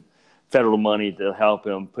there's some federal money to help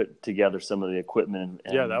him put together some of the equipment.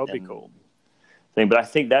 Yeah, that would be cool. But I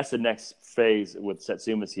think that's the next phase with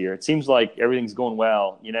Satsumas here. It seems like everything's going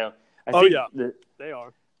well. I think they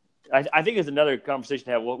are. I think there's another conversation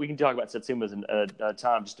to have. Well, we can talk about Satsumas in a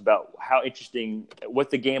time, just about how interesting, what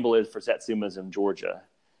the gamble is for Satsumas in Georgia.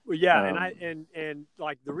 Well, yeah, and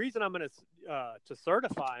like the reason I'm going to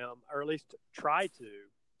certify them, or at least try to,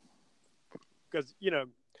 because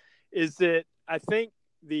is that I think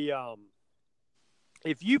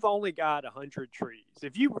if you've only got 100 trees,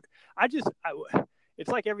 it's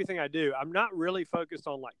like everything I do. I'm not really focused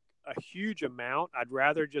on like a huge amount. I'd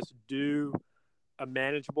rather just do a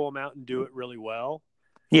manageable amount and do it really well.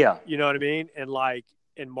 Yeah. You know what I mean? And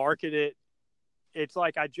market it. It's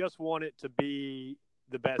like, I just want it to be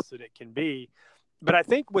the best that it can be. But I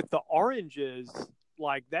think with the oranges,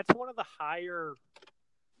 like that's one of the higher,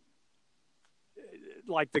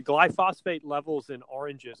 like the glyphosate levels in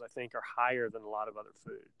oranges, I think are higher than a lot of other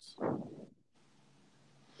foods.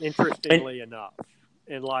 Interestingly enough.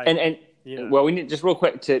 Well, we need just real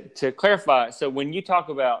quick to clarify. So when you talk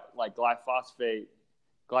about like glyphosate,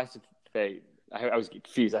 I was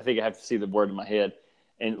confused. I think I have to see the word in my head,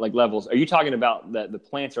 and like levels. Are you talking about that the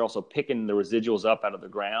plants are also picking the residuals up out of the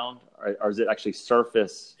ground, or is it actually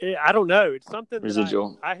surface? I don't know. It's something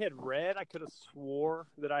residual. that I had read. I could have swore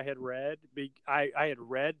that I had read. I had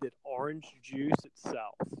read that orange juice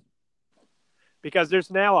itself, because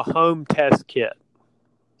there's now a home test kit.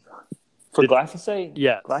 For glyphosate?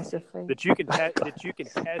 Yes. Glyphosate? That you can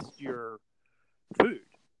test your food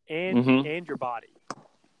and your body.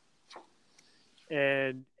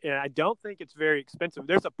 And I don't think it's very expensive.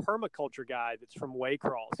 There's a permaculture guy that's from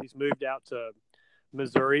Waycross. He's moved out to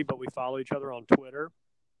Missouri, but we follow each other on Twitter.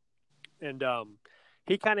 And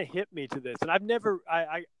he kind of hit me to this. And I've never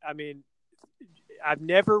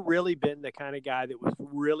really been the kind of guy that was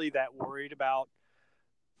really that worried about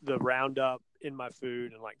the Roundup in my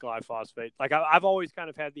food and like glyphosate. Like I've always kind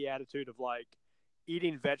of had the attitude of like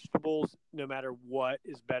eating vegetables no matter what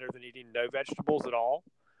is better than eating no vegetables at all.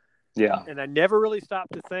 Yeah. And I never really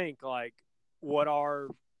stopped to think like, what are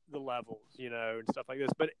the levels, and stuff like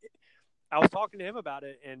this. But I was talking to him about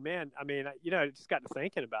it, and man, I mean, I just got to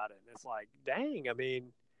thinking about it, and it's like, dang, I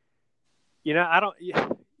mean,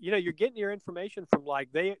 you're getting your information from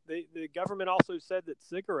like the government also said that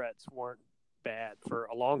cigarettes weren't bad for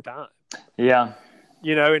a long time. Yeah.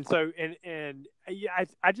 And so,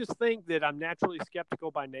 I just think that I'm naturally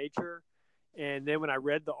skeptical by nature. And then when I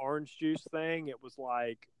read the orange juice thing, it was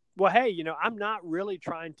like, well, hey, I'm not really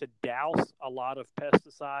trying to douse a lot of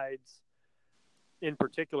pesticides, in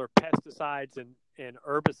particular pesticides and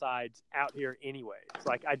herbicides out here anyway. It's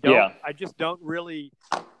like, I just don't really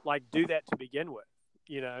like do that to begin with.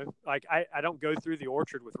 Like I don't go through the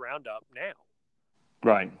orchard with Roundup now.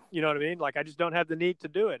 Right. You know what I mean? Like I just don't have the need to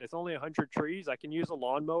do it. It's only 100 trees. I can use a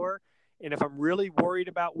lawnmower. And if I'm really worried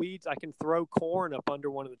about weeds, I can throw corn up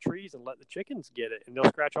under one of the trees and let the chickens get it, and they'll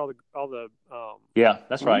scratch all the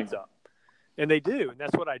that's right. weeds up. And they do, and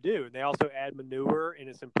that's what I do. And they also add manure, and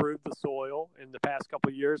it's improved the soil in the past couple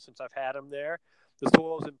of years since I've had them there. The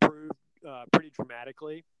soil's improved pretty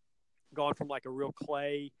dramatically, gone from like a real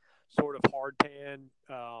clay sort of hard pan.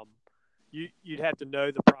 You'd have to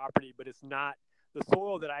know the property, but it's not. The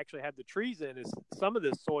soil that I actually had the trees in, is some of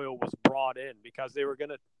this soil was brought in because they were going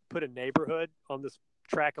to put a neighborhood on this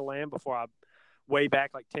tract of land before I way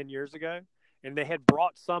back like 10 years ago, and they had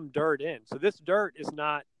brought some dirt in. So this dirt is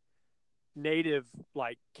not native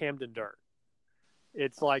like Camden dirt.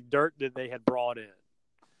 It's like dirt that they had brought in.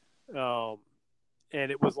 And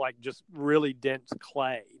it was like just really dense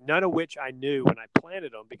clay, none of which I knew when I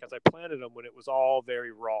planted them, because I planted them when it was all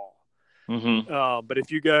very raw. Mm-hmm. But if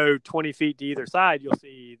you go 20 feet to either side, you'll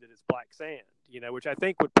see that it's black sand, which I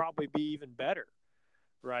think would probably be even better,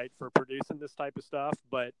 right, for producing this type of stuff.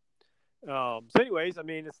 But so anyways, I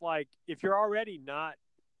mean, it's like if you're already not,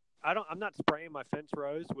 I'm not spraying my fence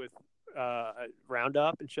rows with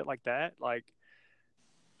Roundup and shit like that. Like,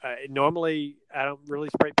 normally I don't really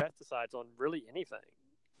spray pesticides on really anything.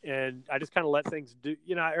 And I just kind of let things do,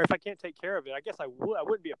 or if I can't take care of it, I guess I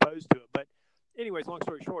wouldn't be opposed to it. But anyways, long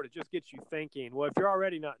story short, it just gets you thinking, well, if you're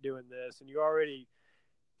already not doing this and you already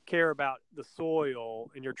care about the soil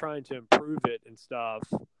and you're trying to improve it and stuff,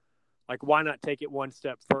 like, why not take it one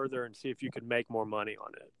step further and see if you can make more money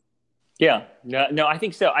on it? Yeah, no, I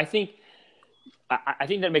think so. I think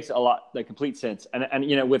that makes complete sense.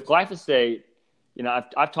 And with glyphosate,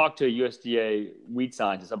 I've talked to a USDA weed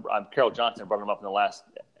scientist. I'm Carol Johnson. I brought him up in the last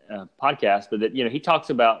podcast, but that he talks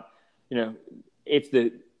about it's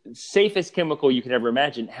the safest chemical you could ever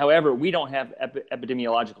imagine. However, we don't have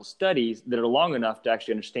epidemiological studies that are long enough to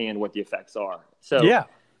actually understand what the effects are. So yeah.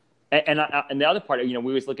 And the other part, we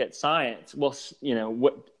always look at science. Well,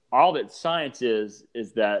 what all that science is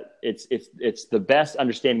that it's the best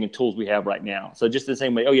understanding and tools we have right now. So just the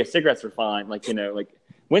same way, cigarettes are fine. Like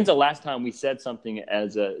when's the last time we said something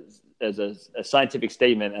as a scientific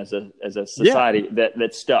statement as a society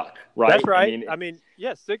that stuck, right? That's right. I mean,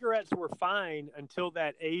 cigarettes were fine until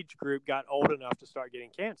that age group got old enough to start getting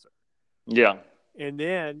cancer. Yeah. And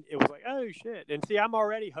then it was like, oh shit. And see, I'm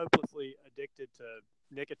already hopelessly addicted to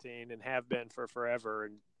nicotine and have been for forever.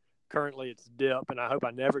 And currently it's dip, and I hope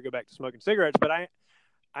I never go back to smoking cigarettes. But I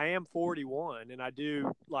am 41, and I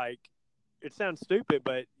do, like, it sounds stupid,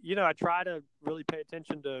 but I try to really pay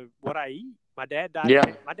attention to what I eat. My dad died. Yeah.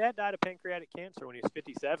 My dad died of pancreatic cancer when he was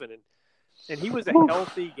 57, and he was a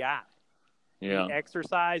healthy guy. Yeah. He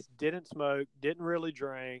exercised, didn't smoke, didn't really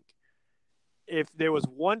drink. If there was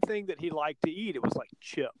one thing that he liked to eat, it was like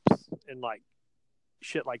chips and like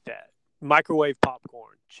shit like that. Microwave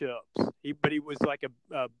popcorn, chips. But he was like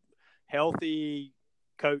a healthy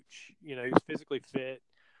coach. He was physically fit.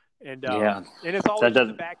 And and it's always in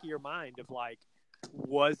the back of your mind of like,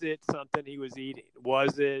 was it something he was eating?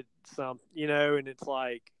 Was it some, and it's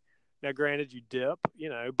like, now granted you dip,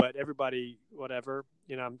 but everybody, whatever,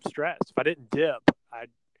 I'm stressed. If I didn't dip, I'd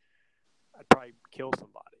probably kill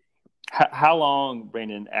somebody. How long,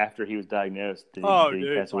 Brandon, after he was diagnosed did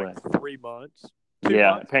he pass away? Like 3 months. 2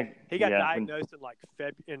 months. He got diagnosed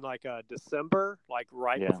in December, like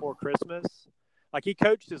right before Christmas. Like, he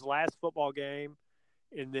coached his last football game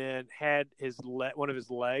and then had one of his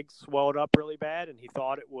legs swelled up really bad, and he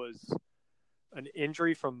thought it was an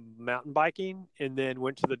injury from mountain biking, and then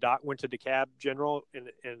went to DeKalb General in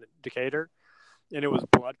Decatur, and it was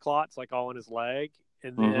blood clots like all in his leg,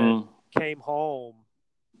 and then came home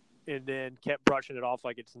and then kept brushing it off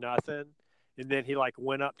like it's nothing. And then he like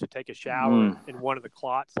went up to take a shower and one of the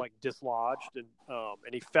clots like dislodged, and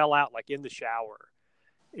he fell out like in the shower.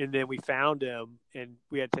 And then we found him, and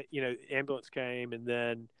we had to, ambulance came, and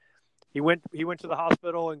then he went to the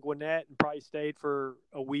hospital in Gwinnett and probably stayed for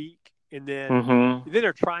a week. And then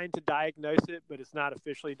they're trying to diagnose it, but it's not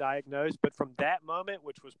officially diagnosed. But from that moment,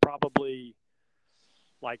 which was probably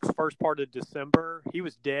like first part of December, he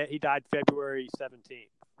was dead. He died February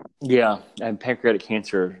 17th. Yeah, and pancreatic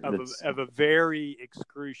cancer of a very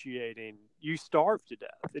excruciating. You starve to death.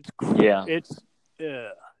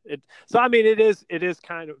 So I mean, it is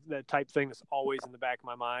kind of that type thing that's always in the back of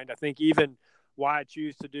my mind. I think even why I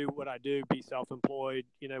choose to do what I do, be self-employed.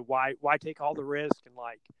 Why take all the risk and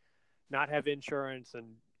like not have insurance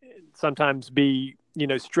and sometimes be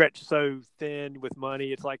stretched so thin with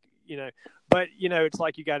money. It's like but it's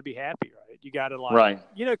like you got to be happy, right? You got to like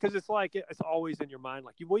because it's like it's always in your mind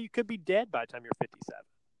like you could be dead by the time you're 57.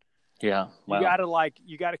 Yeah, wow.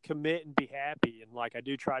 You got to commit and be happy, and like I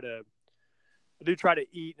do try to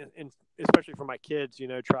eat, and especially for my kids,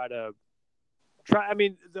 I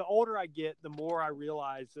mean, the older I get, the more I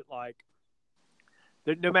realize that like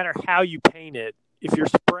that no matter how you paint it, if you're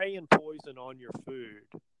spraying poison on your food,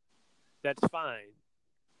 that's fine,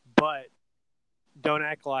 but don't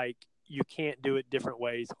act like you can't do it different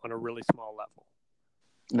ways on a really small level.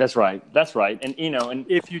 That's right. And and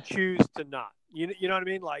if you choose to not, you know what I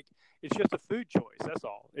mean? Like, it's just a food choice. That's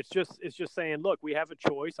all. It's just saying, look, we have a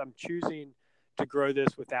choice. I'm choosing to grow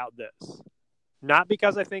this without this. Not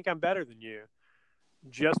because I think I'm better than you,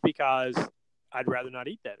 just because I'd rather not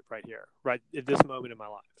eat that right here, right at this moment in my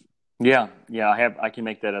life. Yeah. I can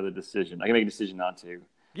make that other decision. I can make a decision not to.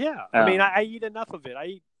 Yeah. I mean, I eat enough of it.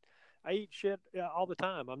 I eat shit all the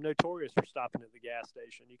time. I'm notorious for stopping at the gas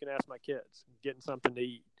station. You can ask my kids, getting something to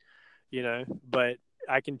eat, but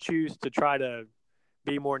I can choose to try to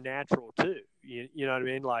be more natural too. You know what I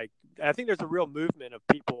mean? Like, I think there's a real movement of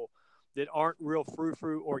people that aren't real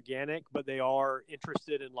frou organic, but they are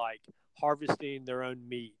interested in like harvesting their own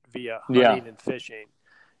meat via hunting and fishing.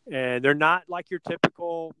 And they're not like your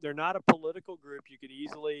typical, they're not a political group you could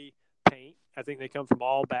easily paint. I think they come from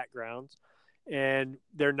all backgrounds, and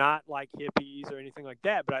they're not like hippies or anything like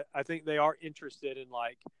that. But I think they are interested in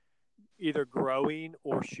like either growing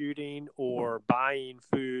or shooting or buying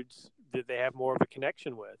foods that they have more of a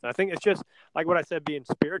connection with. I think it's just like what I said, being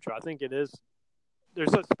spiritual. I think it is,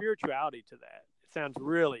 there's a spirituality to that. It sounds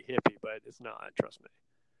really hippie, but it's not, trust me.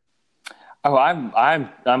 Oh, I'm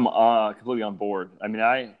completely on board. I mean,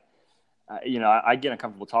 I get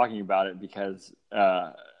uncomfortable talking about it because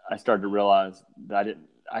I started to realize that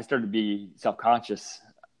I started to be self-conscious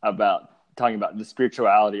about talking about the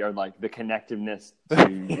spirituality or like the connectiveness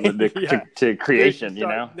to to creation.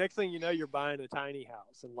 Next thing you know, you're buying a tiny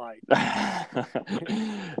house and like.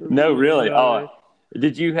 No, really. Oh,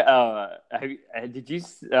 did you? Did you?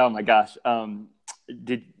 Oh my gosh.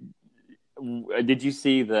 Did you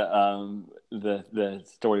see the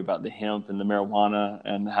story about the hemp and the marijuana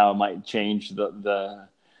and how it might change the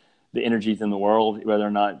energies in the world, whether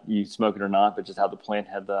or not you smoke it or not, but just how the plant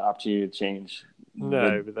had the opportunity to change?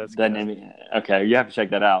 No, but that's good. Okay, you have to check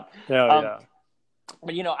that out. Yeah.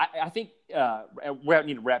 But I think we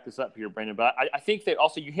need to wrap this up here, Brandon. But I think that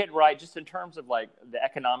also you hit right just in terms of like the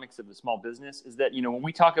economics of the small business is that when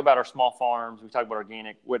we talk about our small farms, we talk about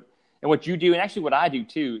organic, what you do, and actually what I do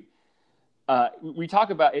too. We talk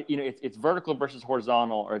about it, it's vertical versus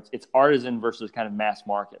horizontal, or it's artisan versus kind of mass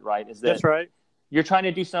market, right? That's right. You're trying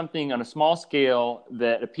to do something on a small scale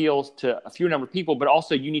that appeals to a few number of people, but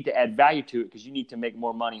also you need to add value to it because you need to make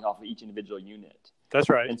more money off of each individual unit. That's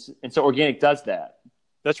right. And so organic does that.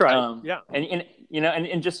 That's right. Yeah.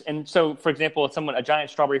 And so, for example, a giant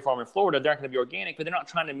strawberry farm in Florida, they're not going to be organic, but they're not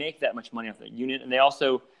trying to make that much money off that unit, and they're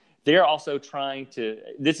also trying to.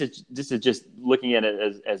 This is just looking at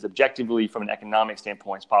it as objectively from an economic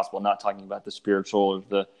standpoint as possible. Not talking about the spiritual or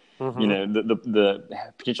the the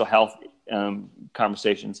potential health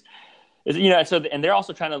conversations. And they're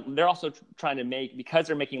also trying to make, because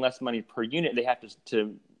they're making less money per unit, they have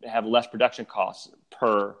to have less production costs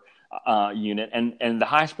per unit, and the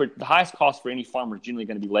highest cost for any farmer is generally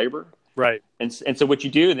going to be labor. Right. And so what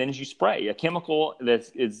you do then is you spray a chemical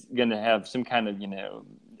that is going to have some kind of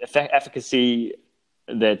efficacy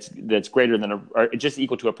that's greater than or just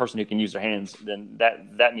equal to a person who can use their hands. Then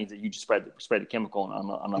that means that you just spray the chemical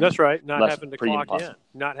on that's right. Not having to clock in,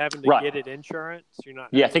 not having to get it insurance. You're not.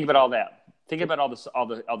 Yeah. Think about all that. Think about all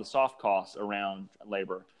the soft costs around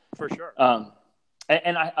labor. For sure.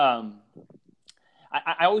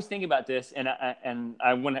 I always think about this, and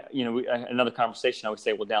I want another conversation. I would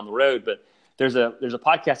say, well, down the road, but there's a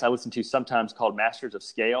podcast I listen to sometimes called Masters of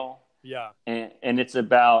Scale. Yeah, and it's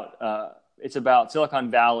about Silicon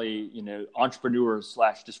Valley, entrepreneurs /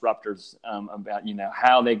 disruptors, about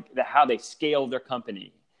how they scale their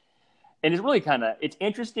company, and it's really it's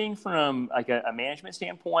interesting from like a management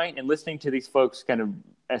standpoint, and listening to these folks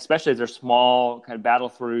especially as they're small, kind of battle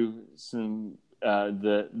through some.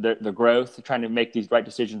 The growth, trying to make these right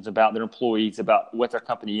decisions about their employees, about what their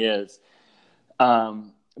company is.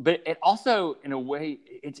 But it also, in a way,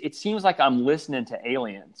 it seems like I'm listening to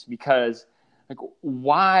aliens, because like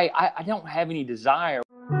why I don't have any desire.